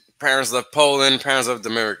 Parents left Poland, parents left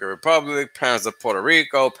Dominican Republic, parents left Puerto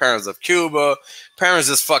Rico, parents left Cuba, parents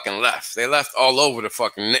just fucking left. They left all over the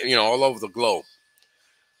fucking, you know, all over the globe.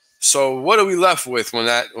 So what are we left with when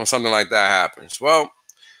something like that happens? Well,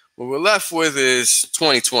 what we're left with is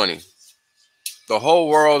 2020. The whole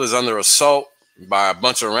world is under assault by a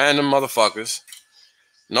bunch of random motherfuckers.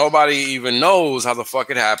 Nobody even knows how the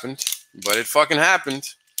fuck it happened, but it fucking happened.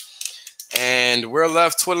 And we're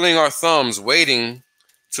left twiddling our thumbs, waiting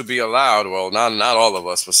to be allowed. Well, not all of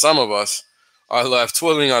us, but some of us are left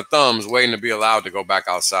twiddling our thumbs waiting to be allowed to go back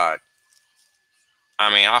outside.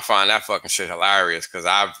 I mean, I find that fucking shit hilarious because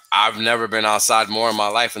I've never been outside more in my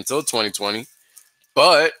life until 2020.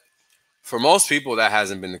 But for most people, that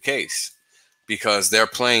hasn't been the case because they're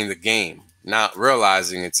playing the game, not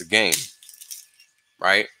realizing it's a game,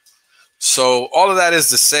 right? So all of that is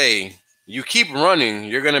to say, you keep running,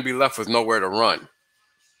 you're going to be left with nowhere to run.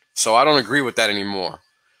 So I don't agree with that anymore.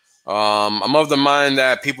 I'm of the mind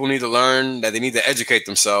that people need to learn that they need to educate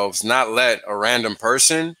themselves, not let a random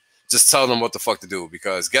person just tell them what the fuck to do.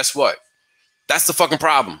 Because guess what? That's the fucking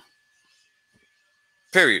problem.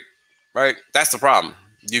 Period. Right? That's the problem.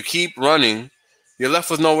 You keep running, you're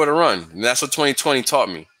left with nowhere to run. And that's what 2020 taught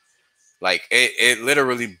me. Like, it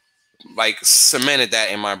literally, like, cemented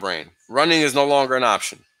that in my brain. Running is no longer an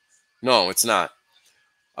option. No, it's not.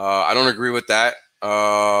 I don't agree with that.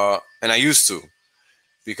 And I used to.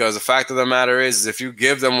 Because the fact of the matter is if you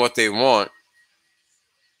give them what they want,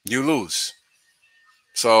 you lose.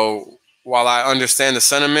 So while I understand the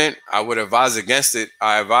sentiment, I would advise against it.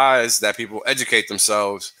 I advise that people educate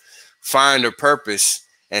themselves, find their purpose,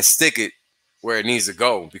 and stick it where it needs to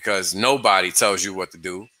go. Because nobody tells you what to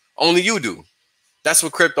do. Only you do. That's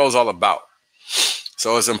what crypto is all about.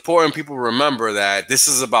 So it's important people remember that this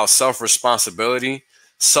is about self-responsibility,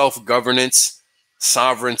 self-governance,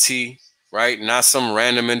 sovereignty, right? Not some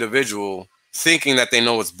random individual thinking that they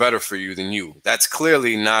know what's better for you than you. That's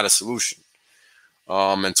clearly not a solution.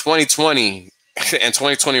 And 2020 and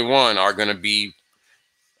 2021 are going to be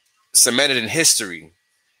cemented in history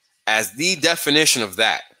as the definition of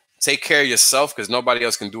that. Take care of yourself because nobody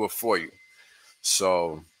else can do it for you.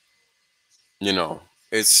 So, you know,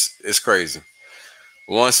 it's crazy.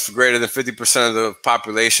 Once greater than 50% of the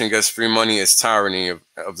population gets free money, it's tyranny of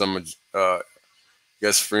the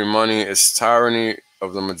gets free money. It's tyranny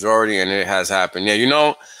of the majority, and it has happened. Yeah, you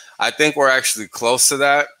know, I think we're actually close to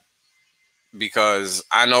that because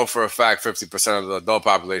I know for a fact 50% of the adult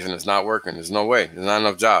population is not working. There's no way. There's not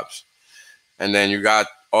enough jobs. And then you got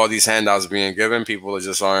all these handouts being given. People that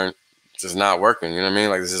just aren't just not working. You know what I mean?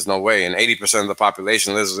 Like, there's just no way. And 80% of the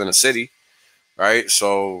population lives in a city, right?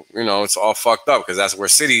 So, you know, it's all fucked up because that's where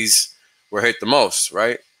cities were hit the most,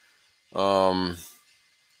 right?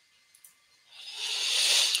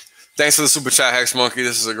 Thanks for the super chat, Hex Monkey.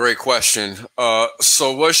 This is a great question.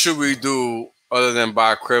 So what should we do other than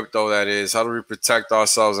buy crypto? That is, how do we protect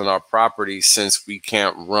ourselves and our property since we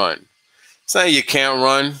can't run? It's not that you can't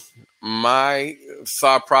run. My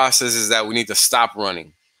thought process is that we need to stop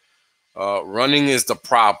running. Running is the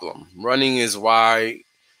problem. Running is why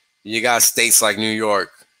you got states like New York,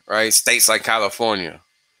 right? States like California.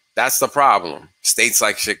 That's the problem. States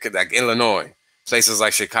like Illinois, places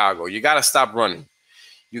like Chicago. You got to stop running.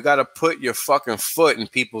 You got to put your fucking foot in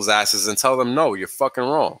people's asses and tell them, no, you're fucking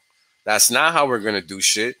wrong. That's not how we're going to do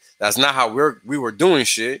shit. That's not how we were doing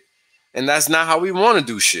shit. And that's not how we want to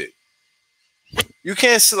do shit. You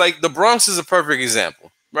can't see, like, the Bronx is a perfect example,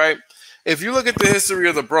 right? If you look at the history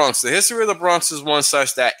of the Bronx is one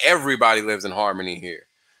such that everybody lived in harmony here.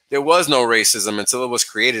 There was no racism until it was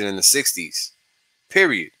created in the 60s,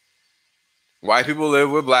 period. White people live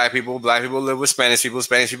with black people live with Spanish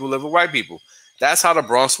people live with white people. That's how the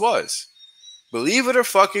Bronx was. Believe it or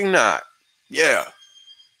fucking not. Yeah.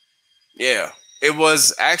 Yeah. It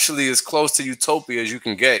was actually as close to utopia as you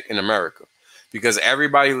can get in America because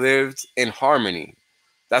everybody lived in harmony.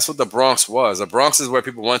 That's what the Bronx was. The Bronx is where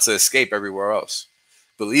people went to escape everywhere else.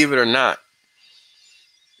 Believe it or not.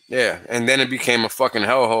 Yeah. And then it became a fucking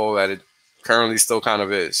hellhole that it currently still kind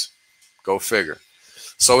of is. Go figure.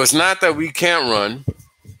 So it's not that we can't run.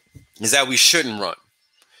 It's that we shouldn't run.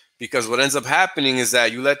 Because what ends up happening is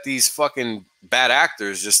that you let these fucking bad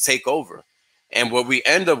actors just take over. And what we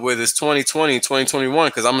end up with is 2020, 2021.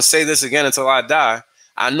 Because I'm going to say this again until I die.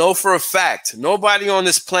 I know for a fact nobody on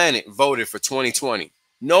this planet voted for 2020.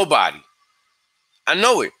 Nobody. I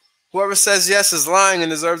know it. Whoever says yes is lying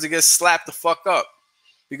and deserves to get slapped the fuck up.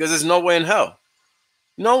 Because there's no way in hell.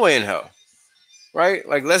 No way in hell. Right?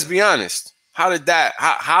 Like, let's be honest. How does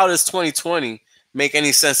 2020 make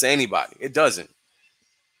any sense to anybody? It doesn't.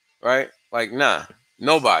 Right? Like, nah,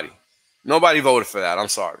 nobody voted for that. I'm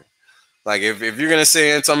sorry. Like, if you're going to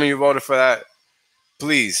say and tell me you voted for that,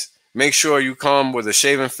 please make sure you come with a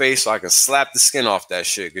shaven face so I can slap the skin off that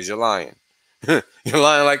shit because you're lying. You're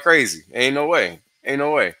lying like crazy. Ain't no way. Ain't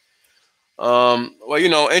no way. Well, you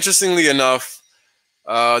know, interestingly enough,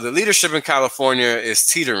 the leadership in California is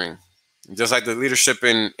teetering. Just like the leadership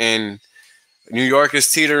in New York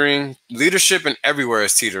is teetering. Leadership in everywhere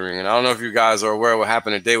is teetering. And I don't know if you guys are aware of what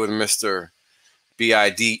happened today with Mr.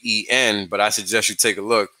 Biden, but I suggest you take a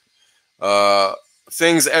look.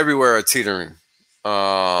 Things everywhere are teetering.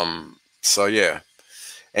 So yeah.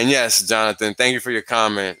 And yes, Jonathan, thank you for your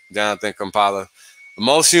comment, Jonathan Kampala.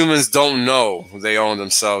 Most humans don't know they own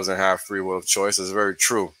themselves and have free will of choice. It's very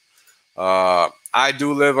true. I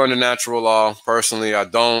do live under natural law. Personally, I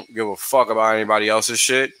don't give a fuck about anybody else's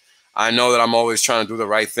shit. I know that I'm always trying to do the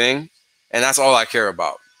right thing, and that's all I care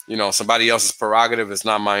about. You know, somebody else's prerogative is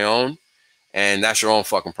not my own, and that's your own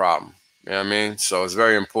fucking problem. You know what I mean? So it's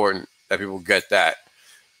very important that people get that.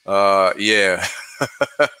 Yeah.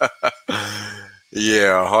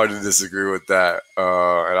 Yeah, hard to disagree with that.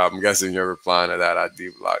 And I'm guessing you're replying to that. I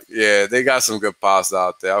deep block. Yeah, they got some good posts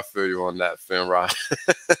out there. I feel you on that, Finrod.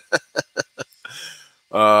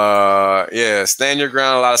 Yeah, stand your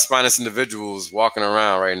ground. A lot of spineless individuals walking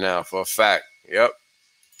around right now for a fact. Yep.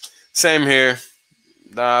 Same here.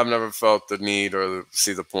 Nah, I've never felt the need or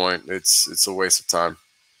see the point. It's a waste of time.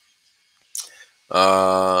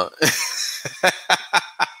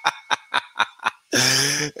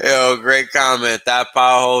 Yo, great comment. That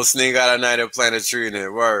power hole sneak out at night and plant a tree in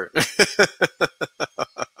it. Word.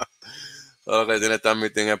 Todo lo que tiene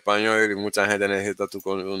transmitir en español y mucha gente necesita tu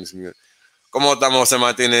conocimiento. ¿Cómo estamos, José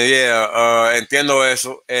Martínez? Yeah, entiendo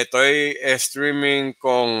eso. Estoy streaming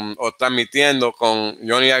o transmitiendo con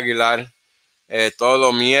Johnny Aguilar todos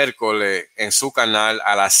los miércoles en su canal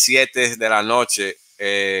a las 7 de la noche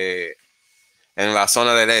en la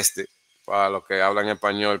zona del este, para los que hablan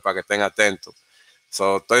español, para que estén atentos.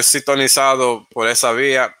 So, estoy sintonizado por esa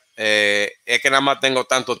vía. Es que nada más tengo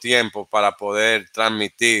tanto tiempo para poder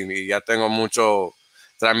transmitir y ya tengo mucho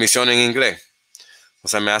transmisión en inglés. O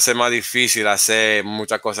sea, me hace más difícil hacer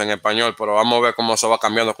muchas cosas en español, pero vamos a ver cómo eso va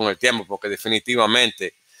cambiando con el tiempo, porque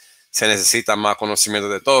definitivamente se necesita más conocimiento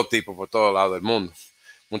de todo tipo por todos lados del mundo.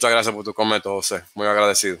 Muchas gracias por tu comentario, José. Muy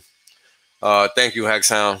agradecido. Thank you,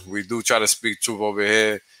 Hexhound. We do try to speak truth over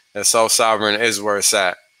here, and self-sovereign is where it's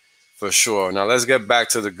at. For sure. Now let's get back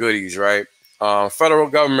to the goodies, right? Federal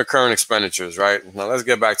government current expenditures, right? Now let's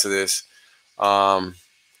get back to this. Now,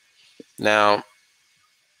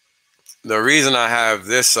 the reason I have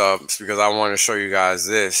this up is because I want to show you guys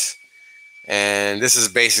this. And this is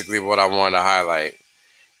basically what I wanted to highlight.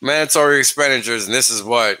 Mandatory expenditures, and this is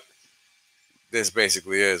what this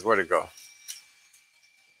basically is. Where'd it go?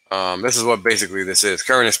 This is what basically this is.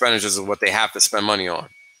 Current expenditures is what they have to spend money on,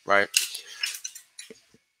 right?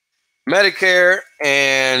 Medicare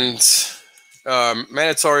and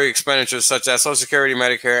mandatory expenditures such as Social Security,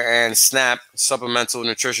 Medicare, and SNAP, Supplemental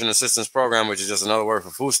Nutrition Assistance Program, which is just another word for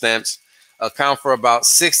food stamps, account for about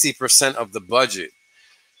 60% of the budget.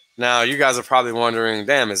 Now, you guys are probably wondering,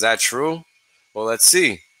 damn, is that true? Well, let's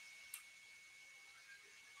see.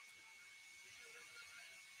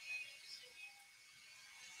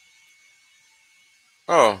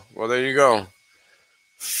 Oh, well, there you go.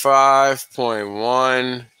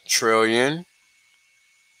 5.1 trillion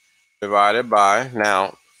divided by,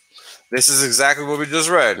 now, this is exactly what we just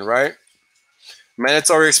read, right?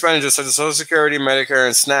 Mandatory expenditures such as Social Security, Medicare,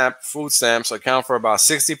 and SNAP food stamps account for about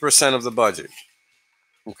 60% of the budget.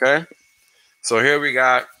 Okay? So here we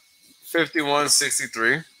got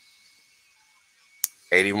 5163,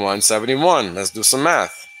 8171. Let's do some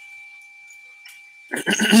math.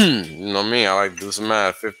 You know me, I like to do some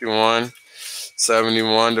math.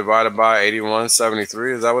 5171 divided by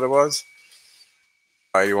 8173. Is that what it was?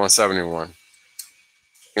 8171.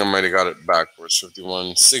 I might have got it backwards.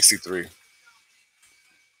 5163.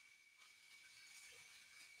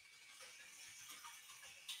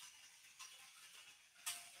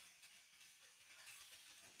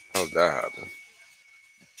 How did that happen?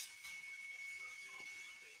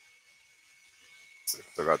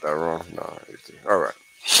 I got that wrong. No, 83. All right.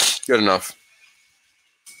 Good enough.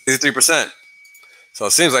 83%. So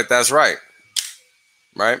it seems like that's right.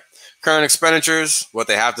 Right? Current expenditures, what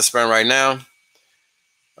they have to spend right now.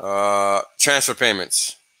 Transfer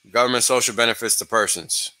payments, government social benefits to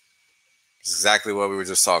persons. It's exactly what we were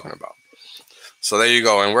just talking about. So there you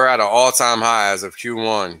go. And we're at an all-time high as of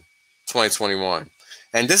Q1 2021.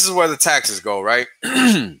 And this is where the taxes go, right?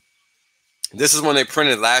 This is when they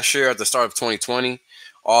printed last year at the start of 2020,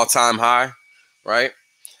 all-time high, right?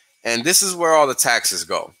 And this is where all the taxes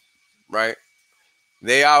go, right?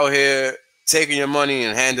 They out here taking your money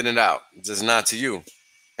and handing it out, just not to you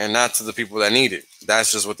and not to the people that need it.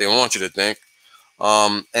 That's just what they want you to think.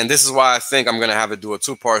 And this is why I think I'm going to have to do a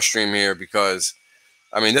two-part stream here because,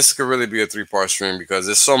 I mean, this could really be a three-part stream because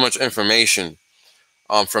there's so much information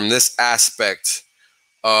from this aspect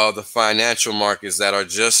of the financial markets that are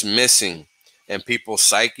just missing in people's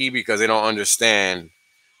psyche because they don't understand,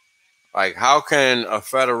 like, how can a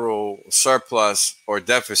federal surplus or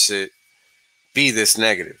deficit be this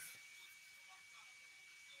negative?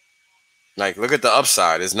 Like, look at the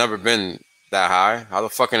upside. It's never been that high. How the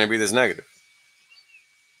fuck can it be this negative?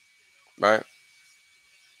 Right?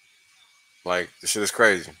 Like, this shit is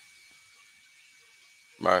crazy.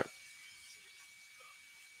 Right?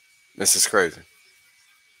 This is crazy.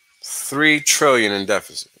 3 trillion in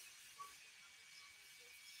deficit.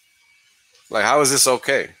 Like, how is this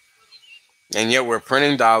okay? And yet we're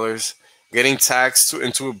printing dollars, getting taxed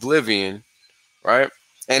into oblivion, right?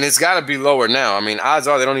 And it's got to be lower now. I mean, odds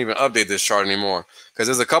are they don't even update this chart anymore, because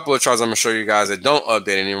there's a couple of charts I'm going to show you guys that don't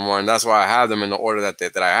update anymore, and that's why I have them in the order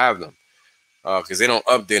that I have them, because they don't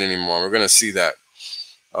update anymore. We're going to see that.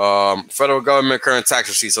 Federal government current tax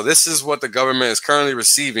receipt. So this is what the government is currently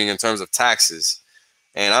receiving in terms of taxes,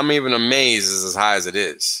 and I'm even amazed it's as high as it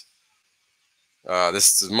is.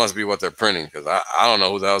 This must be what they're printing, because I don't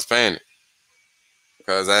know who the hell's paying it.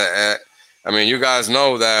 Because I mean, you guys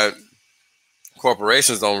know that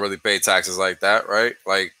corporations don't really pay taxes like that, right?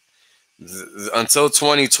 Like until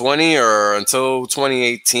 2020 or until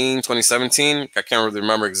 2018, 2017, I can't really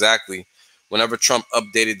remember exactly. Whenever Trump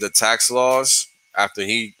updated the tax laws after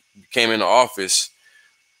he came into office,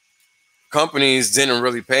 companies didn't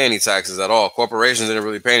really pay any taxes at all. Corporations didn't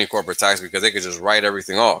really pay any corporate tax because they could just write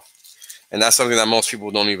everything off. And that's something that most people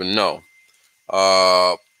don't even know.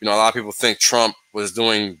 You know, a lot of people think Trump was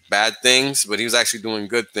doing bad things, but he was actually doing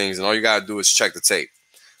good things. And all you got to do is check the tape.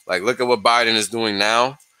 Like, look at what Biden is doing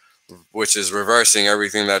now, which is reversing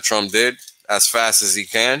everything that Trump did as fast as he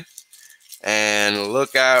can. And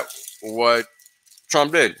look at what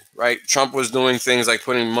Trump did, right? Trump was doing things like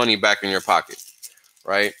putting money back in your pocket,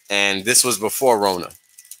 right? And this was before Rona.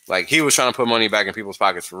 Like, he was trying to put money back in people's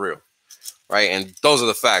pockets for real, right? And those are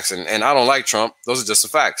the facts. And I don't like Trump. Those are just the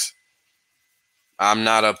facts. I'm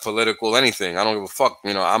not a political anything. I don't give a fuck.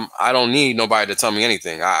 You know, I don't need nobody to tell me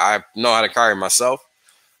anything. I know how to carry myself.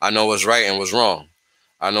 I know what's right and what's wrong.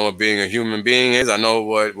 I know what being a human being is. I know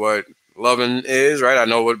what loving is, right? I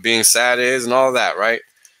know what being sad is and all that, right?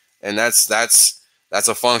 And that's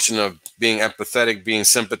a function of being empathetic, being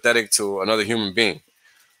sympathetic to another human being,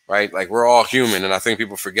 right? Like, we're all human, and I think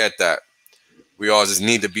people forget that. We all just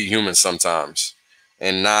need to be human sometimes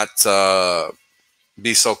and not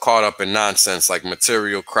be so caught up in nonsense like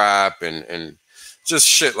material crap and just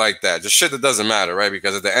shit like that. Just shit that doesn't matter, right?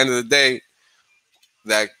 Because at the end of the day,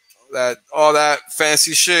 that all that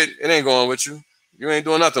fancy shit, it ain't going with you. You ain't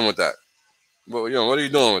doing nothing with that. Well, you know, what are you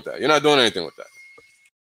doing with that? You're not doing anything with that.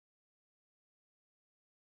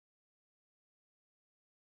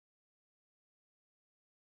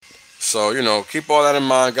 So, you know, keep all that in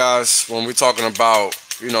mind, guys, when we're talking about,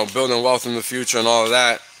 you know, building wealth in the future and all of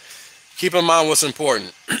that. Keep in mind what's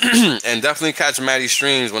important. And definitely catch Maddie's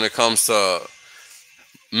streams when it comes to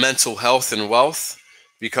mental health and wealth,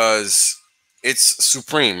 because it's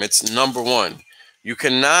supreme. It's number one. You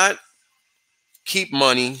cannot keep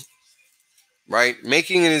money, right?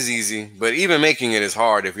 Making it is easy, but even making it is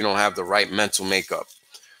hard if you don't have the right mental makeup,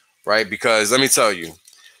 right? Because let me tell you,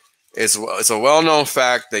 it's a well-known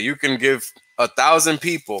fact that you can give 1,000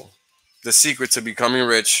 people the secret to becoming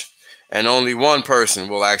rich, and only one person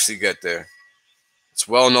will actually get there. It's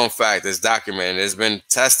a well-known fact. It's documented. It's been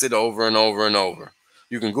tested over and over and over.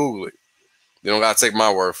 You can Google it. You don't gotta take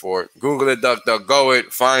my word for it. Google it, DuckDuckGo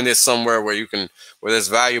it, find it somewhere where there's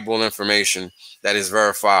valuable information that is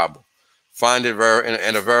verifiable. Find it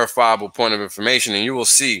in a verifiable point of information, and you will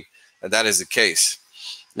see that that is the case.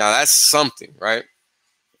 Now, that's something, right?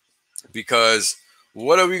 Because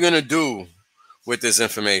what are we gonna do with this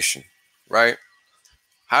information, right?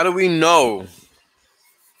 How do we know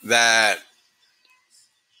that?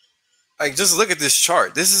 Like, just look at this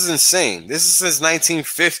chart. This is insane. This is since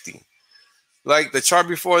 1950. Like, the chart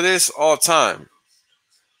before this, all time.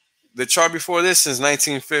 The chart before this since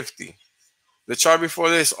 1950. The chart before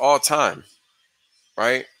this, all time.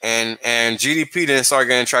 Right? And GDP didn't start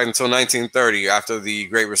getting tracked until 1930 after the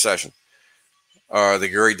Great Recession. Or the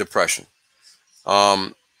Great Depression.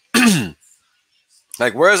 Like,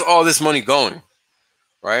 where's all this money going?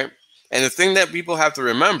 Right? And the thing that people have to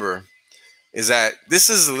remember is that this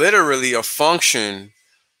is literally a function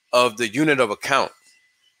of the unit of account.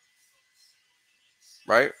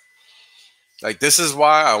 Right? Like, this is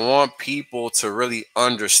why I want people to really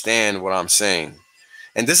understand what I'm saying.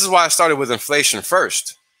 And this is why I started with inflation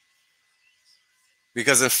first.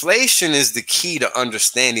 Because inflation is the key to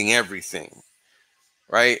understanding everything,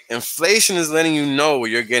 right? Inflation is letting you know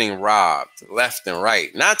where you're getting robbed left and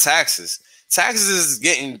right, not taxes. Taxes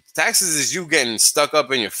is you getting stuck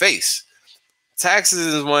up in your face. Taxes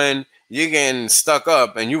is when you're getting stuck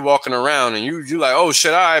up and you walking around and you like, oh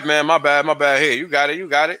shit, all right, man, my bad, here, you got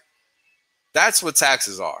it. That's what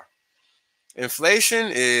taxes are.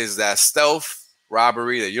 Inflation is that stealth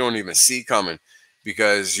robbery that you don't even see coming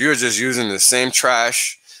because you're just using the same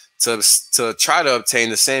trash to try to obtain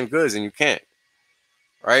the same goods and you can't,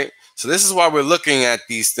 right? So this is why we're looking at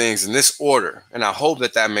these things in this order, and I hope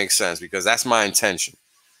that that makes sense because that's my intention.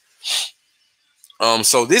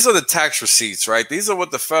 So these are the tax receipts, right? These are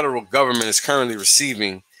what the federal government is currently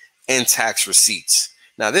receiving in tax receipts.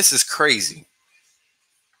 Now this is crazy.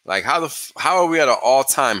 Like how are we at an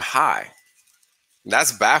all-time high?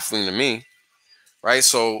 That's baffling to me, right?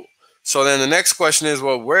 So then the next question is,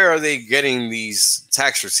 well, where are they getting these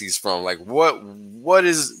tax receipts from? Like what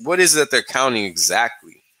is it that they're counting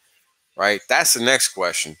exactly, right? That's the next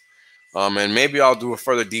question. And maybe I'll do a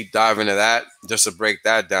further deep dive into that just to break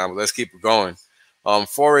that down. But let's keep it going.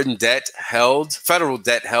 Federal debt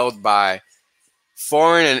held by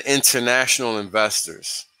foreign and international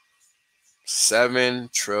investors,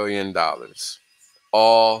 $7 trillion,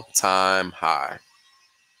 all-time high.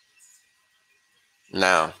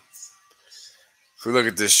 Now, if we look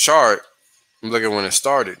at this chart, look at when it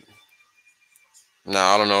started.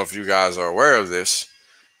 Now, I don't know if you guys are aware of this,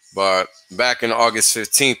 but back in August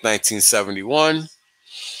 15th, 1971,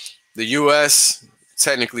 the U.S.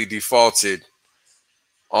 technically defaulted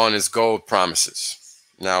on its gold promises.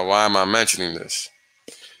 Now, why am I mentioning this?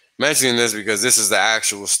 Mentioning this because this is the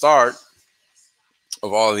actual start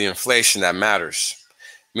of all the inflation that matters,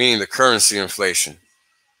 meaning the currency inflation,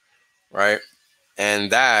 right?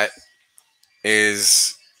 And that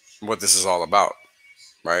is what this is all about,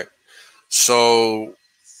 right? So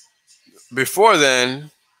before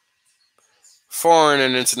then, foreign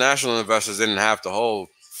and international investors didn't have to hold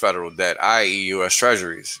federal debt, i.e. U.S.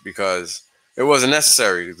 treasuries, because it wasn't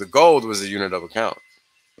necessary. The gold was a unit of account.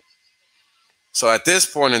 So at this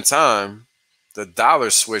point in time, the dollar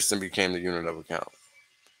switched and became the unit of account.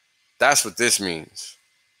 That's what this means,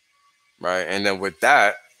 right? And then with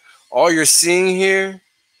that, all you're seeing here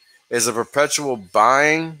is a perpetual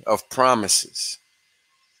buying of promises.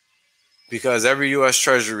 Because every U.S.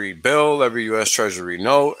 Treasury bill, every U.S. Treasury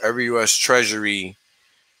note, every U.S. Treasury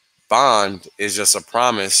bond is just a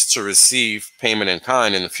promise to receive payment in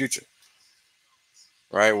kind in the future,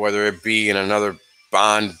 right? Whether it be in another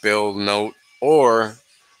bond, bill, note, or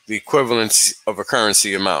the equivalence of a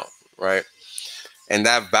currency amount, right? And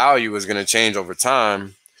that value is going to change over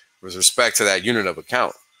time with respect to that unit of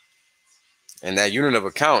account. And that unit of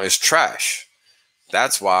account is trash.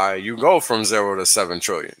 That's why you go from 0 to 7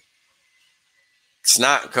 trillion. It's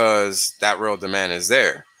not because that real demand is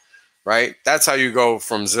there, right? That's how you go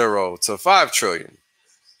from 0 to 5 trillion,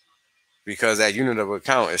 because that unit of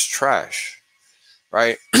account is trash,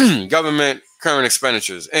 right? Government current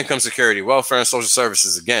expenditures, income security, welfare and social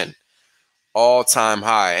services, again, all-time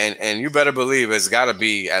high. And you better believe it's got to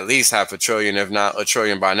be at least $500 billion, if not $1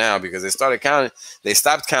 trillion by now, because they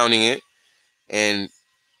stopped counting it in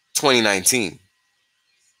 2019.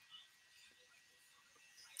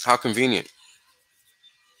 How convenient.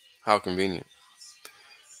 How convenient.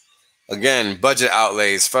 Again, budget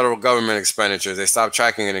outlays, federal government expenditures, they stopped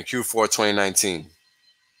tracking it in Q4 2019.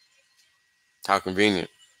 How convenient.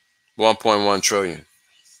 1.1 trillion.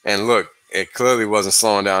 And look, it clearly wasn't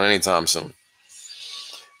slowing down anytime soon.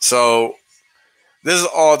 So this is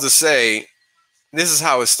all to say, this is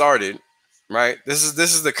how it started, right? This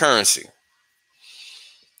is the currency.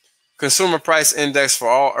 Consumer price index for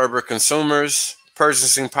all urban consumers,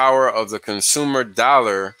 purchasing power of the consumer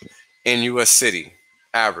dollar in U.S. city,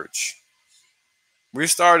 average. We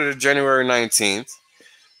started January 19th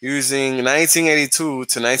using 1982 to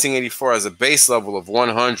 1984 as a base level of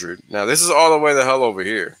 100. Now, this is all the way the hell over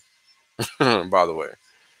here, by the way,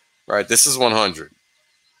 right? This is 100.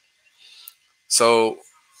 So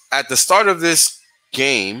at the start of this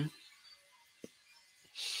game,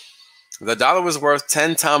 the dollar was worth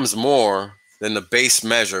 10 times more than the base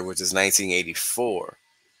measure, which is 1984.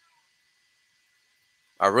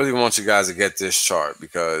 I really want you guys to get this chart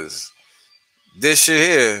because this shit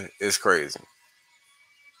here is crazy,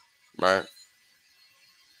 right?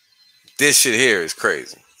 This shit here is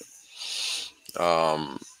crazy.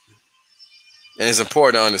 And it's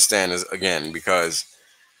important to understand this again because,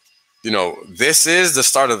 you know, this is the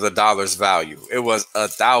start of the dollar's value. It was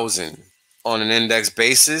 1,000 on an index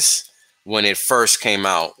basis when it first came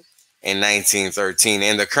out in 1913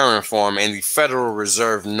 in the current form, in the Federal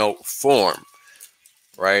Reserve note form,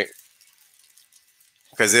 right?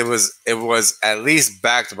 Because it was at least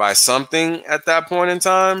backed by something at that point in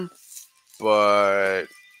time, but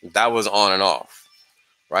that was on and off,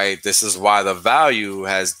 right? This is why the value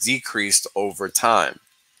has decreased over time,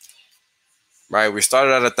 right? We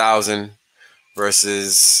started at 1,000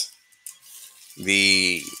 versus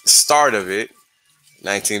the start of it,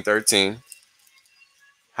 1913,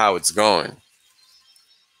 how it's going.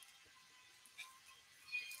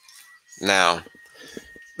 Now,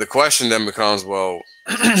 the question then becomes, well,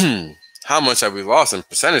 how much have we lost in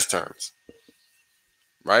percentage terms?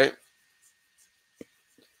 Right?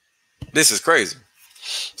 This is crazy.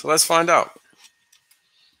 So let's find out.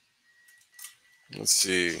 Let's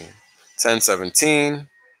see. 10, 17,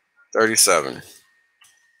 37.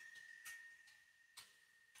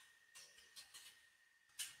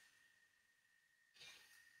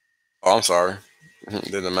 Oh, I'm sorry.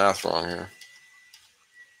 Did the math wrong here.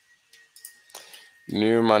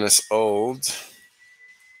 New minus old.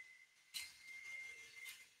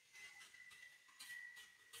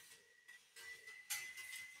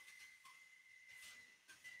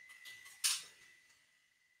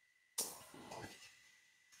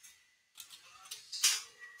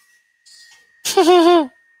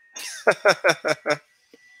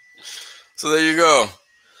 So there you go.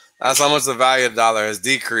 That's how much the value of the dollar has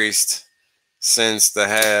decreased since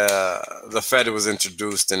the Fed was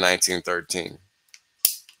introduced in 1913.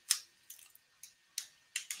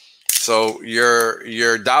 So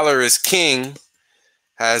your dollar is king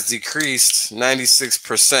has decreased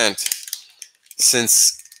 96%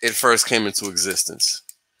 since it first came into existence.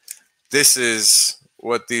 This is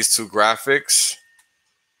what these two graphics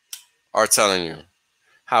are telling you.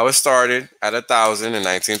 How it started at 1,000 in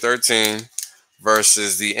 1913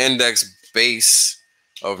 versus the index base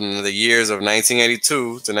of the years of 1982 to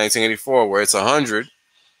 1984, where it's 100,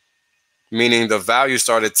 meaning the value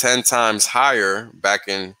started 10 times higher back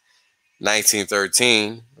in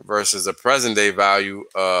 1913 versus the present day value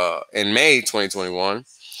in May 2021,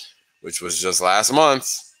 which was just last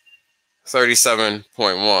month,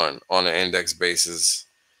 37.1 on an index basis.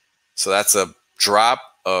 So that's a drop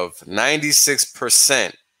of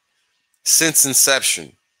 96% since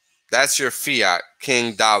inception. That's your fiat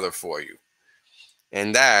king dollar for you.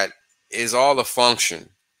 And that is all a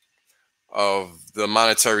function of the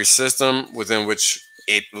monetary system within which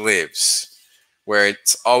it lives, where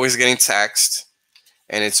it's always getting taxed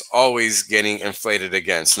and it's always getting inflated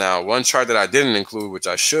against. Now, one chart that I didn't include, which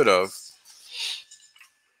I should have,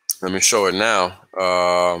 let me show it now.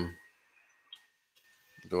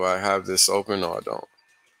 Do I have this open? No, I don't.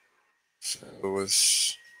 So it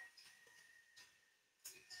was,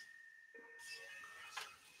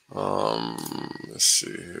 let's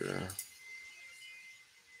see here.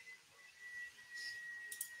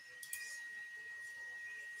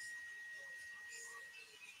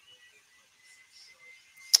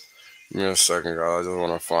 Give me a second, guys. I just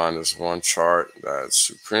want to find this one chart that's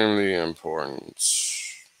supremely important.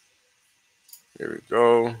 Here we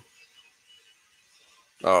go.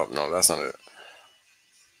 Oh, no, that's not it.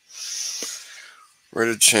 Rate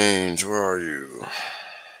of change. Where are you?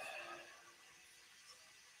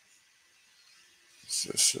 Is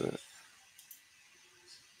this it?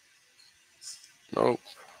 Nope.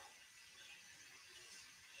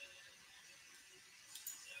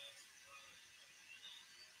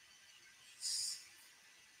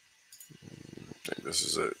 I think this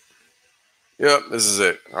is it. Yep, this is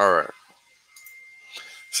it. All right.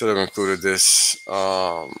 Should have included this.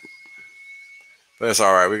 But it's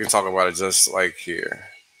all right. We can talk about it just like here.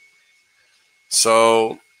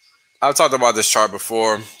 So I've talked about this chart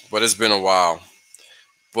before, but it's been a while.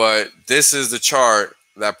 But this is the chart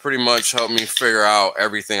that pretty much helped me figure out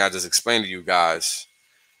everything I just explained to you guys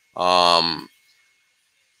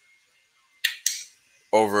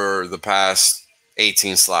over the past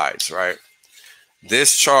 18 slides, right?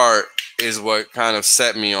 This chart is what kind of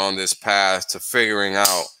set me on this path to figuring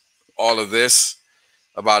out all of this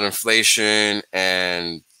about inflation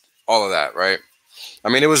and all of that, right? I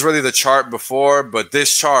mean, it was really the chart before, but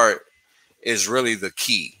this chart is really the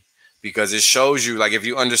key because it shows you, like, if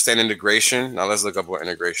you understand integration. Now let's look up what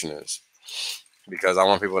integration is because I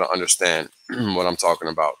want people to understand what I'm talking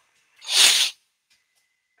about.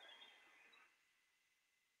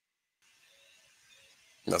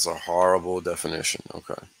 That's a horrible definition.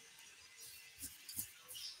 Okay.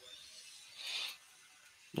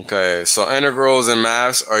 Okay, so integrals and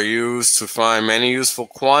maths are used to find many useful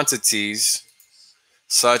quantities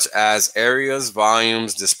such as areas,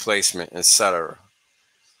 volumes, displacement, etc.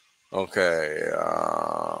 Okay.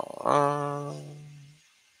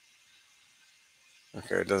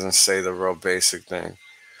 Okay, it doesn't say the real basic thing.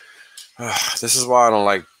 This is why I don't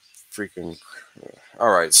like freaking... All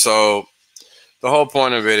right, so the whole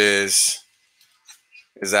point of it is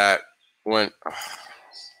that when...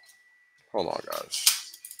 Hold on, guys.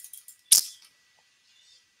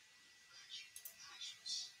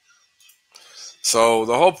 So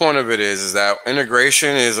the whole point of it is that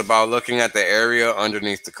integration is about looking at the area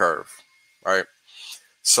underneath the curve, right?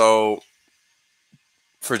 So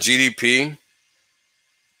for GDP,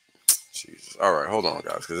 Jesus. All right, hold on,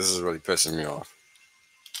 guys, because this is really pissing me off.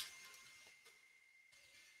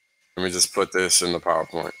 Let me just put this in the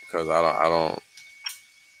PowerPoint because I don't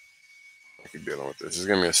keep dealing with this. Just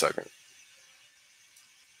give me a second.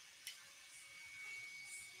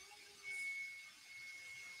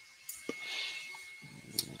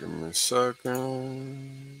 Give me a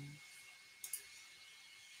second.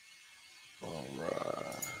 All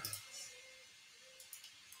right.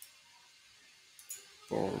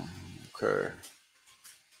 Boom. Okay.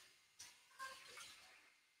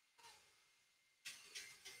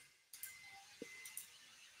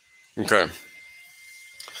 Okay.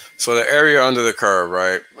 So the area under the curve,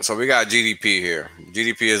 right? So we got GDP here.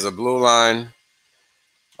 GDP is the blue line.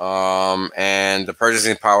 And the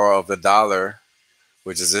purchasing power of the dollar,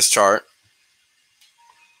 which is this chart,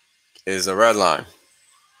 is the red line.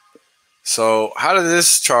 So how did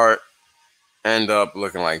this chart end up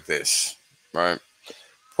looking like this, right?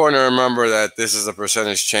 Important to remember that this is a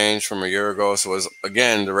percentage change from a year ago. So it's,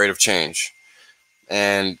 again, the rate of change.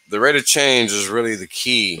 And the rate of change is really the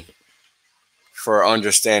key for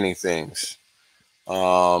understanding things.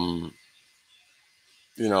 You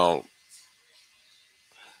know,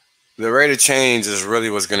 the rate of change is really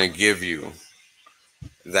what's going to give you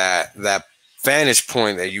that vantage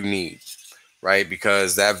point that you need, right?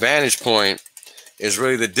 Because that vantage point is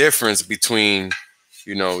really the difference between,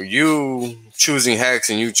 you choosing HEX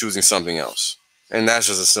and you choosing something else. And that's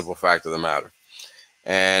just a simple fact of the matter.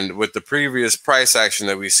 And with the previous price action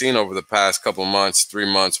that we've seen over the past couple months,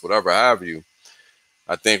 3 months, whatever have you,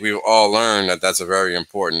 I think we've all learned that that's a very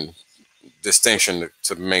important distinction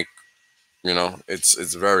to make.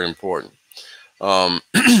 It's very important. So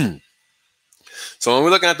when we're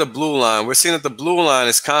looking at the blue line, we're seeing that the blue line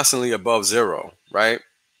is constantly above zero, right?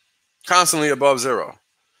 Constantly above zero.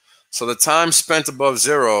 So the time spent above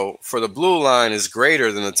zero for the blue line is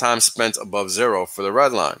greater than the time spent above zero for the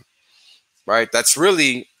red line, right? That's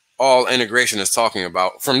really all integration is talking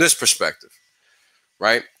about from this perspective,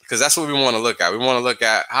 right? Because that's what we want to look at. We want to look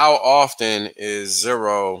at how often is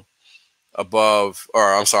zero above,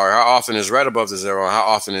 or I'm sorry, how often is red above the zero, and how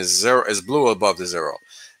often is blue above the zero.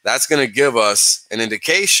 That's going to give us an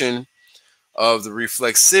indication of the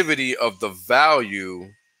reflexivity of the value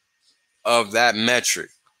of that metric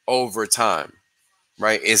over time,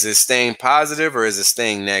 right? Is it staying positive or is it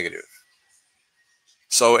staying negative?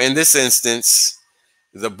 So in this instance,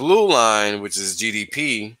 the blue line, which is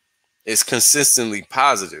GDP, is consistently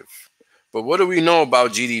positive. But what do we know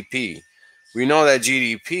about GDP? We know that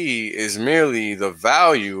GDP is merely the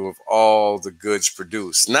value of all the goods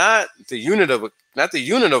produced, not the unit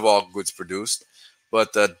of all goods produced,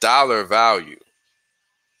 but the dollar value.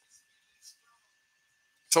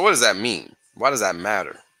 So what does that mean? Why does that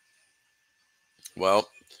matter? Well,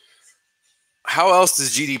 how else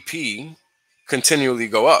does GDP continually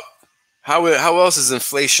go up? How else is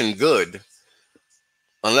inflation good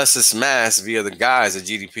unless it's masked via the guise that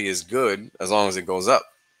GDP is good as long as it goes up?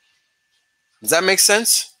 Does that make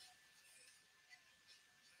sense?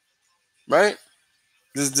 Right?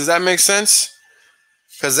 Does that make sense?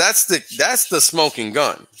 Because that's the smoking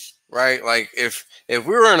gun, right? Like if we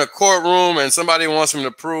were in a courtroom and somebody wants me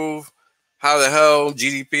to prove how the hell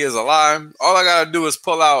GDP is a lie, all I gotta do is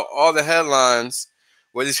pull out all the headlines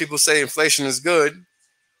where these people say inflation is good,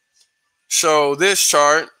 show this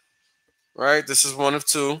chart, right? This is one of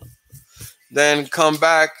two. Then come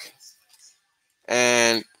back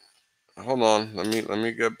and hold on. Let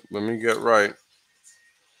me get right.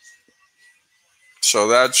 Show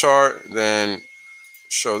that chart, then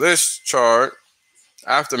show this chart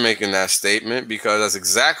after making that statement, because that's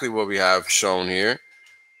exactly what we have shown here,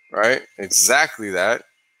 right? Exactly that.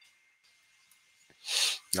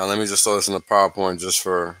 Now let me just throw this in the PowerPoint just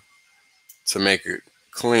to make it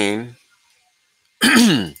clean.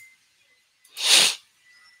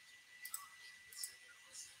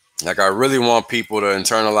 Like, I really want people to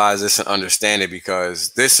internalize this and understand it,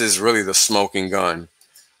 because this is really the smoking gun,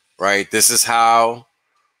 right? This is how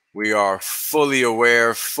we are fully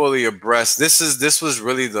aware, fully abreast. This was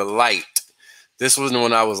really the light. This was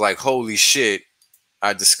when I was like, holy shit,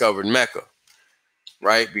 I discovered Mecca,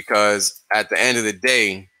 right? Because at the end of the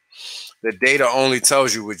day, the data only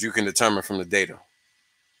tells you what you can determine from the data,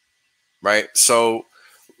 right? So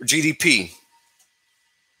GDP,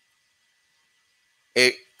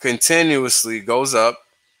 it continuously goes up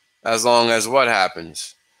as long as what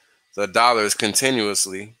happens? The dollar is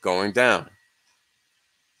continuously going down,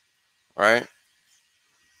 right?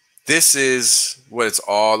 this is what it's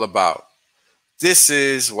all about. This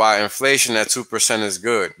is why inflation at 2% is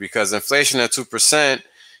good, because inflation at 2%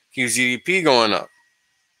 keeps GDP going up.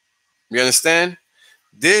 You understand?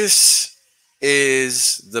 This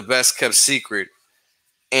is the best kept secret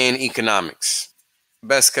in economics,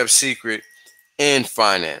 best kept secret in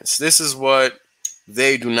finance. This is what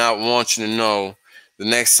they do not want you to know the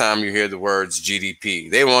next time you hear the words GDP.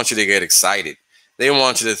 They want you to get excited. They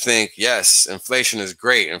want you to think, yes, inflation is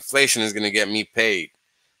great. Inflation is going to get me paid.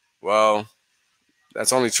 Well,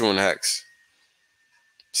 that's only true in HEX.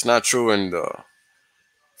 It's not true in the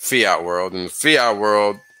fiat world. In the fiat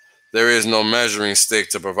world, there is no measuring stick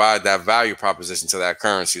to provide that value proposition to that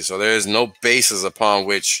currency. So there is no basis upon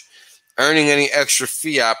which earning any extra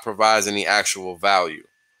fiat provides any actual value.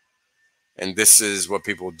 And this is what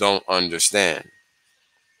people don't understand.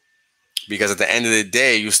 Because at the end of the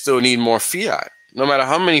day, you still need more fiat, no matter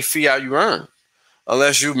how many fiat you earn.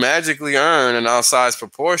 Unless you magically earn an outsized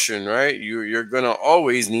proportion, right? You're going to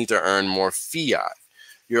always need to earn more fiat.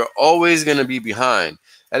 You're always going to be behind.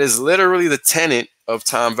 That is literally the tenet of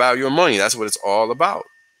time value of money. That's what it's all about,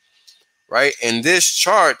 right? And this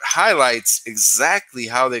chart highlights exactly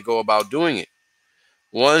how they go about doing it.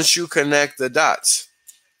 Once you connect the dots,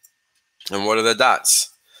 and what are the dots?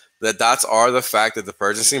 The dots are the fact that the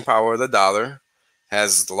purchasing power of the dollar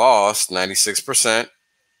has lost 96%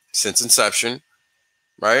 since inception,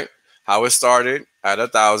 right? How it started at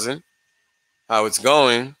 1,000, how it's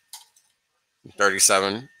going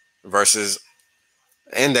 37 versus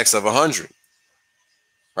index of 100,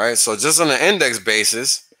 right? So just on the index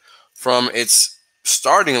basis, from its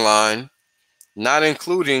starting line, not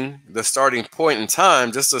including the starting point in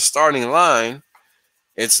time, just the starting line,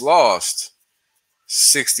 it's lost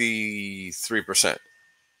 63%,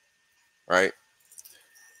 right?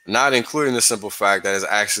 Not including the simple fact that it's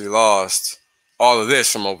actually lost all of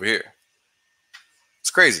this from over here.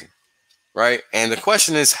 It's crazy, right? And the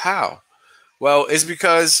question is how? Well, it's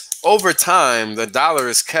because over time, the dollar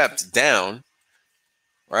is kept down,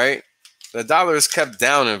 right? The dollar is kept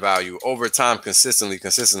down in value over time consistently.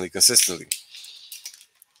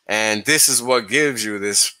 And this is what gives you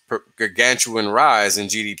this gargantuan rise in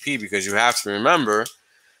GDP, because you have to remember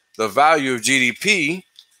the value of GDP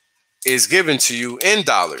is given to you in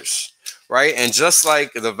dollars, right? And just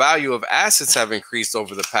like the value of assets have increased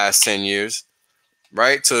over the past 10 years,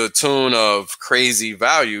 right, to the tune of crazy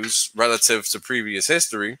values relative to previous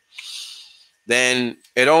history, then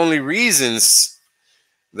it only reasons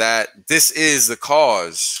that this is the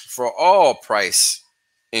cause for all price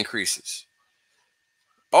increases.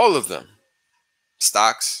 All of them.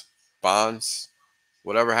 Stocks, bonds,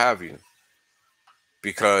 whatever have you.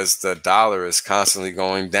 Because the dollar is constantly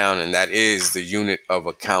going down, and that is the unit of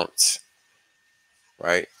account,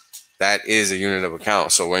 right? That is a unit of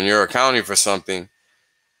account. So when you're accounting for something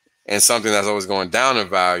and something that's always going down in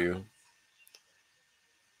value,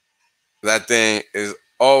 that thing is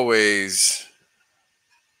always,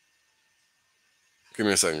 give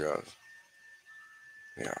me a second, guys.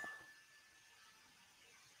 Yeah.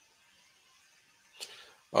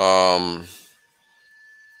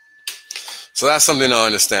 So that's something to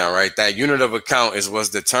understand, right? That unit of account is what's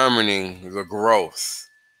determining the growth.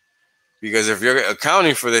 Because if you're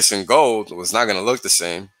accounting for this in gold, well, it's not going to look the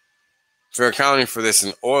same. If you're accounting for this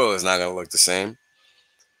in oil, it's not going to look the same,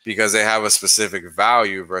 because they have a specific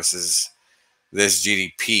value versus this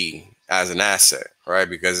GDP as an asset, right?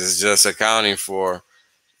 Because it's just accounting for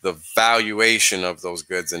the valuation of those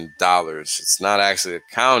goods in dollars. It's not actually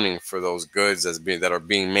accounting for those goods that are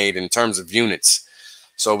being made in terms of units.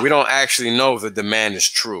 So we don't actually know if the demand is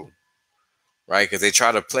true, right? Because they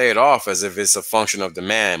try to play it off as if it's a function of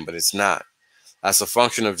demand, but it's not. That's a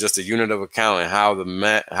function of just a unit of account and how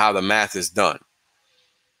the math is done.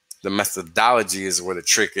 The methodology is where the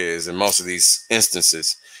trick is in most of these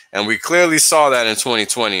instances. And we clearly saw that in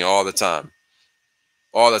 2020 all the time.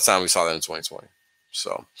 All the time we saw that in 2020.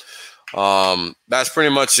 So that's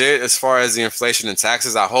pretty much it as far as the inflation and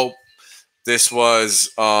taxes. I hope this was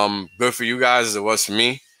good for you guys as it was for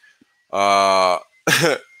me. Because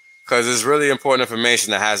it's really important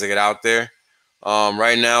information that has to get out there.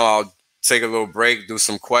 Right now, I'll take a little break, do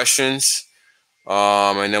some questions,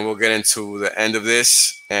 and then we'll get into the end of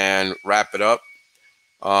this and wrap it up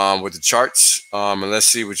with the charts. And let's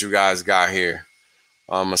see what you guys got here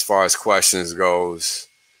as far as questions goes.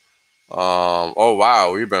 Oh,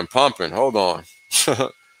 wow, we've been pumping. Hold on.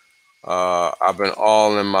 I've been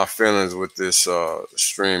all in my feelings with this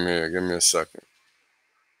stream here. Give me a second.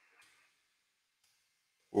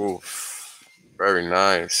 Oof. Very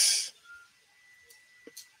nice.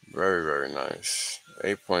 Very, very nice.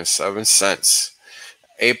 8.7 cents.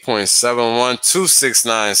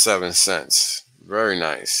 8.712697 cents. Very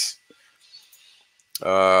nice.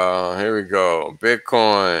 Here we go.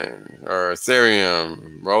 Bitcoin or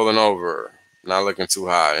Ethereum rolling over, not looking too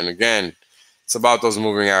hot. And again, it's about those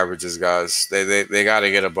moving averages, guys. They got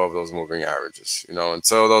to get above those moving averages. You know,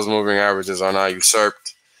 until those moving averages are not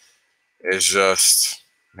usurped, it's just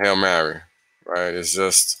Hail Mary, right? It's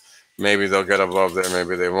just maybe they'll get above there,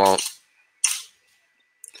 maybe they won't.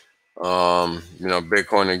 You know,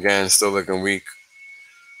 Bitcoin again still looking weak.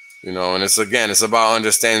 You know, and it's about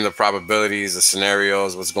understanding the probabilities, the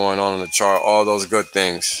scenarios, what's going on in the chart, all those good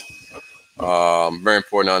things. Very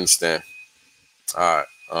important to understand. All right.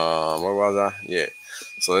 Where was I? Yeah.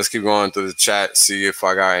 So let's keep going through the chat, see if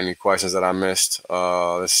I got any questions that I missed.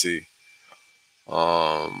 Let's see.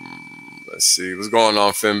 Let's see. What's going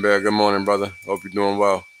on, Finbear? Good morning, brother. Hope you're doing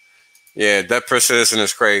well. Yeah, debt per citizen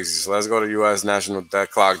is crazy. So let's go to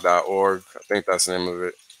usnationaldebtclock.org. I think that's the name of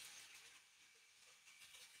it.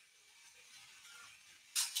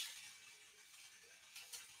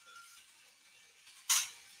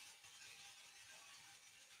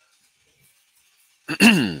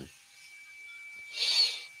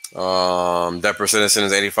 Debt per citizen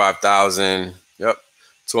is 85,000. Yep,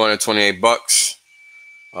 228 bucks.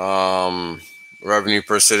 Revenue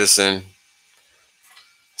per citizen.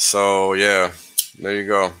 So yeah, there you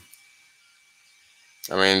go.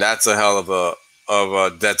 I mean, that's a hell of a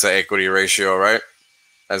debt to equity ratio, right?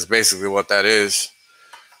 That's basically what that is.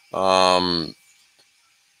 I mean,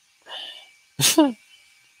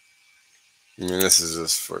 this is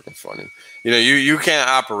just freaking funny. You know, you can't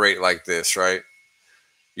operate like this, right?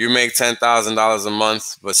 You make $10,000 a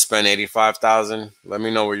month, but spend 85,000. Let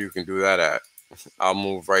me know where you can do that at. I'll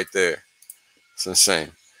move right there. It's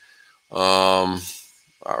insane. All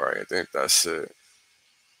right, I think that's it.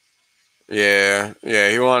 Yeah,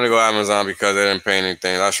 he wanted to go Amazon because they didn't pay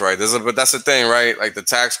anything. That's right. But that's the thing, right? Like the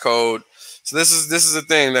tax code. So this is the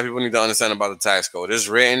thing that people need to understand about the tax code. It's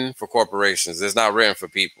written for corporations. It's not written for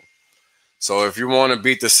people. So if you want to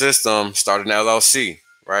beat the system, start an LLC,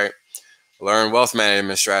 right? Learn wealth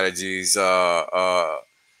management strategies, asset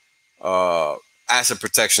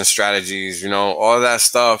protection strategies. You know, all of that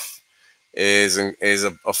stuff is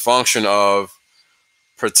a function of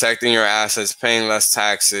protecting your assets, paying less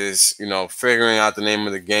taxes, you know, figuring out the name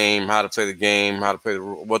of the game, how to play the game, what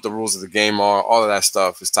the rules of the game are. All of that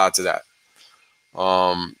stuff is tied to that.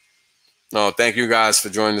 No, thank you guys for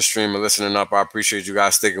joining the stream and listening up. I appreciate you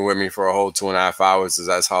guys sticking with me for a whole 2.5 hours, as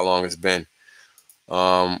that's how long it's been.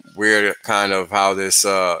 Weird kind of how this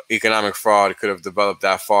economic fraud could have developed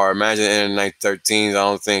that far. Imagine in the 1913s, I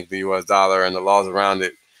don't think the US dollar and the laws around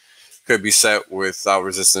it could be set without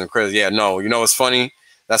resisting credit. Yeah, no, you know what's funny?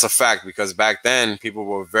 That's a fact, because back then people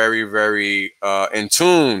were very, very in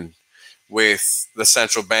tune with the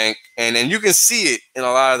central bank. And you can see it in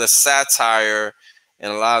a lot of the satire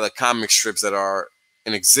and a lot of the comic strips that are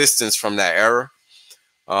in existence from that era.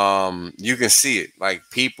 You can see it. Like,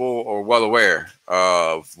 people are well aware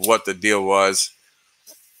of what the deal was,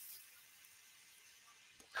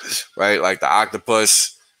 right? Like the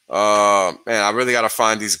octopus. Man, I really got to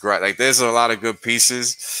find these. Like, there's a lot of good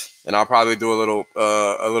pieces, and I'll probably do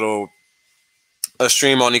a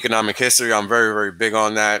stream on economic history. I'm very, very big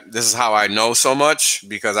on that. This is how I know so much,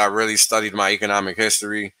 because I really studied my economic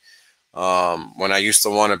history. When I used to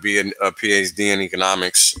want to be a PhD in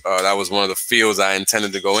economics, that was one of the fields I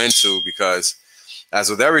intended to go into, because, as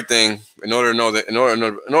with everything, in order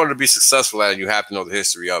to be successful at it, you have to know the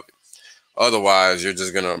history of it. Otherwise, you're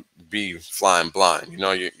just gonna be flying blind. You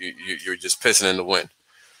know, you're just pissing in the wind.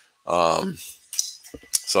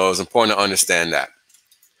 So it's important to understand that.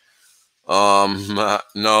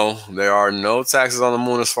 No, there are no taxes on the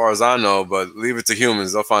moon as far as I know, but leave it to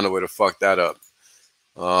humans. They'll find a way to fuck that up.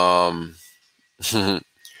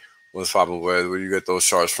 What's popping? Where do you get those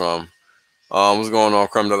charts from? What's going on,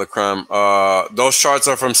 creme de la creme? Those charts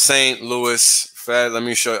are from St. Louis Fed. Let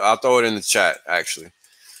me show you. I'll throw it in the chat, actually,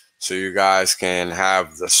 so you guys can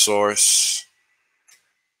have the source.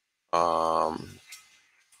 There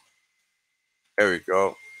we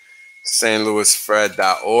go.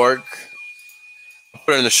 stlouisfed.org. I'll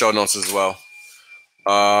put it in the show notes as well.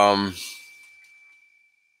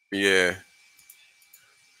 Yeah.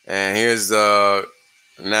 And here's the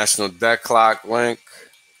National Debt Clock link.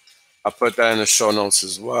 I'll put that in the show notes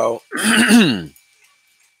as well.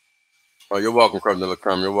 Oh, you're welcome, creme de la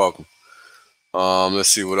creme. You're welcome. Let's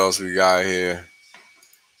see what else we got here.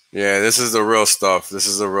 Yeah, this is the real stuff. This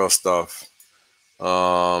is the real stuff.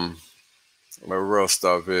 The real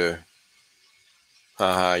stuff here.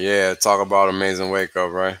 Yeah, talk about amazing wake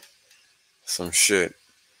up, right? Some shit.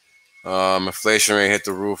 Inflation rate hit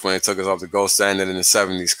the roof when they took us off the gold standard in the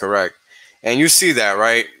 70s, correct? And you see that,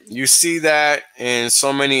 right? You see that in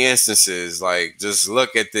so many instances. Like, just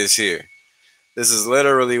look at this here. This is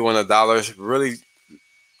literally when the dollar really,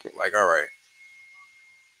 like, all right.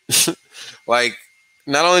 Like,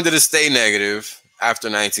 not only did it stay negative after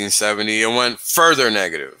 1970, it went further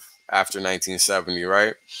negative after 1970,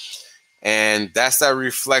 right? And that's that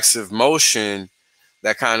reflexive motion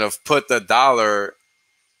that kind of put the dollar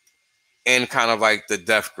in kind of like the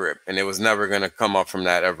death grip, and it was never going to come up from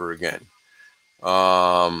that ever again.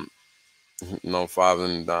 No fives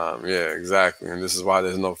and a dime. Yeah, exactly. And this is why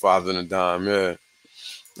there's no fives and a dime. Yeah.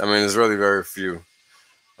 I mean, there's really very few.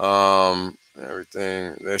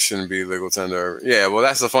 Everything, there shouldn't be legal tender. Yeah, well,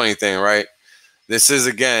 that's the funny thing, right? This is,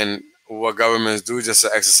 again, what governments do just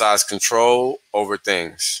to exercise control over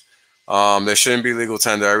things. There shouldn't be legal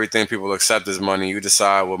tender. Everything people accept is money. You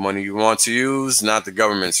decide what money you want to use, not the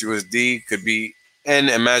government's. USD could be an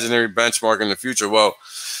imaginary benchmark in the future. Well,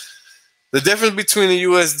 the difference between the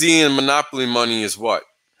USD and monopoly money is what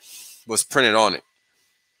was printed on it.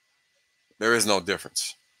 There is no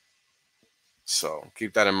difference. So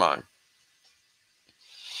keep that in mind.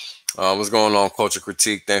 What's going on, Culture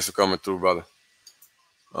Critique? Thanks for coming through, brother.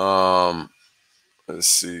 Let's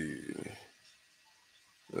see.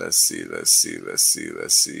 Yeah,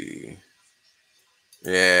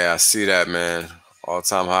 I see that, man.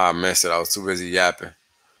 All-time high. I missed it. I was too busy yapping.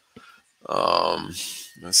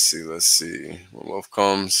 Let's see. When wealth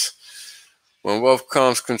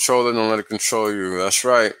comes, control it, don't let it control you. That's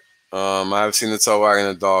right. I have seen the tail wagging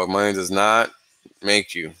the dog. Money does not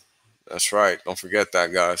make you. That's right. Don't forget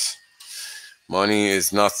that, guys. Money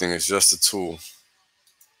is nothing. It's just a tool.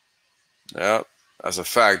 Yep. That's a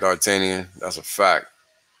fact, D'Artagnan. That's a fact.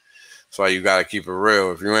 That's why you got to keep it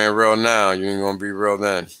real. If you ain't real now, you ain't going to be real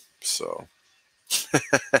then. So,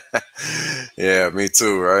 yeah, me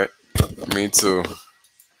too, right? Me too.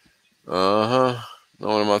 No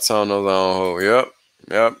one in my town knows I don't hold.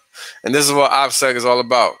 Yep. And this is what OPSEC is all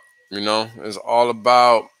about. You know, it's all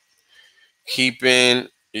about keeping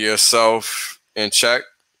yourself in check,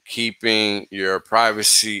 keeping your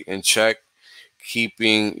privacy in check,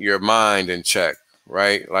 keeping your mind in check,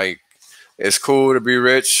 right? Like, it's cool to be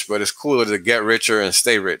rich, but it's cooler to get richer and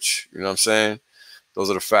stay rich. You know what I'm saying? Those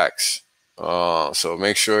are the facts. So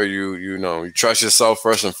make sure you trust yourself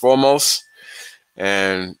first and foremost,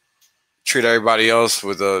 and treat everybody else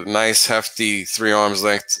with a nice, hefty 3 arms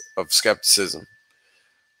length of skepticism.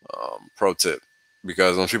 Pro tip.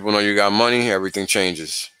 Because when people know you got money, everything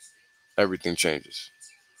changes. Everything changes.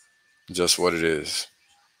 Just what it is.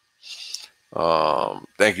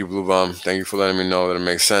 Thank you, Blue Bum. Thank you for letting me know that it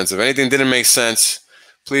makes sense. If anything didn't make sense,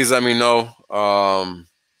 please let me know.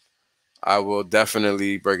 I will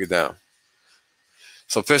definitely break it down.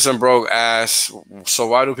 So Fish and Broke asks, so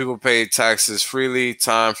why do people pay taxes freely?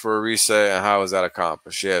 Time for a reset, and how is that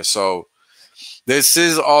accomplished? Yeah, so this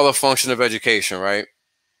is all a function of education, right?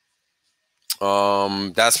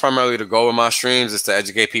 That's primarily the goal of my streams, is to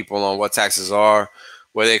educate people on what taxes are,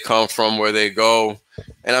 where they come from, where they go.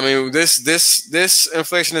 And I mean, this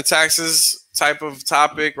inflation and taxes type of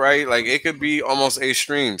topic, right? Like, it could be almost 8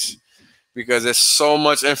 streams because there's so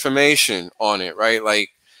much information on it, right? Like,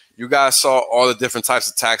 you guys saw all the different types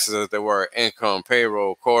of taxes that there were: income,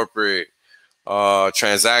 payroll, corporate,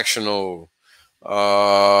 transactional,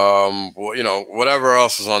 whatever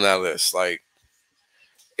else was on that list. Like,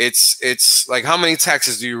 it's like, how many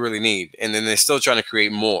taxes do you really need? And then they're still trying to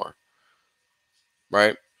create more,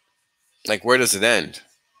 right? Like, where does it end?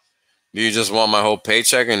 Do you just want my whole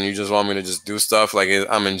paycheck and you just want me to just do stuff like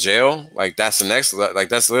I'm in jail? Like, that's the next, like,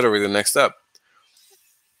 that's literally the next step.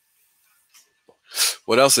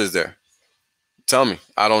 What else is there? Tell me.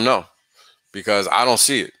 I don't know, because I don't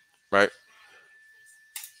see it, right?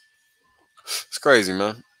 It's crazy,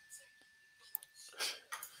 man.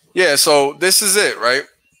 Yeah, so this is it, right?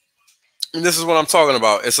 And this is what I'm talking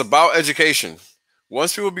about. It's about education.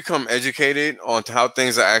 Once people become educated on how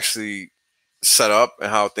things are actually set up and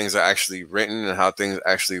how things are actually written and how things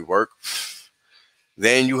actually work,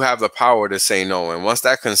 then you have the power to say no. And once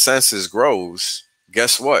that consensus grows,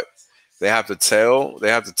 guess what? They have to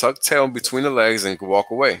tuck tail between the legs and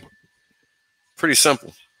walk away. Pretty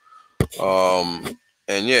simple. And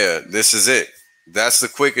yeah, this is it. That's the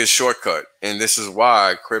quickest shortcut. And this is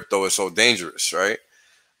why crypto is so dangerous, right?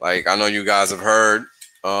 Like, I know you guys have heard.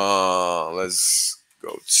 Let's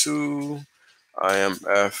go to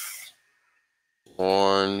IMF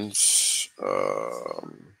warns.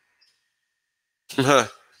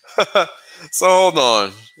 So hold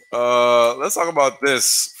on. Let's talk about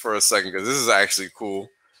this for a second, because this is actually cool.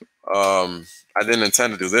 I didn't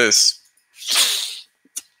intend to do this.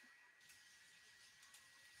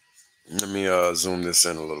 Let me zoom this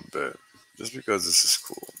in a little bit, just because this is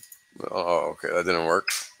cool. Oh, okay, that didn't work.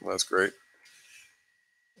 Well, that's great.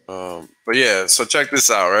 But yeah, so check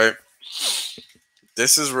this out, right?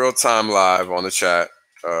 This is real time live on the chat,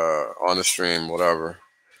 on the stream, whatever.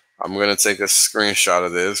 I'm gonna take a screenshot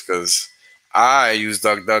of this because I use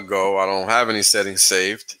DuckDuckGo. I don't have any settings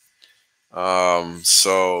saved.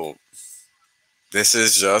 So this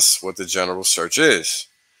is just what the general search is,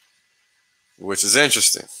 which is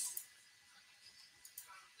interesting.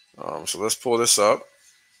 So let's pull this up.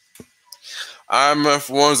 IMF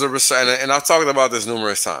warns of recession, and I've talked about this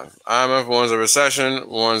numerous times. IMF warns of recession,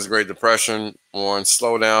 warns Great Depression, warns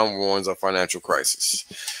slowdown, warns a financial crisis.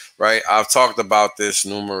 Right? I've talked about this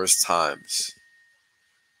numerous times.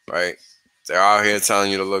 Right? They're out here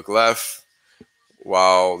telling you to look left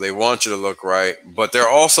while they want you to look right, but they're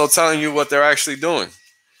also telling you what they're actually doing.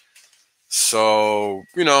 So,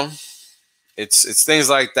 you know, it's things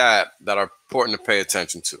like that that are important to pay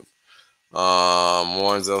attention to.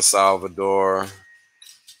 Warns El Salvador.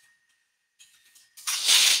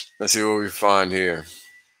 Let's see what we find here.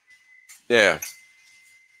 Yeah.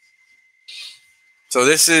 So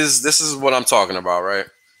this is what I'm talking about, right?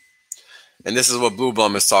 And this is what Blue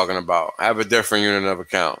Bum is talking about. Have a different unit of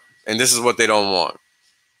account. And this is what they don't want.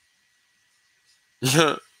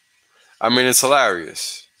 I mean, it's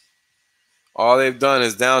hilarious. All they've done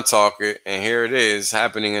is down talk it, and here it is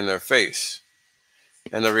happening in their face.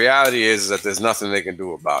 And the reality is that there's nothing they can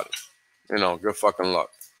do about it. You know, good fucking luck.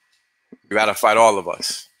 You gotta fight all of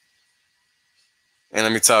us. And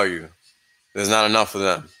let me tell you, there's not enough of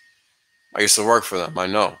them. I used to work for them. I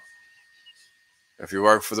know. If you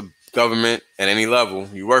work for the government at any level,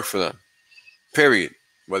 you work for them. Period.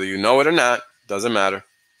 Whether you know it or not, doesn't matter.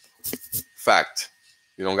 Fact.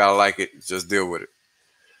 You don't gotta like it. Just deal with it.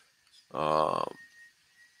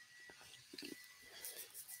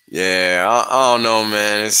 Yeah, I don't know,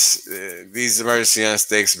 man. It's these emergency end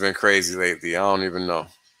stakes have been crazy lately. I don't even know.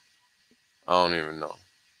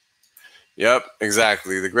 Yep,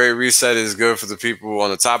 exactly. The Great Reset is good for the people on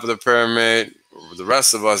the top of the pyramid. The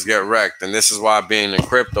rest of us get wrecked, and this is why being in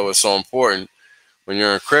crypto is so important. When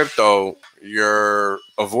you're in crypto, you're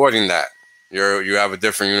avoiding that. You have a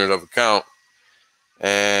different unit of account,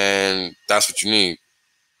 and that's what you need,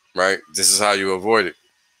 right? This is how you avoid it.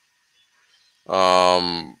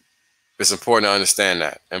 It's important to understand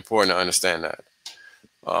that.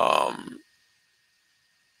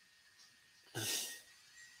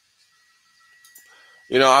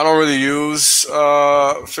 You know, I don't really use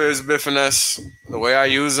Fizz Bifinesse. The way I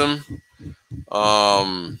use them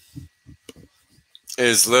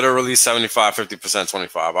is literally 75, 50%,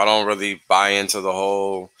 25. I don't really buy into the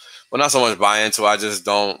whole, well, not so much buy into, I just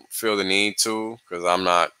don't feel the need to because I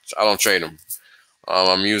don't trade them.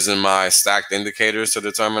 I'm using my stacked indicators to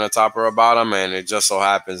determine the top or a bottom, and it just so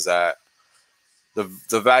happens that the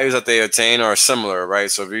values that they attain are similar,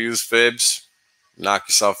 right? So if you use fibs, knock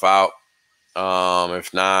yourself out.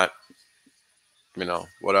 If not, you know,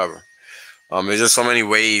 whatever. There's just so many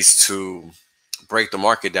ways to break the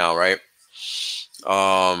market down, right?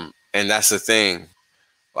 And that's the thing.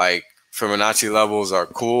 Like Fibonacci levels are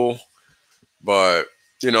cool, but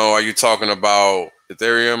you know, are you talking about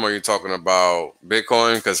Ethereum? Or are you talking about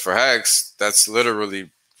Bitcoin? Because for Hex, that's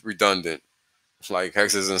literally redundant. Like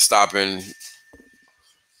Hex isn't stopping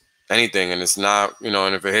anything, and it's not, you know,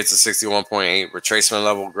 and if it hits a 61.8 retracement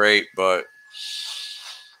level, great, but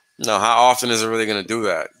no, how often is it really going to do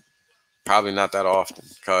that? Probably not that often,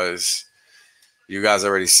 because you guys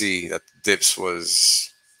already see that the dips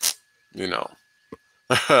was, you know,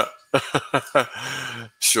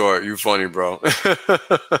 sure, you funny, bro.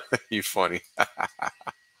 You funny.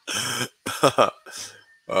 Yeah,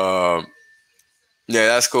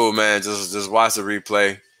 that's cool, man. Just watch the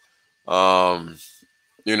replay.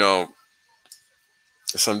 You know,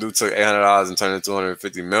 some dude took $800 and turned it to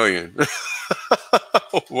 250 million.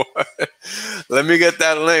 What? Let me get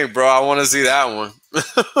that link, bro. I want to see that one.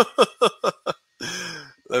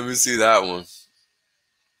 Let me see that one.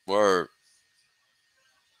 Word.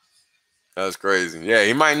 That's crazy. Yeah,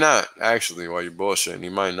 he might not, actually, while you're bullshitting. He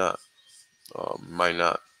might not. Might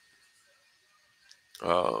not.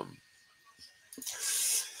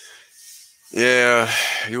 Yeah,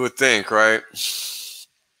 you would think, right?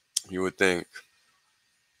 You would think.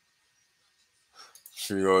 If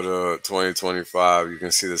you go to 2025, you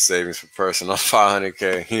can see the savings per person on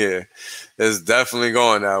 500K. Yeah, it's definitely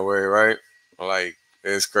going that way, right? Like,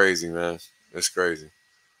 it's crazy, man. It's crazy.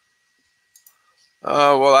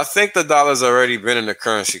 Well, I think the dollar's already been in a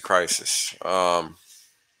currency crisis.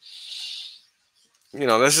 you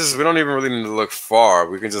know, we don't even really need to look far.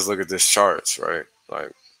 We can just look at this charts, right?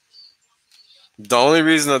 Like, the only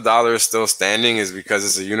reason the dollar is still standing is because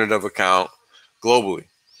it's a unit of account globally.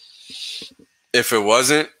 If it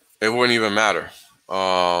wasn't, it wouldn't even matter.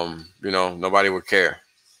 You know, nobody would care.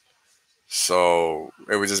 So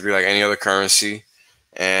it would just be like any other currency,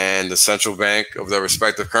 and the central bank of the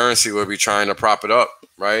respective currency would be trying to prop it up,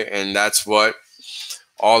 right? And that's what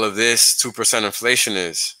all of this 2% inflation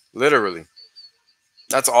is, literally.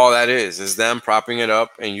 That's all that is them propping it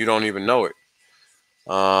up, and you don't even know it.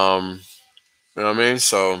 You know what I mean?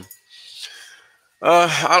 So,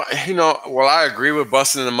 you know, while I agree with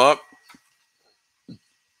busting them up,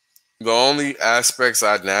 the only aspects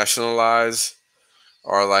I'd nationalize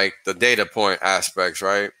are like the data point aspects,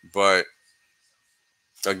 right? But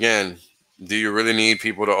again, do you really need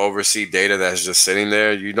people to oversee data that's just sitting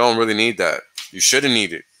there? You don't really need that. You shouldn't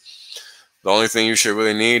need it. The only thing you should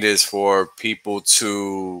really need is for people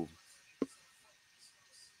to,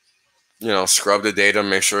 you know, scrub the data,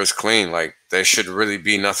 make sure it's clean. Like, there should really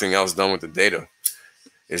be nothing else done with the data.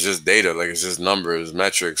 It's just data. Like, it's just numbers,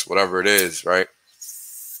 metrics, whatever it is, right?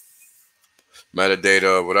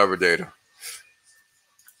 Metadata, whatever data.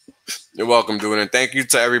 You're welcome, dude, and thank you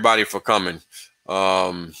to everybody for coming.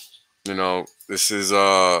 You know, this is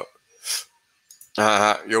you're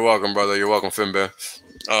welcome, brother. You're welcome, Finbear.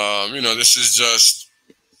 You know, this is just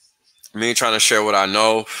me trying to share what I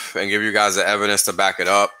know and give you guys the evidence to back it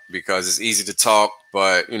up, because it's easy to talk,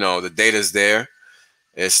 but you know, the data's there.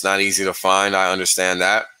 It's not easy to find. I understand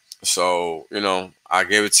that. So, you know, I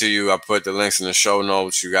gave it to you. I put the links in the show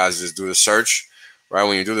notes. You guys just do the search, right?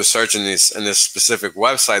 When you do the search in this specific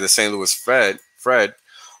website, the St. Louis Fed,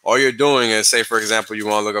 all you're doing is, say, for example, you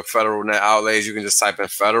want to look up federal net outlays, you can just type in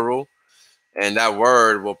federal, and that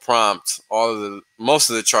word will prompt most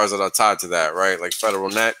of the charts that are tied to that, right? Like federal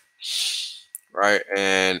net, right?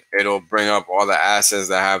 And it'll bring up all the assets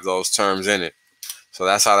that have those terms in it. So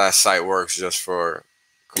that's how that site works, just for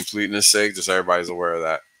completeness sake, just so everybody's aware of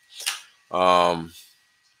that.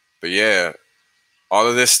 But yeah, all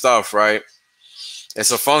of this stuff, right?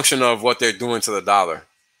 It's a function of what they're doing to the dollar.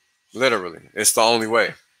 Literally, it's the only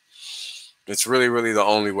way. It's really, really the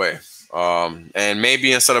only way. And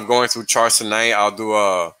maybe instead of going through charts tonight, I'll do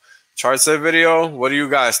a chart set video. What do you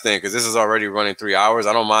guys think? Because this is already running 3 hours.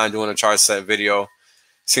 I don't mind doing a chart set video.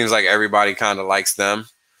 Seems like everybody kind of likes them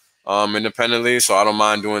independently, so I don't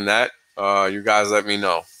mind doing that. You guys let me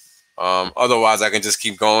know. Otherwise, I can just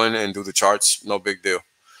keep going and do the charts. No big deal.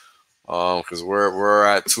 Because we're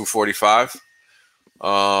at 2:45.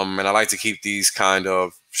 And I like to keep these kind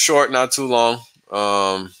of short, not too long.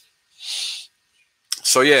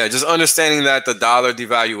 So yeah, just understanding that the dollar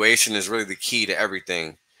devaluation is really the key to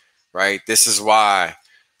everything, right? This is why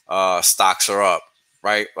stocks are up,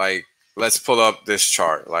 right? Like, let's pull up this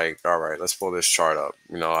chart. Like, all right, let's pull this chart up.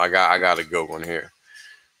 You know, I got a good one here,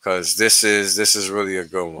 because this is really a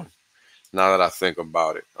good one. Now that I think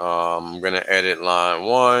about it, I'm gonna edit line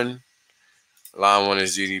 1. Line 1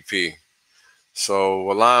 is GDP. So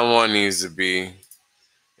what line 1 needs to be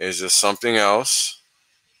is just something else.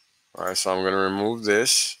 All right, so I'm gonna remove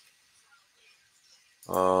this.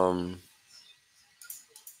 Let's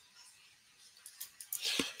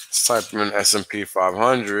type in S&P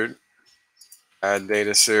 500. Add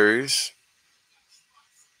data series.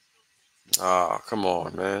 Come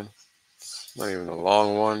on, man. It's not even a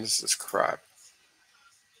long one. This is crap.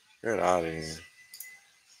 Get out of here.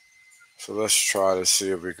 So let's try to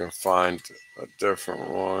see if we can find a different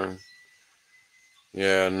one.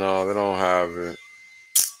 Yeah, no, they don't have it.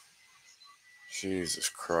 Jesus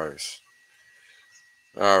Christ.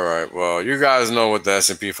 All right, well, you guys know what the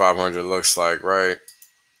S&P 500 looks like, right?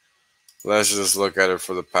 Let's just look at it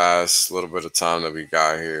for the past little bit of time that we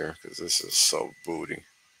got here, because this is so booty.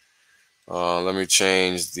 Let me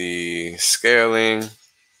change the scaling.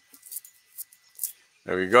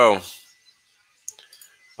 There we go.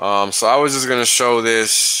 So I was just going to show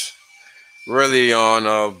this really on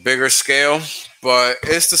a bigger scale, but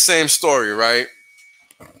it's the same story, right?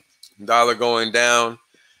 Dollar going down,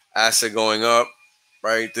 asset going up,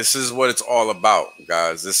 right? This is what it's all about,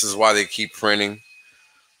 guys. This is why they keep printing.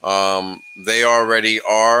 They already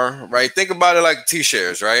are, right? Think about it like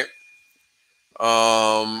T-shares, right?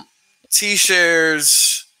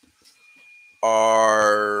 T-shares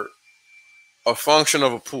are a function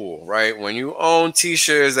of a pool, right? When you own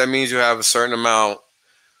T-shares, that means you have a certain amount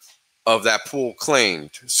of that pool claimed.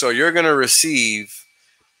 So you're going to receive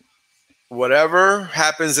whatever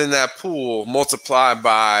happens in that pool multiplied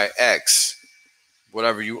by X,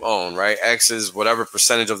 whatever you own, right? X is whatever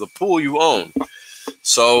percentage of the pool you own.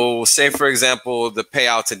 So say, for example, the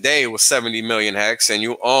payout today was 70 million hex and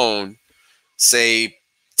you own, say,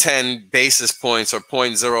 10 basis points or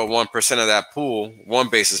 0.01% of that pool, 1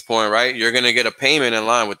 basis point, right? You're going to get a payment in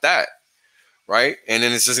line with that, right? And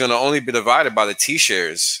then it's just going to only be divided by the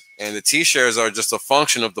T-shares. And the T-shares are just a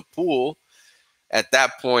function of the pool at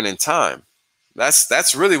that point in time.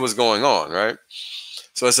 That's really what's going on, right?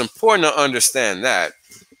 So it's important to understand that.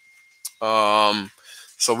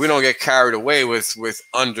 So we don't get carried away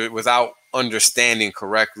without understanding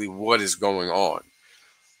correctly what is going on.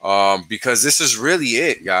 Because this is really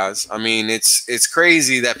it, guys. I mean, it's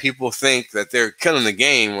crazy that people think that they're killing the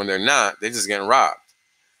game when they're not. They're just getting robbed,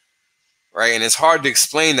 right? And it's hard to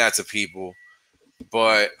explain that to people,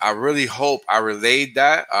 but I really hope I relayed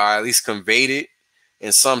that, or at least conveyed it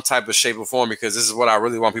in some type of shape or form, because this is what I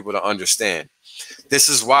really want people to understand. This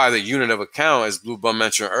is why the unit of account, as Blue Bum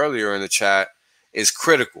mentioned earlier in the chat, is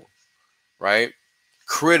critical, right?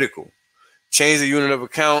 Critical. Change the unit of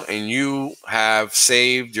account and you have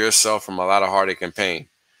saved yourself from a lot of heartache and pain.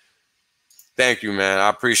 Thank you, man. I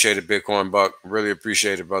appreciate it, Bitcoin Buck. Really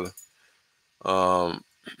appreciate it, brother.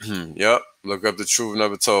 Yep. Look up The Truth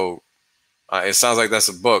Never Told. It sounds like that's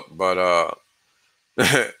a book, but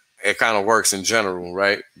it kind of works in general,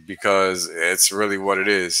 right? Because it's really what it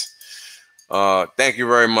is. Thank you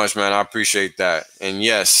very much, man. I appreciate that. And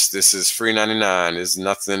yes, this is free 99. There's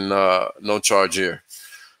nothing, no charge here.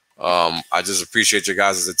 I just appreciate your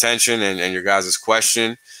guys' attention and your guys'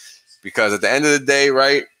 question, because at the end of the day,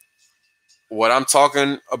 right, what I'm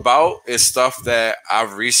talking about is stuff that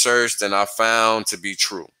I've researched and I found to be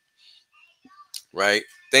true, right?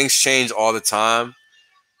 Things change all the time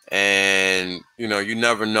and, you know, you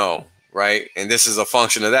never know, right? And this is a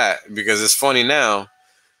function of that, because it's funny now,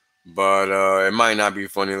 but it might not be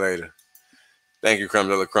funny later. Thank you, Creme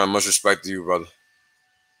de la Creme. Much respect to you, brother.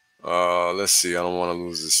 Let's see. I don't want to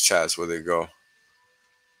lose this chat. Where they go?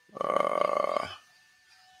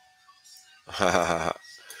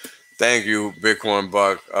 Thank you, Bitcoin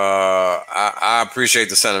Buck. I appreciate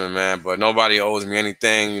the sentiment, man, but nobody owes me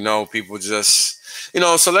anything. You know, people just, you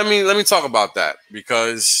know, so let me talk about that,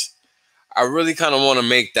 because I really kind of want to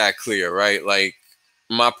make that clear, right? Like,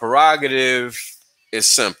 my prerogative is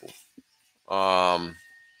simple.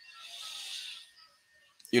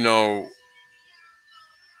 You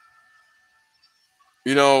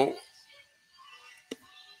know,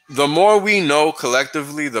 the more we know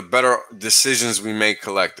collectively, the better decisions we make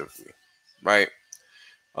collectively, right?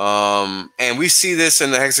 And we see this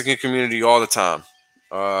in the Hexagon community all the time.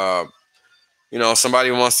 You know,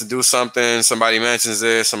 somebody wants to do something, somebody mentions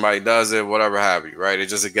it, somebody does it, whatever have you, right?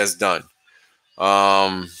 It gets done.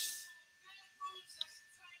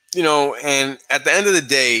 You know, and at the end of the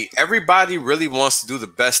day, everybody really wants to do the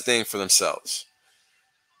best thing for themselves.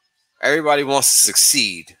 Everybody wants to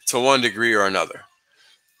succeed to one degree or another,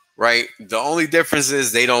 right? The only difference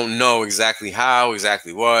is they don't know exactly how,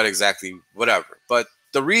 exactly what, exactly whatever. But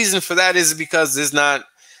the reason for that is because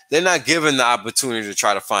they're not given the opportunity to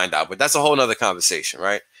try to find out. But that's a whole nother conversation,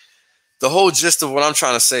 right? The whole gist of what I'm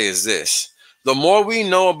trying to say is this. The more we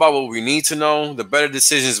know about what we need to know, the better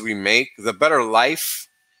decisions we make, the better life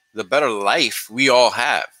we all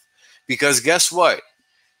have. Because guess what?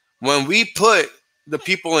 When we put the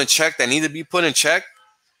people in check that need to be put in check,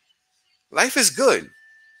 life is good.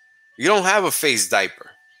 You don't have a face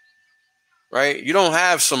diaper, right? You don't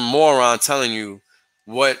have some moron telling you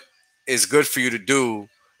what is good for you to do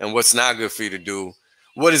and what's not good for you to do,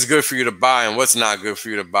 what is good for you to buy and what's not good for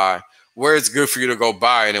you to buy, where it's good for you to go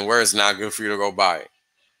buy it and where it's not good for you to go buy it.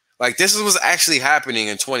 Like, this is what's actually happening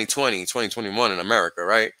in 2020, 2021 in America,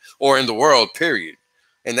 right? Or in the world, period.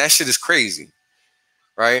 And that shit is crazy,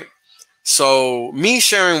 right? So me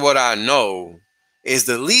sharing what I know is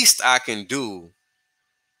the least I can do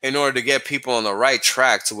in order to get people on the right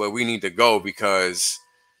track to where we need to go, because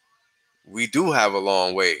we do have a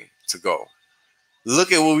long way to go.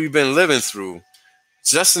 Look at what we've been living through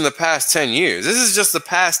just in the past 10 years. This is just the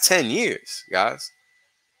past 10 years, guys.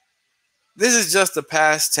 This is just the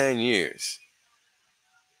past 10 years,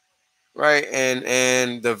 right?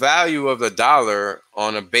 And the value of the dollar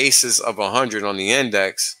on a basis of 100 on the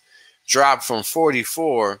index dropped from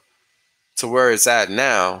 44 to where it's at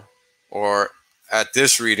now, or at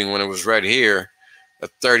this reading when it was read here, a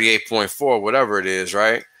 38.4, whatever it is,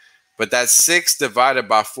 right? But that's 6 divided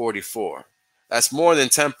by 44. That's more than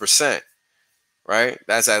 10%, right?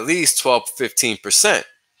 That's at least 12, 15%.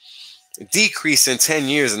 Decrease in 10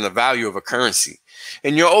 years in the value of a currency.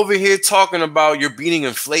 And you're over here talking about you're beating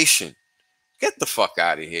inflation. Get the fuck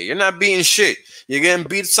out of here. You're not beating shit. You're getting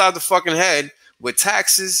beat upside the fucking head with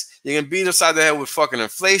taxes. You're getting beat upside the head with fucking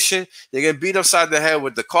inflation. You're getting beat upside the head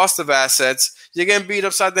with the cost of assets. You're getting beat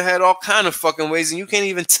upside the head all kind of fucking ways, and you can't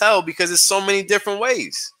even tell because there's so many different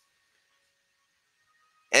ways.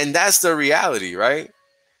 And that's the reality, right?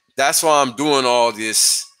 That's why I'm doing all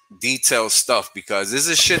this detailed stuff, because this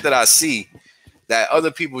is shit that I see that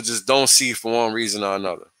other people just don't see for one reason or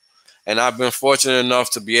another. And I've been fortunate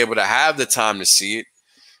enough to be able to have the time to see it,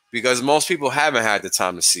 because most people haven't had the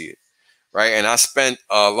time to see it, right? And I spent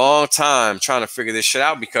a long time trying to figure this shit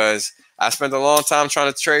out, because I spent a long time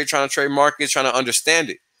trying to trade markets, trying to understand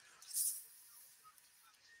it.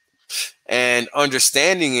 And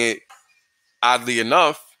understanding it, oddly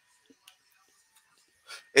enough,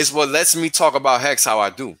 is what lets me talk about Hex how I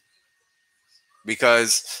do.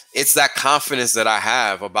 Because it's that confidence that I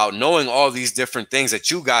have about knowing all these different things that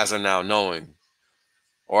you guys are now knowing,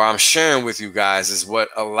 or I'm sharing with you guys, is what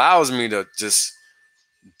allows me to just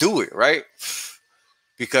do it, right?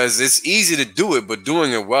 Because it's easy to do it, but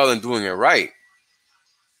doing it well and doing it right,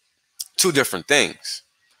 two different things.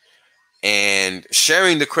 And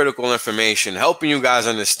sharing the critical information, helping you guys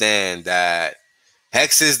understand that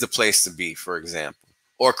Hex is the place to be, for example,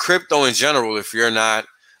 or crypto in general if you're not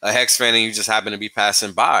a Hex fan and you just happen to be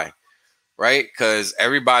passing by, right? Because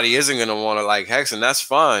everybody isn't going to want to like Hex, and that's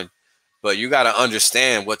fine. But you got to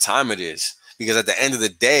understand what time it is, because at the end of the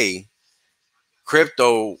day,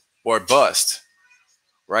 crypto or bust,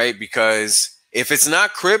 right? Because if it's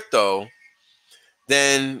not crypto,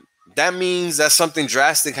 then that means that something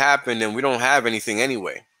drastic happened and we don't have anything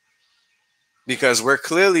anyway. Because we're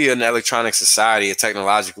clearly an electronic society, a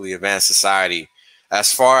technologically advanced society,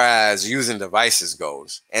 as far as using devices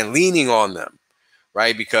goes and leaning on them,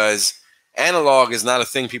 right? Because analog is not a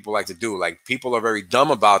thing people like to do. Like, people are very dumb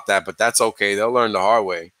about that, but that's okay. They'll learn the hard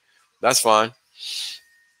way. That's fine.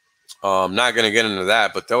 I'm not going to get into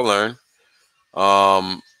that, but they'll learn.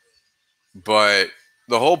 But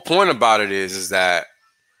the whole point about it is that,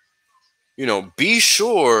 you know, be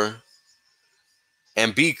sure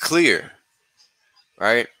and be clear,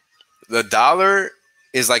 right? The dollar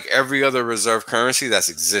is like every other reserve currency that's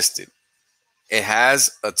existed. It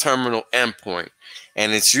has a terminal endpoint,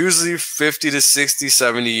 and it's usually 50 to 60,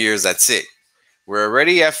 70 years. That's it. We're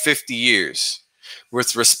already at 50 years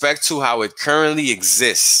with respect to how it currently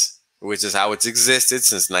exists, which is how it's existed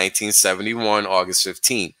since 1971, August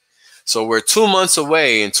 15th. So we're 2 months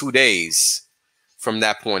away in 2 days from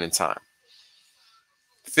that point in time.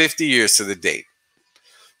 50 years to the date.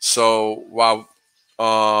 So while,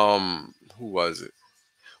 who was it?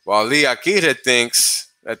 While Lee Akita thinks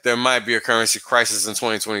that there might be a currency crisis in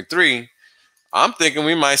 2023, I'm thinking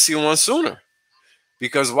we might see one sooner.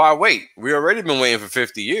 Because why wait? We've already been waiting for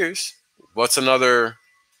 50 years. What's another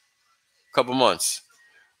couple months,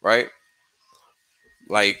 right?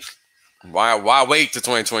 Like, why wait to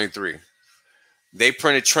 2023? They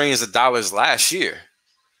printed trillions of dollars last year.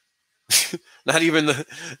 not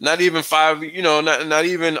even five, you know, not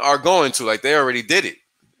even are going to. Like, they already did it,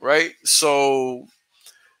 right? So,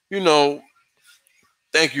 you know,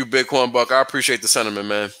 thank you, Bitcoin Buck. I appreciate the sentiment,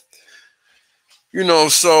 man. You know,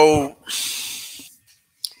 so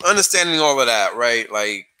understanding all of that, right?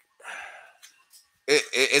 Like,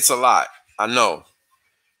 it's a lot, I know,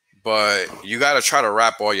 but you got to try to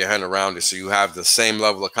wrap all your head around it so you have the same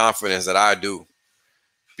level of confidence that I do.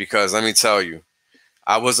 Because let me tell you,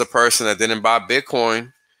 I was a person that didn't buy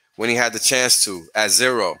Bitcoin when he had the chance to, at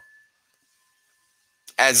zero.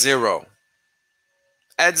 At zero.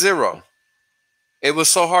 At zero. It was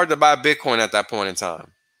so hard to buy Bitcoin at that point in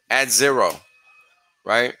time. At zero.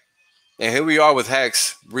 Right? And here we are with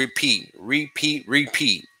Hex. Repeat.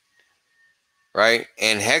 Right?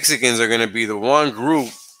 And Hexicans are going to be the one group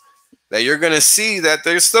that you're going to see that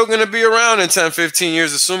they're still going to be around in 10, 15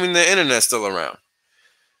 years, assuming the internet's still around.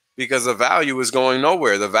 Because the value is going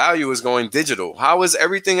nowhere. The value is going digital. How is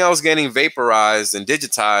everything else getting vaporized and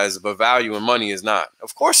digitized, but value and money is not?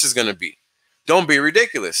 Of course it's going to be. Don't be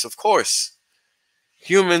ridiculous. Of course.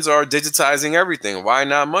 Humans are digitizing everything. Why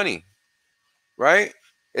not money? Right?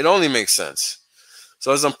 It only makes sense.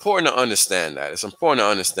 So it's important to understand that. It's important to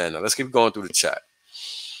understand that. Let's keep going through the chat.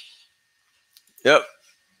 Yep.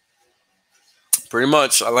 Pretty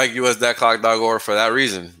much. I like USDatClock.org for that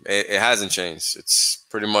reason. It hasn't changed. It's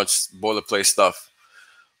pretty much boilerplate stuff.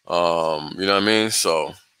 You know what I mean?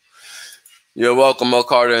 So you're welcome, Mel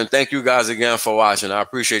Carter, and thank you guys again for watching. I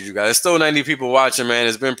appreciate you guys. There's still 90 people watching, man.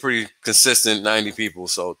 It's been pretty consistent, 90 people.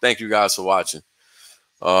 So thank you guys for watching.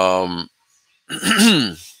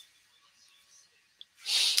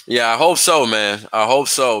 Yeah, I hope so, man. I hope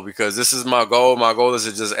so, because this is my goal. My goal is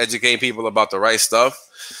to just educate people about the right stuff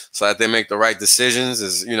so that they make the right decisions.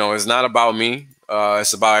 Is, you know, it's not about me.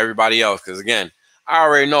 It's about everybody else. Because again, I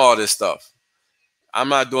already know all this stuff. I'm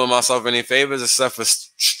not doing myself any favors except for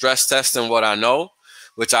stress testing what I know,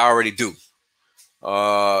 which I already do.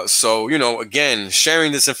 So, you know, again,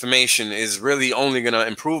 sharing this information is really only going to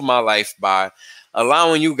improve my life by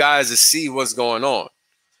allowing you guys to see what's going on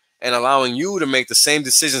and allowing you to make the same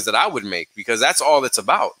decisions that I would make, because that's all it's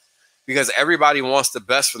about. Because everybody wants the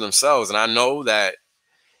best for themselves. And I know that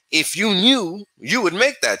if you knew, you would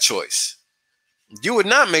make that choice. You would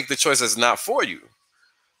not make the choice that's not for you.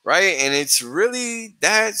 Right. And it's really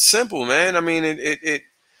that simple, man. I mean,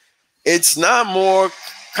 it's not more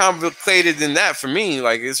complicated than that for me.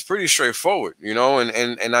 Like, it's pretty straightforward, you know,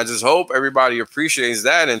 and I just hope everybody appreciates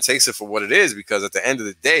that and takes it for what it is, because at the end of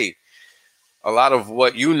the day, a lot of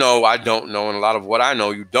what you know, I don't know, and a lot of what I know,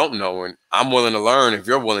 you don't know, and I'm willing to learn if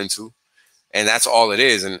you're willing to, and that's all it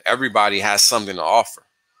is, and everybody has something to offer.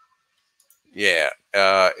 Yeah,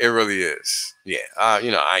 it really is. Yeah,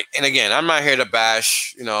 you know, and again, I'm not here to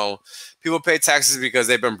bash, you know, people pay taxes because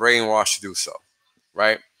they've been brainwashed to do so,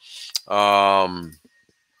 right? I'll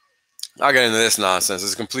get into this nonsense.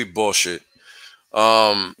 It's complete bullshit.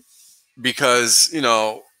 Because, you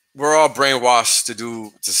know, we're all brainwashed to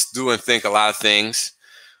do and think a lot of things.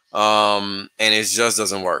 And it just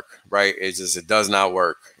doesn't work, right? It does not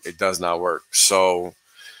work. It does not work. So,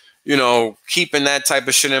 you know, keeping that type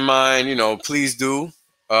of shit in mind, you know, please do.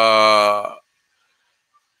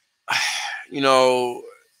 You know,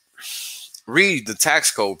 read the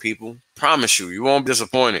tax code, people. Promise you, you won't be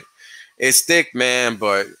disappointed. It's thick, man,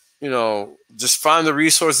 but, you know, just find the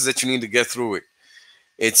resources that you need to get through it.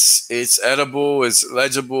 It's edible, it's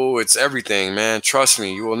legible, it's everything, man. Trust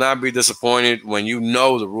me, you will not be disappointed when you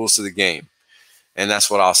know the rules to the game. And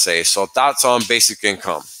that's what I'll say. So, thoughts on basic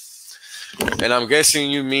income. And I'm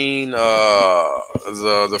guessing you mean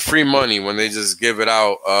the free money when they just give it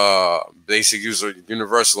out, basic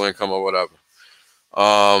universal income or whatever.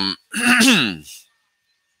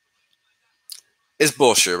 It's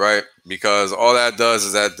bullshit, right? Because all that does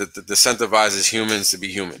is that disincentivizes humans to be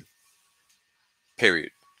human.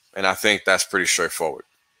 Period. And I think that's pretty straightforward.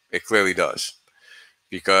 It clearly does.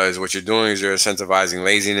 Because what you're doing is you're incentivizing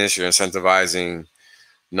laziness, you're incentivizing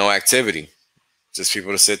no activity. Just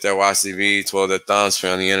people to sit there, watch TV, twirl their thumbs,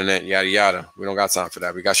 play on the internet, yada yada. We don't got time for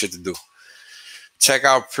that. We got shit to do. Check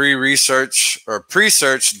out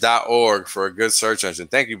presearch.org for a good search engine.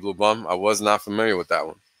 Thank you, Blue Bum. I was not familiar with that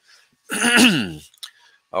one.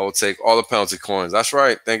 I will take all the penalty coins. That's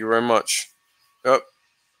right. Thank you very much. Yep.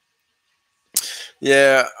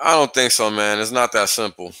 Yeah, I don't think so, man. It's not that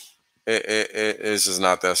simple. It's just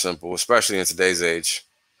not that simple, especially in today's age.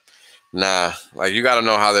 Nah, like, you got to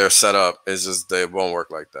know how they're set up. It's just, they won't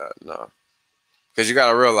work like that. No. Because you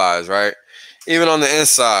got to realize, right? Even on the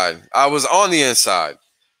inside, I was on the inside.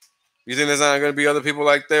 You think there's not going to be other people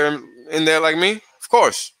like there in there like me? Of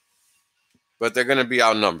course. But they're going to be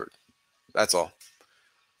outnumbered. That's all.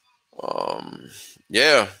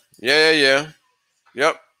 Yeah.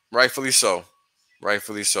 Yep. Rightfully so.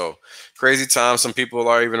 Rightfully so. Crazy times. Some people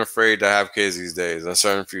are even afraid to have kids these days.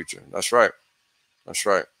 Uncertain future. That's right. That's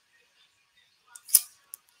right.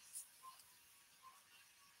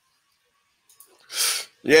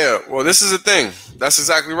 Yeah. Well, this is the thing. That's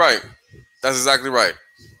exactly right. That's exactly right.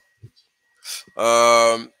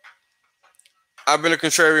 I've been a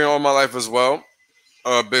contrarian all my life as well.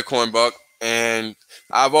 Bitcoin buck. And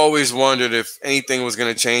I've always wondered if anything was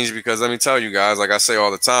going to change, because let me tell you guys, like I say all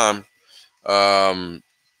the time,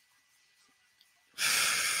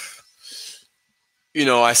 you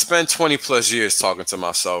know, I spent 20 plus years talking to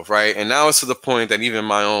myself, right? And now it's to the point that even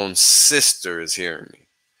my own sister is hearing me,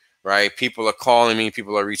 right? People are calling me,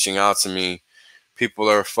 people are reaching out to me, people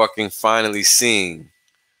are fucking finally seeing,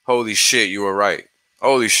 holy shit, you were right.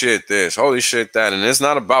 Holy shit, this, holy shit, that. And it's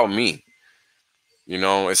not about me. You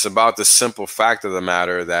know, it's about the simple fact of the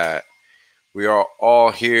matter that we are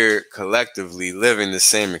all here collectively living the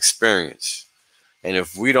same experience. And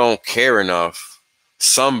if we don't care enough,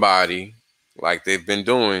 somebody, like they've been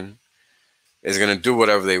doing, is going to do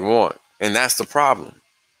whatever they want. And that's the problem.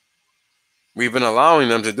 We've been allowing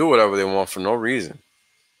them to do whatever they want for no reason.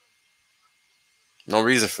 No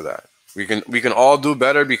reason for that. We can all do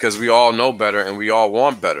better because we all know better and we all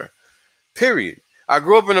want better. Period. I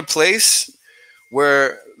grew up in a place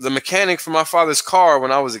where the mechanic for my father's car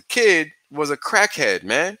when I was a kid was a crackhead,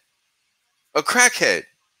 man. A crackhead.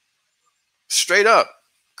 Straight up.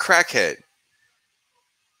 Crackhead.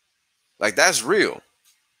 Like, that's real.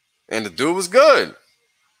 And the dude was good,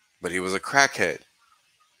 but he was a crackhead.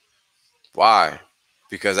 Why?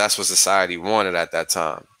 Because that's what society wanted at that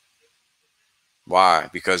time. Why?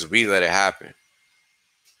 Because we let it happen.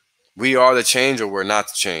 We are the change or we're not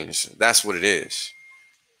the change. That's what it is.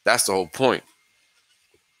 That's the whole point,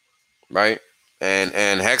 right?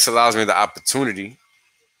 And Hex allows me the opportunity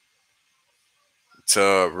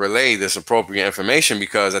to relay this appropriate information,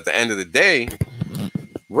 because at the end of the day,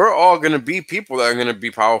 we're all going to be people that are going to be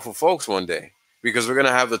powerful folks one day, because we're going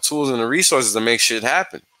to have the tools and the resources to make shit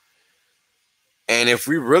happen. And if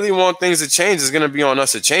we really want things to change, it's going to be on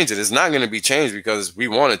us to change it. It's not going to be changed because we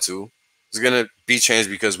want it to. It's going to be changed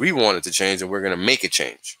because we want it to change, and we're going to make it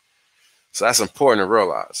change. So that's important to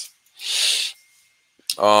realize.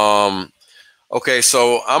 Okay,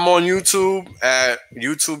 so I'm on YouTube at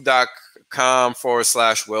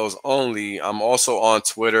youtube.com/Wells Only. I'm also on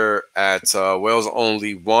Twitter at Wells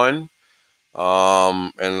Only 1.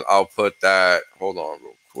 And I'll put that. Hold on,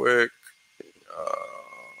 real quick.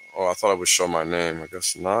 Oh, I thought it would show my name. I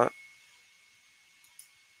guess not.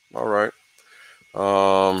 All right.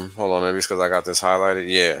 Hold on, maybe it's because I got this highlighted.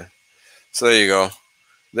 Yeah. So there you go.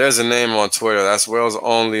 There's a name on Twitter. That's Wells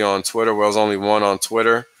Only on Twitter. Wells Only 1 on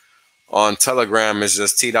Twitter. On Telegram, it's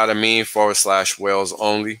just t.me/Wells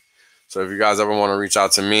Only. So if you guys ever want to reach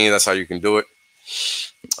out to me, that's how you can do it.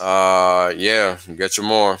 Yeah, get your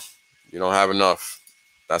more. You don't have enough.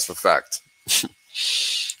 That's for fact.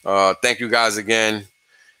 Thank you guys again.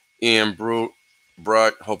 Ian Brut,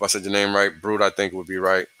 hope I said your name right. Brut, I think would be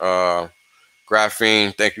right.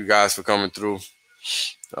 Graphene, thank you guys for coming through.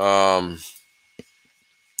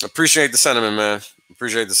 Appreciate the sentiment, man.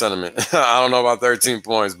 Appreciate the sentiment. I don't know about 13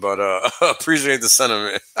 points, but appreciate the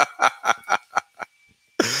sentiment.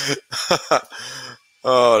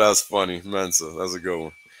 Oh, that's funny. Mensa, that's a good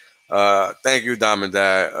one. Thank you, Diamond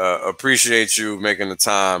Dad. Appreciate you making the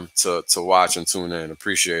time to watch and tune in.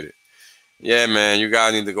 Appreciate it. Yeah, man, you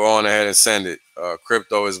guys need to go on ahead and send it.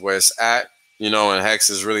 Crypto is where it's at, and Hex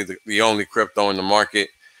is really the only crypto in the market,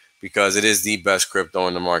 because it is the best crypto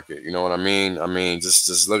in the market. You know what I mean? I mean,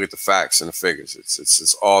 just look at the facts and the figures.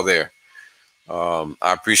 It's all there. I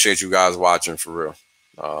appreciate you guys watching, for real.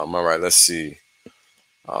 All right, let's see.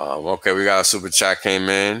 Okay, we got a super chat came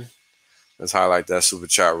in. Let's highlight that super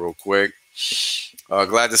chat real quick.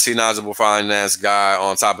 Glad to see knowledgeable finance guy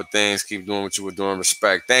on top of things. Keep doing what you were doing.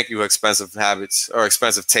 Respect. Thank you, expensive habits or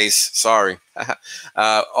expensive tastes. Sorry.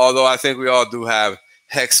 Although I think we all do have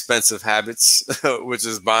expensive habits, which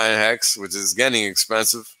is buying Hex, which is getting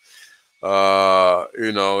expensive.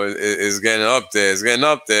 It's getting up there. It's getting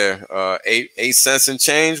up there. 8 cents and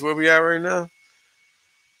change. Where we at right now?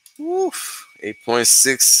 Woof.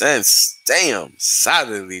 8.6 cents. Damn.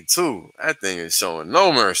 Solidly too. That thing is showing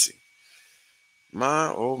no mercy.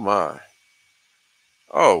 My, oh my.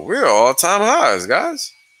 Oh, we're all-time highs,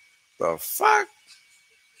 guys. The fuck?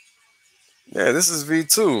 Yeah, this is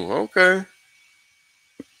V2. Okay.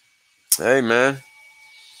 Hey, man.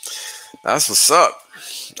 That's what's up.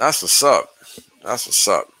 That's what's up. That's what's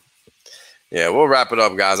up. Yeah, we'll wrap it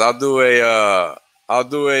up, guys. I'll do a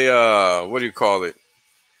what do you call it?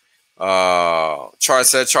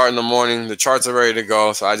 Chart in the morning. The charts are ready to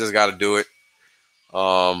go, so I just got to do it.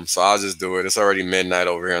 So I'll just do it. It's already midnight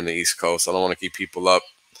over here on the East Coast. I don't want to keep people up.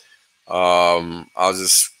 I'll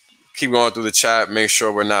just keep going through the chat, make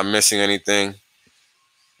sure we're not missing anything.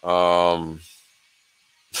 Let's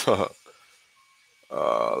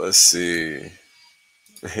see.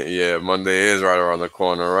 Yeah, Monday is right around the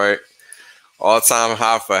corner, right? All-time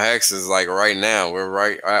high for Hex is like right now. We're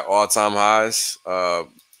right at all-time highs.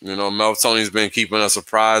 Mel Tony's been keeping us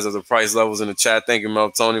apprised of the price levels in the chat. Thank you, Mel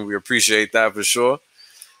Tony. We appreciate that for sure.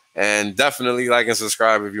 And definitely like and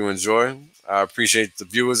subscribe if you enjoy. I appreciate the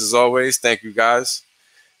viewers as always. Thank you, guys.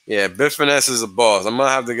 Yeah, Bit Finesse is a boss. I'm going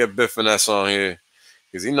to have to get Bit Finesse on here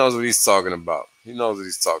because he knows what he's talking about. He knows what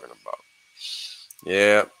he's talking about.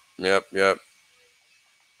 Yep.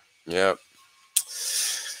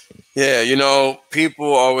 Yeah,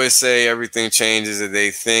 people always say everything changes that they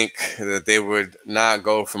think that they would not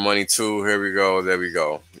go for money to. Here we go. There we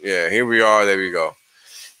go. Yeah, here we are. There we go.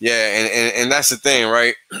 Yeah, and that's the thing,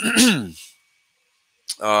 right?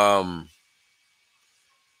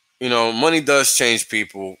 Money does change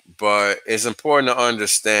people, but it's important to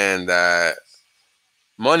understand that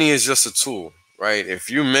money is just a tool, right? If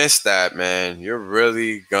you miss that, man, you're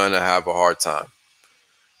really gonna have a hard time.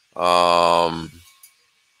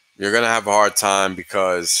 You're gonna have a hard time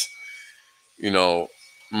because,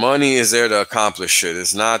 money is there to accomplish shit.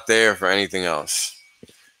 It's not there for anything else.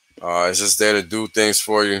 It's just there to do things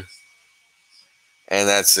for you, and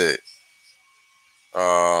that's it.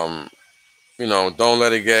 Don't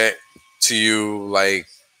let it get to you like,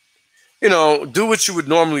 do what you would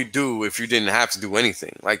normally do if you didn't have to do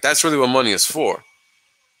anything. Like, that's really what money is for.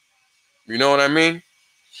 You know what I mean?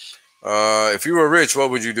 If you were rich, what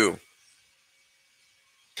would you do?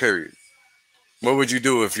 Period. What would you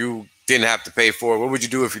do if you didn't have to pay for it? What would you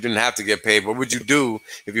do if you didn't have to get paid? What would you do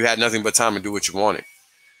if you had nothing but time to do what you wanted?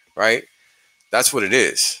 Right? That's what it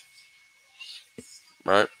is.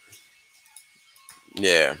 Right?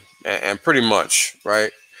 Yeah. And pretty much,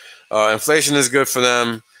 right? Inflation is good for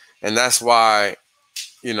them. And that's why,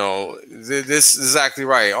 you know, this is exactly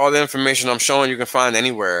right. All the information I'm showing you can find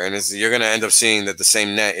anywhere. And you're going to end up seeing that the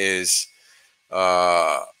same net is,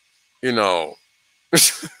 you know,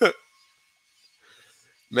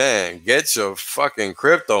 man, get your fucking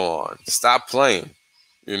crypto on. Stop playing.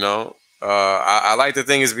 You know, I like to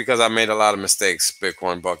think it's because I made a lot of mistakes,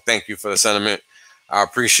 Bitcoin Buck. Thank you for the sentiment. I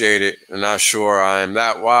appreciate it. I'm not sure I am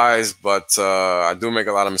that wise, but I do make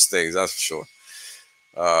a lot of mistakes. That's for sure.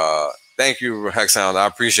 Thank you, Hexhound. I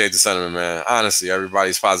appreciate the sentiment, man. Honestly,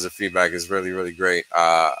 everybody's positive feedback is really, really great.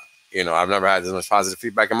 You know, I've never had this much positive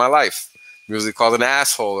feedback in my life. I'm usually called an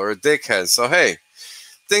asshole or a dickhead. So, hey,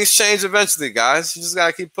 things change eventually, guys. You just got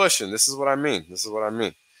to keep pushing. This is what I mean. This is what I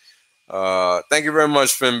mean. Thank you very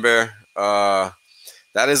much, Finbear.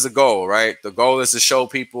 That is the goal, right? The goal is to show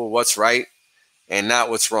people what's right and not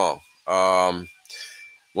what's wrong.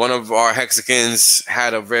 One of our Hexicans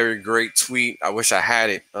had a very great tweet. I wish I had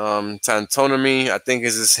it. Tantonomy, I think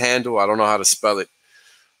is his handle. I don't know how to spell it.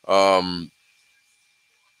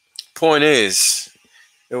 Point is,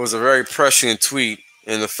 it was a very prescient tweet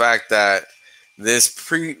in the fact that this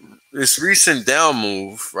recent down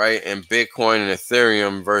move, right, in Bitcoin and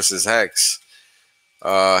Ethereum versus Hex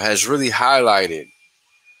has really highlighted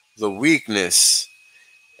the weakness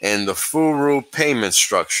in the Furu payment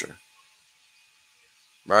structure,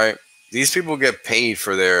 right? These people get paid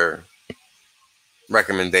for their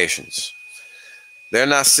recommendations. They're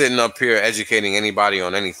not sitting up here educating anybody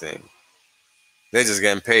on anything. They're just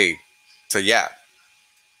getting paid to yap.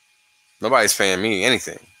 Nobody's paying me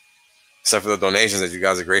anything except for the donations that you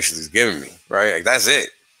guys are graciously giving me, right? Like, that's it.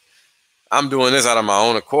 I'm doing this out of my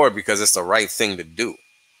own accord because it's the right thing to do.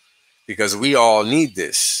 Because we all need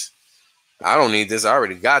this. I don't need this. I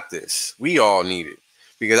already got this. We all need it.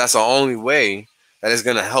 Because that's the only way that is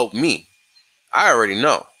going to help me. I already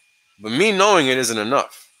know. But me knowing it isn't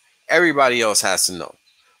enough. Everybody else has to know.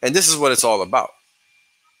 And this is what it's all about.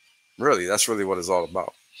 Really, that's really what it's all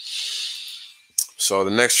about. So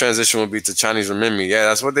the next transition will be to Chinese renminbi. Yeah,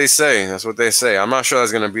 that's what they say. That's what they say. I'm not sure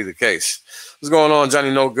that's going to be the case. What's going on,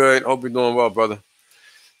 Johnny No Good? Hope you're doing well, brother.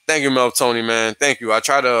 Thank you, Mel Tony, man. Thank you. I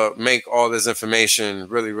try to make all this information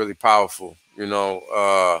really, really powerful, you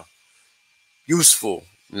know, useful,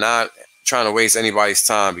 not trying to waste anybody's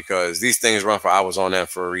time because these things run for hours on end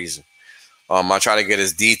for a reason. I try to get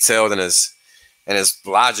as detailed and as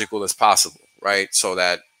logical as possible, right? So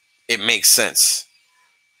that it makes sense,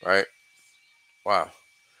 right? Wow.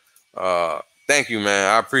 Thank you, man.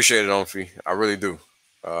 I appreciate it, Onfi. I really do.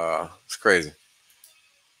 It's crazy.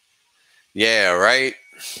 Yeah, right?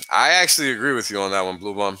 I actually agree with you on that one,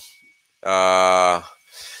 Blue Bum.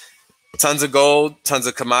 Tons of gold, tons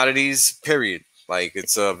of commodities, period. Like,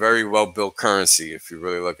 it's a very well-built currency if you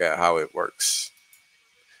really look at how it works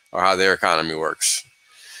or how their economy works.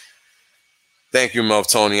 Thank you, Mel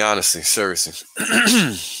Tony. Honestly, seriously.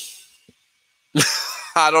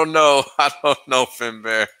 I don't know. I don't know,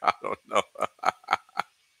 Finbear. I don't know.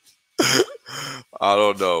 I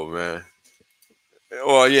don't know, man.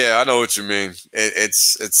 Well, yeah, I know what you mean.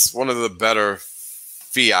 It's one of the better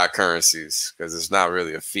fiat currencies because it's not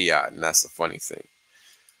really a fiat, and that's the funny thing.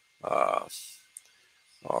 All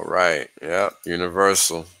right. Yep.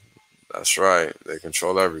 Universal. That's right. They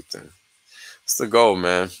control everything. It's the goal,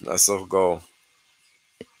 man. That's the goal.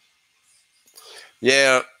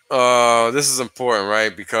 Yeah. This is important,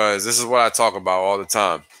 right? Because this is what I talk about all the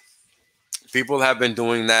time. People have been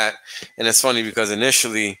doing that, and it's funny because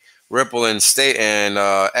initially Ripple and State and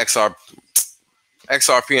XRP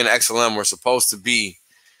and XLM were supposed to be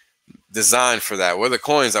designed for that. Were the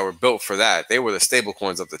coins that were built for that. They were the stable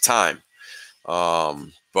coins of the time.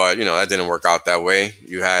 But you know, that didn't work out that way.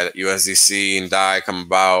 You had USDC and DAI come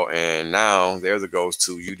about, and now they're the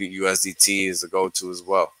go-to. USDT is the go-to as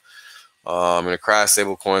well. And the crash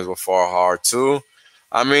stable coins will fall hard too.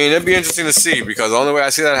 I mean, it'd be interesting to see because the only way I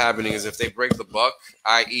see that happening is if they break the buck,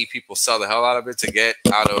 i.e. people sell the hell out of it to get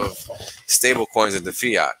out of stable coins into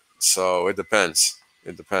fiat. So it depends.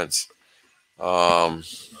 It depends. Yeah,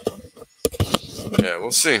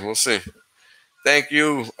 we'll see. We'll see. Thank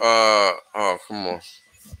you. Oh, come on.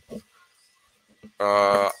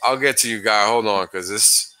 I'll get to you, guy. Hold on, because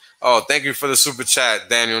this. Oh, thank you for the super chat,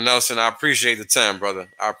 Daniel Nelson. I appreciate the 10, brother.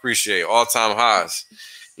 I appreciate it. All-time highs.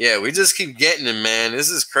 Yeah, we just keep getting it, man. This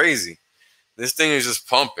is crazy. This thing is just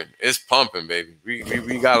pumping. It's pumping, baby.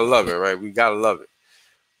 We gotta love it, right? We gotta love it.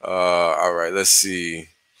 All right, let's see.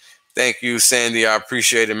 Thank you, Sandy. I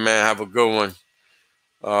appreciate it, man. Have a good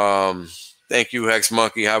one. Thank you, Hex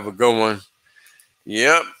Monkey. Have a good one.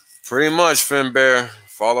 Yep, pretty much, Finbear.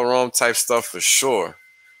 Follow Rome type stuff for sure.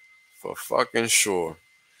 For fucking sure.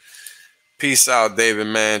 Peace out, David,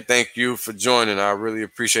 man. Thank you for joining. I really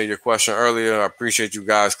appreciate your question earlier. I appreciate you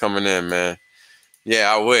guys coming in, man.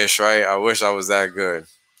 Yeah, I wish, right? I wish I was that good.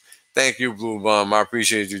 Thank you, Blue Bum. I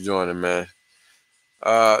appreciate you joining, man.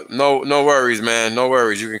 No worries, man. No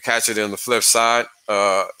worries. You can catch it on the flip side.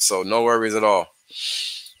 So no worries at all.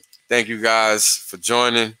 Thank you guys for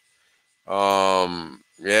joining.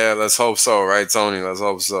 Yeah, let's hope so, right, Tony? Let's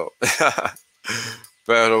hope so.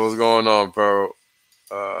 Pedro, what's going on, bro?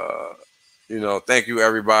 You know, thank you,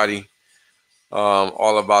 everybody.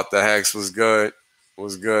 All about the Hex was good.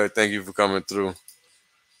 Was good. Thank you for coming through.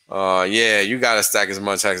 Yeah, you gotta stack as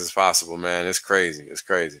much Hex as possible, man. It's crazy. It's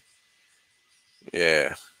crazy.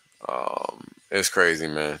 Yeah. It's crazy,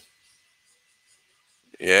 man.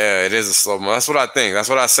 Yeah, it is a slow mo. That's what I think. That's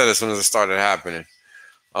what I said as soon as it started happening.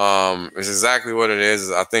 It's exactly what it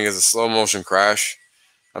is. I think it's a slow motion crash.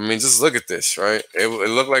 I mean, just look at this, right? It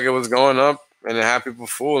looked like it was going up and it had people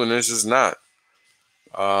fooled, and it's just not.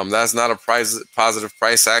 That's not a positive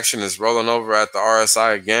price action. It's rolling over at the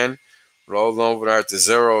RSI again, rolling over at the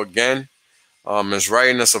zero again. It's right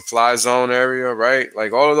in the supply zone area, right?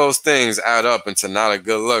 Like all of those things add up into not a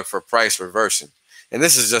good look for price reversing. And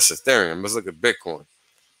this is just Ethereum. Let's look at Bitcoin.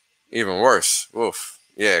 Even worse. Oof.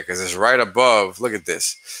 Yeah, because it's right above. Look at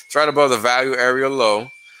this. It's right above the value area low,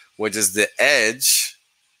 which is the edge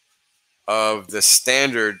of the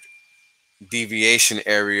standard deviation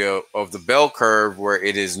area of the bell curve where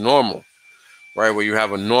it is normal, right? Where you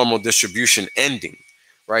have a normal distribution ending,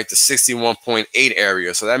 right? The 61.8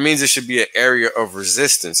 area. So that means it should be an area of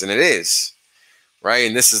resistance, and it is, right?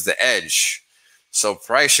 And this is the edge. So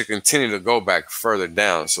price should continue to go back further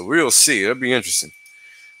down. So we'll see. It'll be interesting.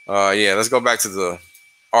 Yeah, let's go back to the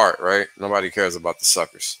art, right? Nobody cares about the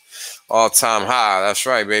suckers. All-time high. That's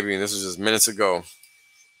right, baby. And this was just minutes ago.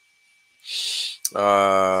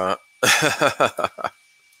 Well,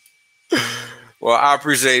 I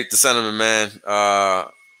appreciate the sentiment, man.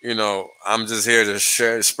 You know, I'm just here to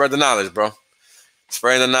spread the knowledge, bro.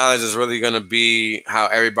 Spreading the knowledge is really going to be how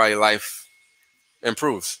everybody's life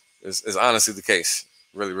improves. Is honestly the case.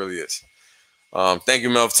 Really, really is. Thank you,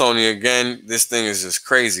 Melv Tony, again. This thing is just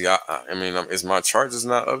crazy. I mean, is my chart just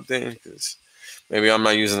not updating? Because maybe I'm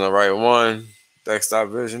not using the right one.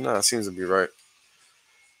 HEX.VISION. No, it seems to be right.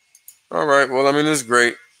 All right. Well, I mean, it's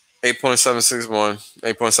great. 8.761,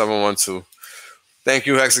 8.712. Thank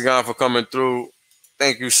you, Hexagon, for coming through.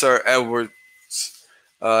 Thank you, Sir Edwards.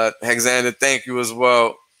 Hexander, thank you as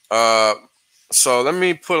well. So let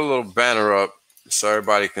me put a little banner up so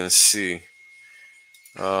everybody can see.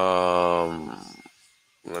 Let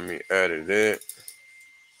me edit it.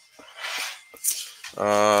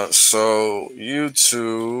 So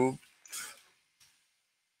YouTube,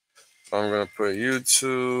 I'm going to put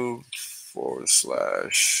YouTube / Wells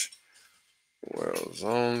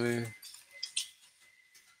only.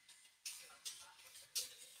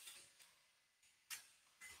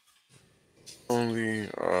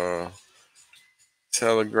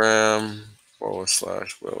 Telegram / Wells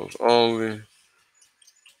only.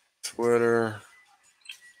 Twitter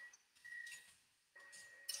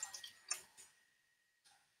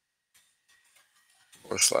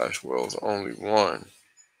 / Wells only 1.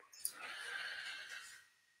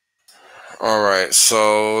 All right,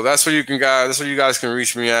 so that's where you can guys. That's where you guys can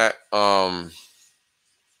reach me at. On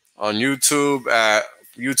YouTube at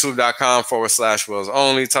youtube.com / Wells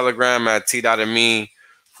only. Telegram at t.me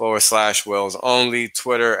 / Wells only.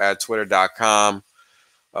 Twitter at twitter.com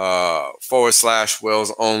 /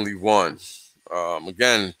 Wells only 1.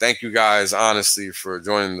 Again, thank you guys honestly for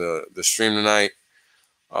joining the stream tonight.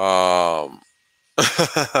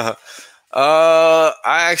 I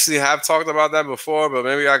actually have talked about that before, but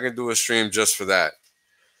maybe I can do a stream just for that.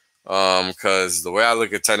 Because the way I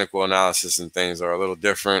look at technical analysis and things are a little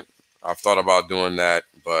different. I've thought about doing that,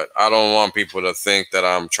 but I don't want people to think that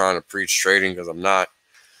I'm trying to preach trading, because I'm not.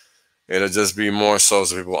 It'll just be more so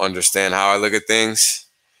people understand how I look at things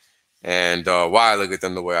and why I look at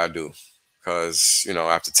them the way I do. Because, you know,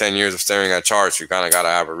 after 10 years of staring at charts, you kind of got to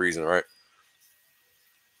have a reason, right?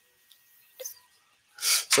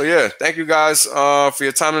 So, yeah, thank you guys for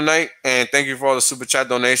your time tonight. And thank you for all the super chat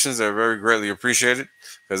donations. They're very greatly appreciated,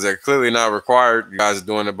 because they're clearly not required. You guys are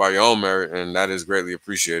doing it by your own merit, and that is greatly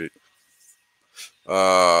appreciated.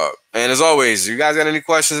 And as always, you guys got any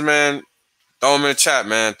questions, man, throw them in the chat,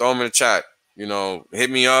 man. Throw them in the chat. you know,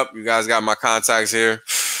 hit me up. You guys got my contacts here.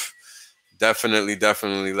 Definitely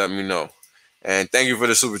let me know. And thank you for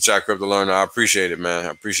the super chat, Crypto Learner. I appreciate it, man. I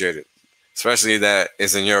appreciate it. Especially that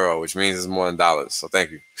it's in euro, which means it's more than dollars. So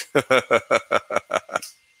thank you.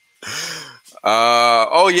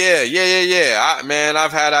 Oh yeah. Man,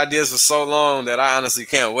 I've had ideas for so long that I honestly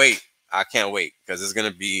can't wait. I can't wait because it's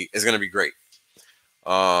gonna be great.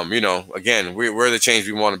 You know, again, we're the change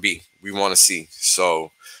we want to be. We want to see.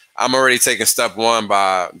 So I'm already taking step one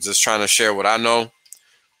by just trying to share what I know.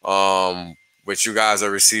 Which you guys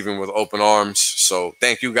are receiving with open arms. So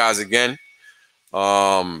thank you guys again.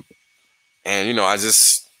 And you know,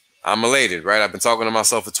 I'm elated, right? I've been talking to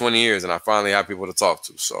myself for 20 years and I finally have people to talk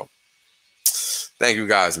to. So thank you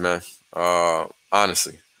guys, man.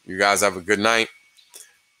 Honestly, you guys have a good night.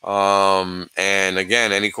 And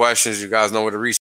again, any questions, you guys know where to reach.